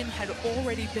buy-in had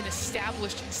already been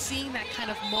established, and seeing that kind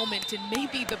of moment, and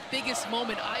maybe the biggest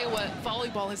moment Iowa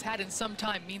volleyball has had in some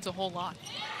time, means a whole lot.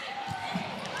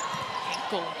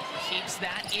 Hinkle keeps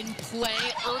that in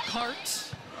play.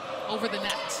 Urquhart over the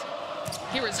net.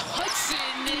 Here is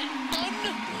Hudson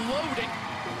unloading.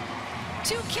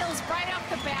 2 kills right off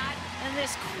the bat. And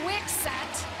this quick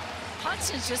set,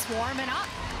 Hudson's just warming up.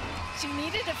 She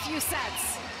needed a few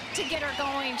sets to get her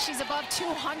going. She's above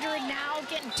 200 now,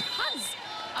 getting tons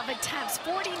of attempts.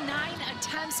 49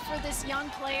 attempts for this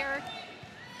young player.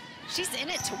 She's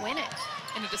in it to win it.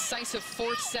 In a decisive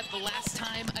 4th set the last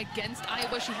time against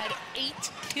Iowa, she had 8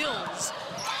 kills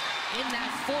in that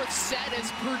 4th set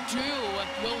as Purdue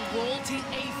will roll to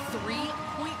a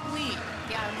 3-point lead.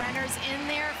 Yeah, Renner's in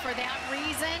there for that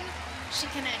reason. She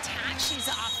can attack,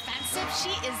 she's offensive.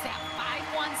 She is that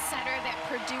 5-1 setter that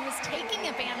Purdue is taking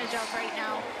advantage of right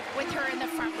now with her in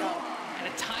the front row.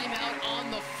 And a timeout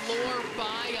on the floor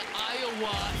by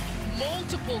Iowa.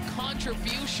 Multiple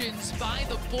contributions by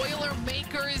the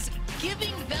Boilermakers,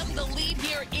 giving them the lead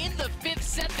here in the 5th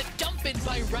set. The dump in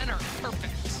by Renner.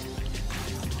 Perfect.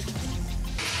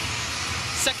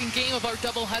 Second game of our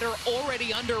doubleheader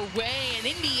already underway, and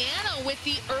Indiana with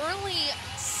the early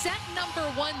set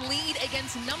 #1 lead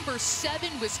against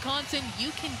 #7 Wisconsin. You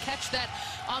can catch that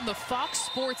on the Fox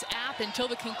Sports app until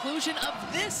the conclusion of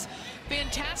this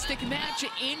fantastic match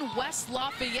in West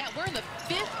Lafayette. We're in the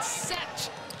 5th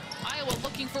set. Iowa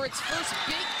looking for its first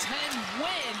Big Ten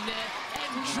win,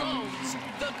 and Jones,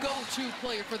 the go-to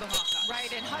player for the Hawkeyes.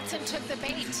 Right, and Hudson took the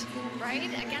bait, right?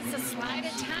 Against the slide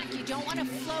attack, you don't want to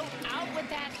float out with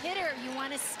that hitter. You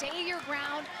want to stay your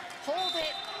ground, hold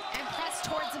it, and press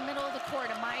towards the middle of the court.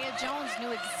 Amaya Jones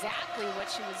knew exactly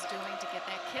what she was doing to get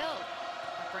that kill.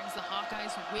 That brings the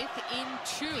Hawkeyes within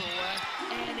 2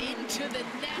 and into the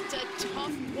net. A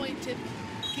tough point to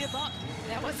give up.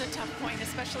 That was a tough point,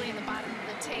 especially in the bottom of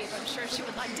the tape. I'm sure she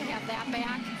would like to have that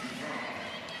back.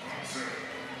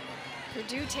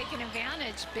 Purdue taking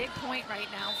advantage. Big point right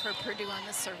now for Purdue on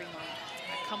the serving line.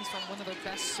 That comes from one of the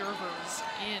best servers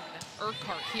in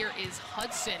Urquhart. Here is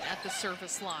Hudson at the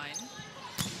service line.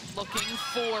 Looking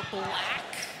for Black.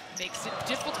 Makes it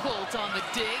difficult on the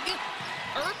dig.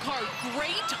 Urquhart,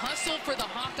 great hustle for the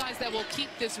Hawkeyes that will keep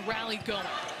this rally going.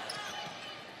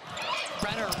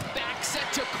 Renner back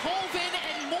set to Colvin,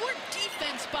 and more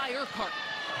defense by Urquhart.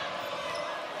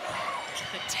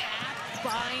 The tap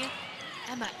by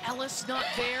Emma Ellis not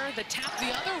there. The tap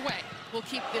the other way will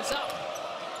keep this up.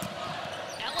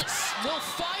 Ellis will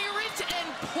fire it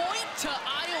and point to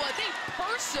Iowa. They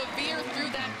persevere through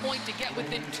that point to get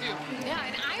within 2. Yeah,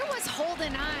 and Iowa's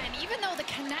holding on, even though the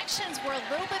connections were a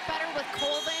little bit better with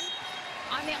Colvin.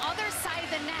 On the other side of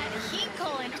the net,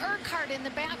 Hinkle and Urquhart in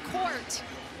the backcourt,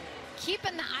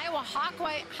 keeping the Iowa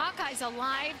Hawkeyes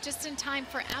alive just in time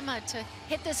for Emma to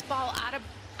hit this ball out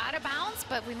of bounds,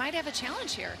 but we might have a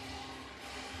challenge here.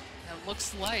 It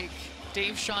looks like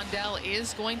Dave Shondell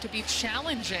is going to be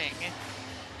challenging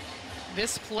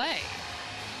this play.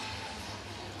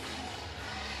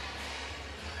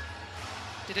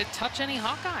 Did it touch any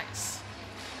Hawkeyes?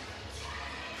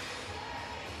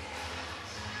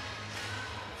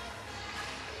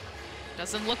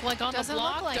 Doesn't look like on the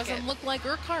block. Doesn't look like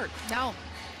Urquhart. No,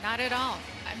 not at all.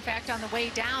 In fact, on the way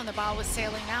down, the ball was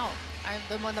sailing out.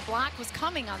 When the block was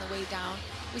coming on the way down,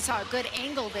 we saw a good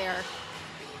angle there.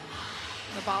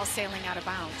 The ball sailing out of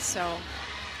bounds. So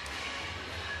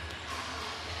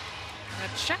I'm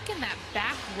gonna check in that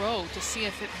back row to see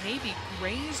if it maybe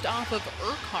grazed off of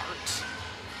Urquhart.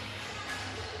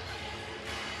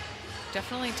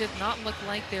 Definitely did not look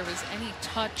like there was any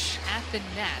touch at the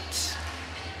net.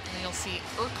 And you'll see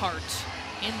Urquhart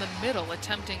in the middle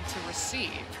attempting to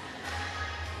receive.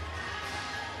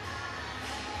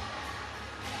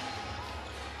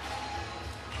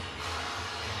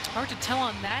 Hard to tell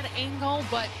on that angle,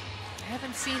 but I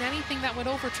haven't seen anything that would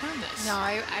overturn this. No,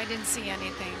 I didn't see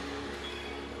anything.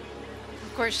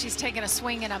 Of course, she's taking a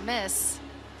swing and a miss.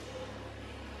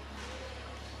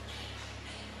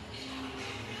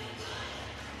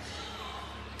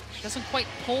 She doesn't quite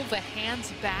pull the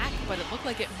hands back, but it looked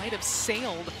like it might have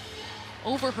sailed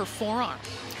over her forearm.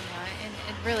 Yeah, and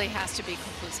it really has to be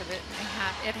conclusive.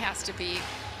 It has to be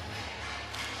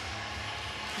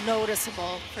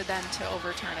noticeable for them to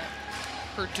overturn it.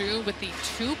 Purdue with the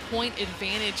 2-point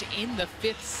advantage in the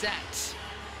 5th set.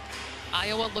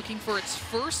 Iowa looking for its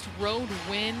first road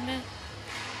win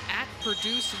at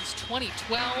Purdue since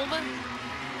 2012,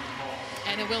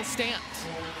 and it will stand.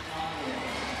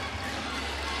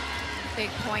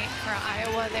 Big point for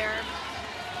Iowa there.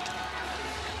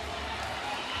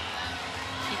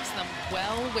 Keeps them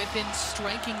well within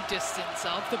striking distance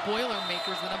of the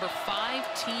Boilermakers, the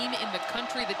 #5 team in the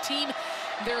country. The team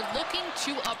they're looking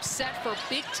to upset for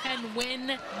Big Ten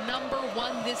win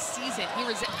 #1 this season.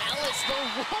 Here is Ellis. The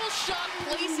roll shot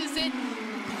places it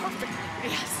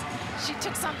perfectly. Yes, she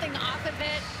took something off of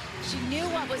it. She knew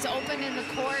what was open in the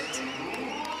court.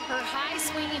 Her high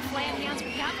swinging flat hands.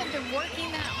 We haven't been working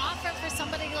that often for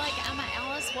somebody like Emma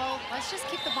Ellis. Well, let's just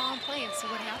keep the ball in play and see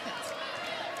what happens.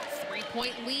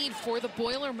 3-point lead for the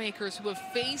Boilermakers, who have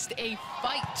faced a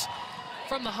fight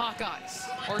from the Hawkeyes.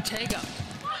 Ortega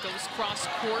goes cross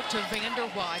court to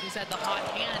Vanderwaard, who's had the hot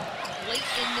hand late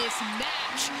in this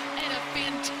match, and a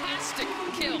fantastic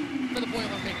kill for the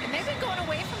Boilermakers. And they've been going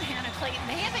away from Hannah Clayton.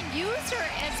 They haven't used her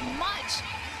as much,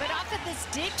 but off of this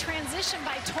dig transition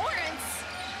by Torrance,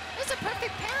 it's a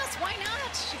perfect pass. Why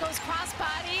not? She goes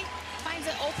cross-body, finds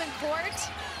an open court.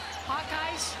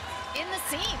 Hawkeyes in the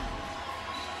seam.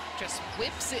 just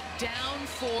whips it down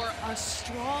for a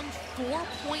strong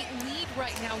 4-point lead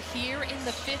right now here in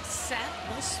the 5th set.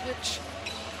 We'll switch.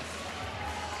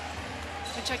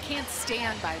 Which I can't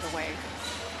stand, by the way.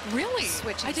 Really?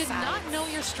 Switching I did sides. not know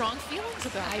your strong feelings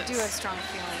about this. I do have strong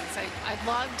feelings. I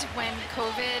loved when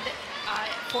COVID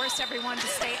forced everyone to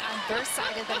stay on their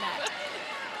side of the net.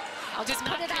 I'll just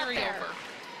put it out there. Over.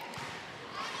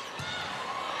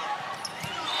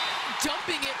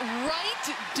 Dumping it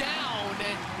right down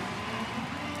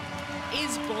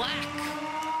is Black.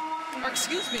 Or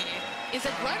excuse me, is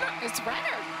it Renner? It's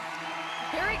Renner.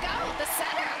 Here we go, the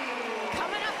setter.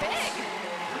 Coming up big.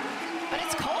 But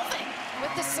it's Colvin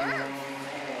with the serve.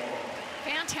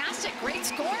 Fantastic, great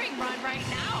scoring run right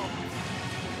now.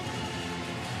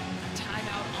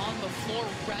 Timeout on the floor.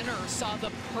 Renner saw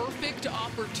the perfect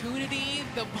opportunity.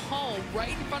 The ball right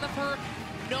in front of her.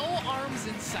 No arms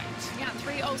in sight. Yeah,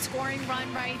 3-0 scoring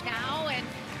run right now.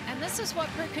 And this is what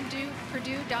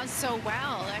Purdue does so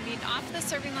well. I mean, off the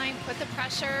serving line, put the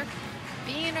pressure,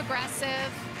 being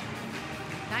aggressive.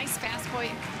 Nice fast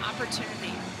point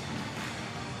opportunity.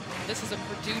 This is a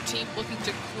Purdue team looking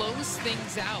to close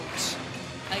things out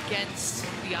against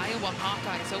the Iowa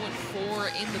Hawkeyes,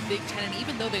 0-4 in the Big Ten. And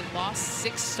even though they lost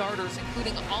 6 starters,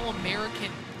 including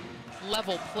All-American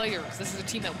level players, this is a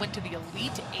team that went to the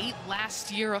Elite 8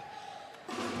 last year.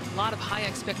 A lot of high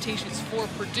expectations for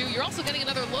Purdue. You're also getting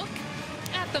another look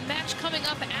at the match coming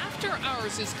up after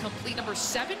ours is complete. Number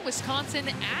 7, Wisconsin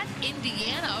at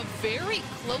Indiana. Very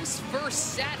close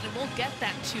first set, and we'll get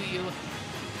that to you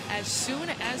as soon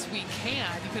as we can.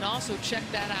 You can also check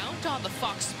that out on the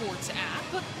Fox Sports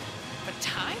app. But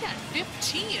tied at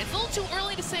 15. It's a little too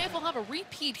early to say if we'll have a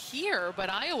repeat here, but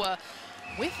Iowa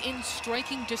within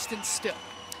striking distance still.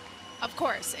 Of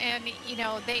course, and you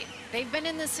know, they've been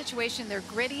in this situation. They're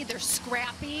gritty, they're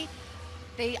scrappy.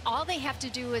 All they have to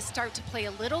do is start to play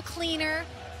a little cleaner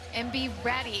and be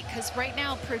ready, because right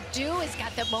now Purdue has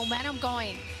got the momentum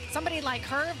going. Somebody like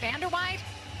her, Vanderwide,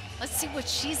 let's see what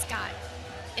she's got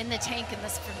in the tank in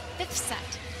this 5th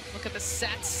set. Look at the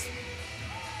sets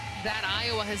that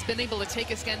Iowa has been able to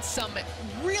take against some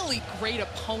really great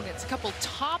opponents. A couple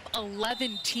top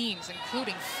 11 teams,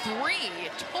 including 3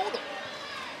 total.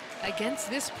 Against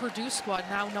this Purdue squad,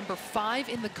 now number 5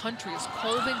 in the country, as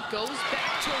Colvin goes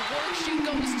back to work. She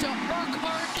goes to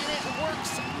Urquhart, and it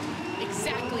works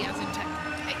exactly as intended.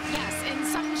 Yes, and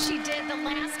something she did the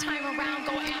last time around,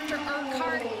 go after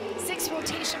Urquhart, 6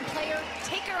 rotation player,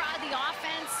 take her out of the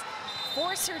offense,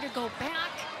 force her to go back,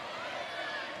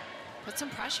 put some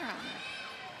pressure on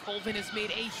her. Colvin has made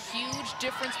a huge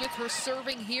difference with her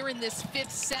serving here in this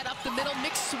 5th set. Up the middle,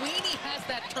 McSweeney has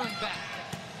that turned back.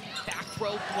 Back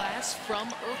row blast from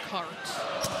Urquhart.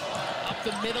 Up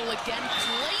the middle again,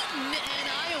 Clayton, and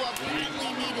Iowa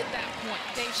badly needed that point.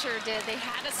 They sure did. They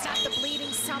had to stop the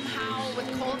bleeding somehow with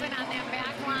Colvin on that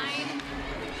back line.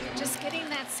 Just getting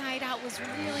that side out was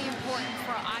really important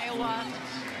for Iowa.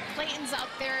 Clayton's up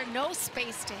there, no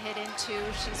space to hit into.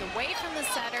 She's away from the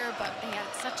setter, but they had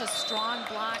such a strong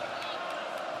block.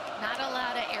 Not a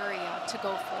lot of area to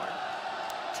go for.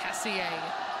 Tessier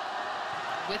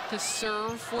with the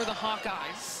serve for the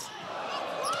Hawkeyes.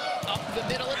 Up the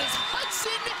middle, it is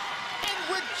Hudson, and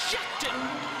rejected.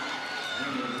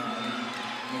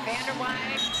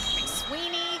 Vanderwide,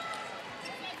 McSweeney.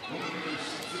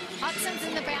 Hudson's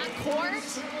in the back court.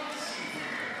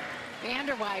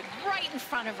 Vanderwide right in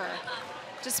front of her.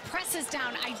 Just presses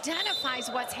down, identifies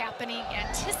what's happening,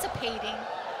 anticipating,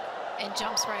 and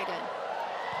jumps right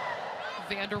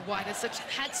in. Vanderwide has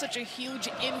had such a huge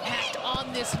impact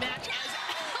on this match as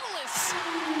Ellis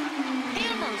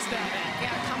hammers that in.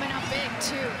 Yeah, coming up big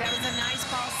too. That was a nice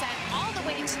ball set all the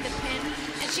way to the pin,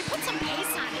 and she put some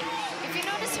pace on it. If you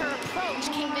notice, her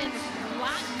approach came in a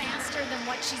lot faster than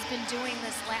what she's been doing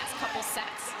this last couple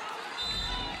sets.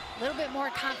 A little bit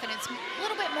more confidence, a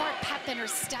little bit more pep in her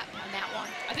step on that one.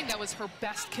 I think that was her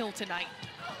best kill tonight.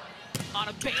 On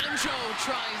a banjo,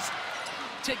 tries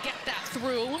to get that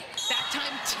through. That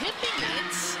time tipping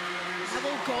it. That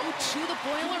will go to the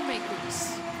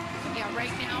Boilermakers. Yeah,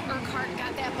 right now Urquhart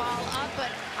got that ball up,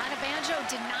 but on a banjo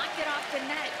did not get off the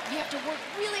net. You have to work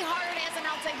really hard as an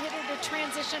outside hitter to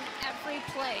transition every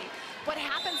play. What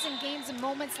happens in games and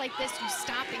moments like this, you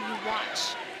stop and you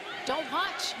watch. Don't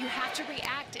watch, you have to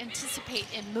react, anticipate,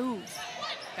 and move.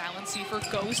 Balanceifer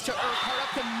goes to Urquhart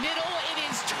up the middle. It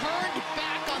is turned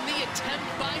back on the attempt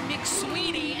by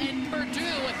McSweeney, and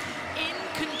Purdue in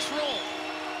control.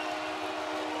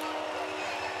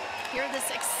 Hear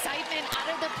this excitement out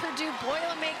of the Purdue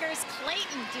Boilermakers.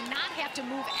 Clayton did not have to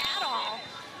move at all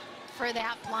for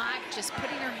that block, just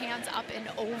putting her hands up and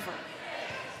over.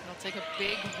 It'll take a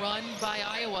big run by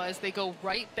Iowa as they go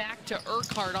right back to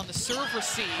Urquhart on the serve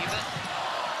receive.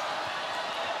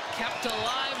 Kept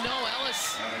alive. No,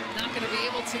 Ellis not going to be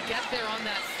able to get there on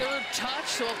that third touch,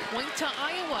 so a point to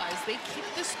Iowa as they keep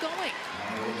this going.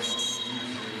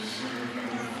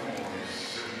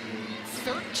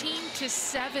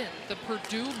 13-7, the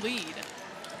Purdue lead.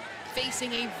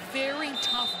 Facing a very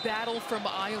tough battle from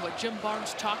Iowa. Jim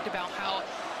Barnes talked about how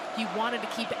he wanted to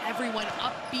keep everyone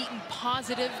upbeat and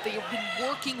positive. They have been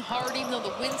working hard even though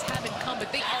the wins haven't come,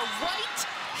 but they are right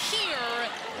here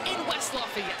in West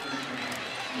Lafayette.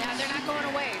 Yeah, they're not going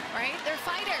away, right? They're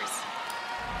fighters.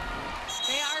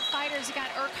 They are fighters. You got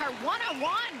Urquhart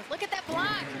one-on-one. Look at that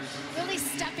block. Really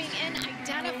stepping in,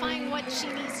 identifying what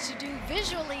she needs to do.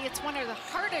 Visually, it's one of the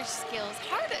hardest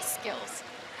skills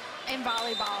in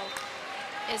volleyball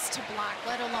is to block,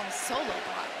 let alone solo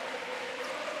block.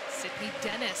 Sydney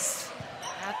Dennis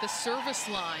at the service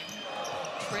line,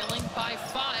 trailing by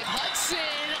 5. Hudson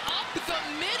up the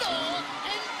middle,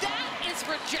 and that is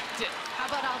rejected. How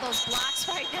about all those blocks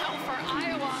right now for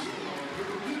Iowa?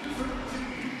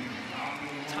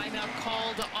 Timeout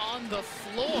called on the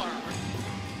floor.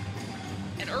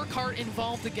 And Urquhart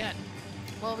involved again.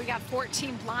 Well, we got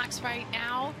 14 blocks right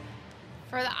now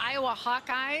for the Iowa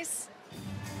Hawkeyes.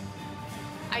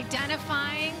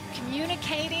 Identifying,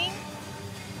 communicating,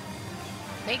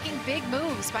 making big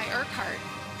moves by Urquhart.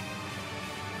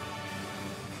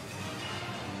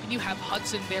 And you have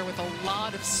Hudson there with a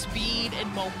lot of speed and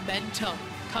momentum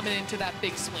coming into that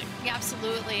big swing. Yeah,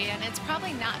 absolutely, and it's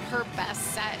probably not her best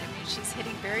set. I mean, she's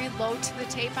hitting very low to the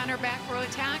tape on her back row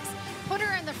attacks. Put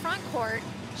her in the front court,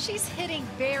 she's hitting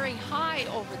very high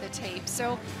over the tape.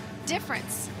 So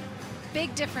difference,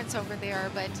 big difference over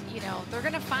there, but you know, they're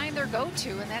gonna find their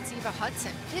go-to, and that's Eva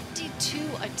Hudson. 52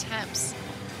 attempts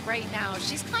right now.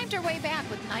 She's climbed her way back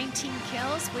with 19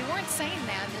 kills. We weren't saying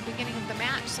that in the beginning of the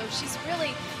match, so she's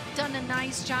really done a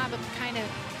nice job of kind of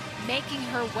making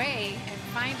her way and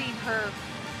finding her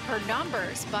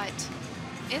numbers. But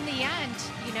in the end,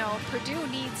 you know, Purdue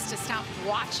needs to stop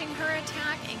watching her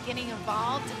attack and getting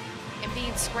involved and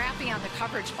being scrappy on the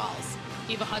coverage balls.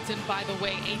 Eva Hudson, by the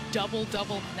way, a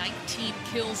double-double, 19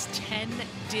 kills, 10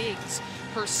 digs,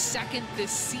 her second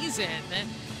this season. And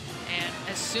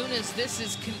as soon as this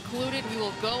is concluded, we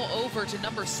will go over to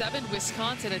number 7,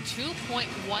 Wisconsin, a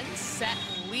 2.1 set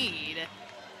lead.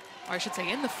 Or I should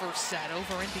say in the first set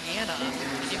over Indiana.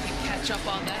 You can catch up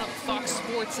on that on the Fox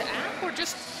Sports app, or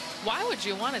just why would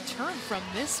you want to turn from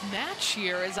this match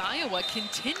here as Iowa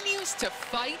continues to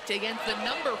fight against the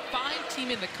number 5 team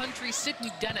in the country.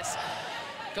 Sydney Dennis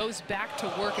goes back to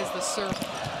work as the serve.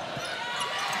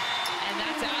 And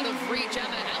that's out of reach.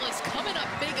 Emma Ellis coming up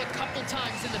big a couple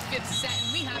times in the 5th set,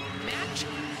 and we have match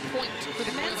point for the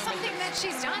And that's something that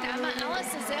she's done. Emma Ellis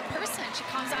is that person. She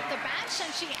comes off the bench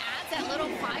and she adds that little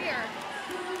fire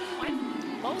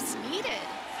when most needed.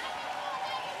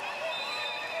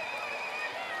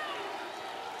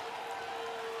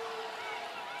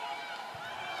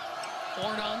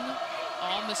 Hornung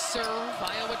on the serve.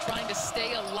 Iowa trying to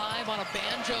stay alive on a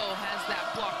banjo, has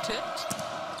that block tipped.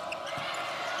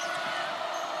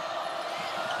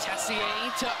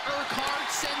 Tessier to Urquhart,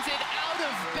 sends it out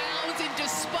of bounds in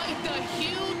dispute.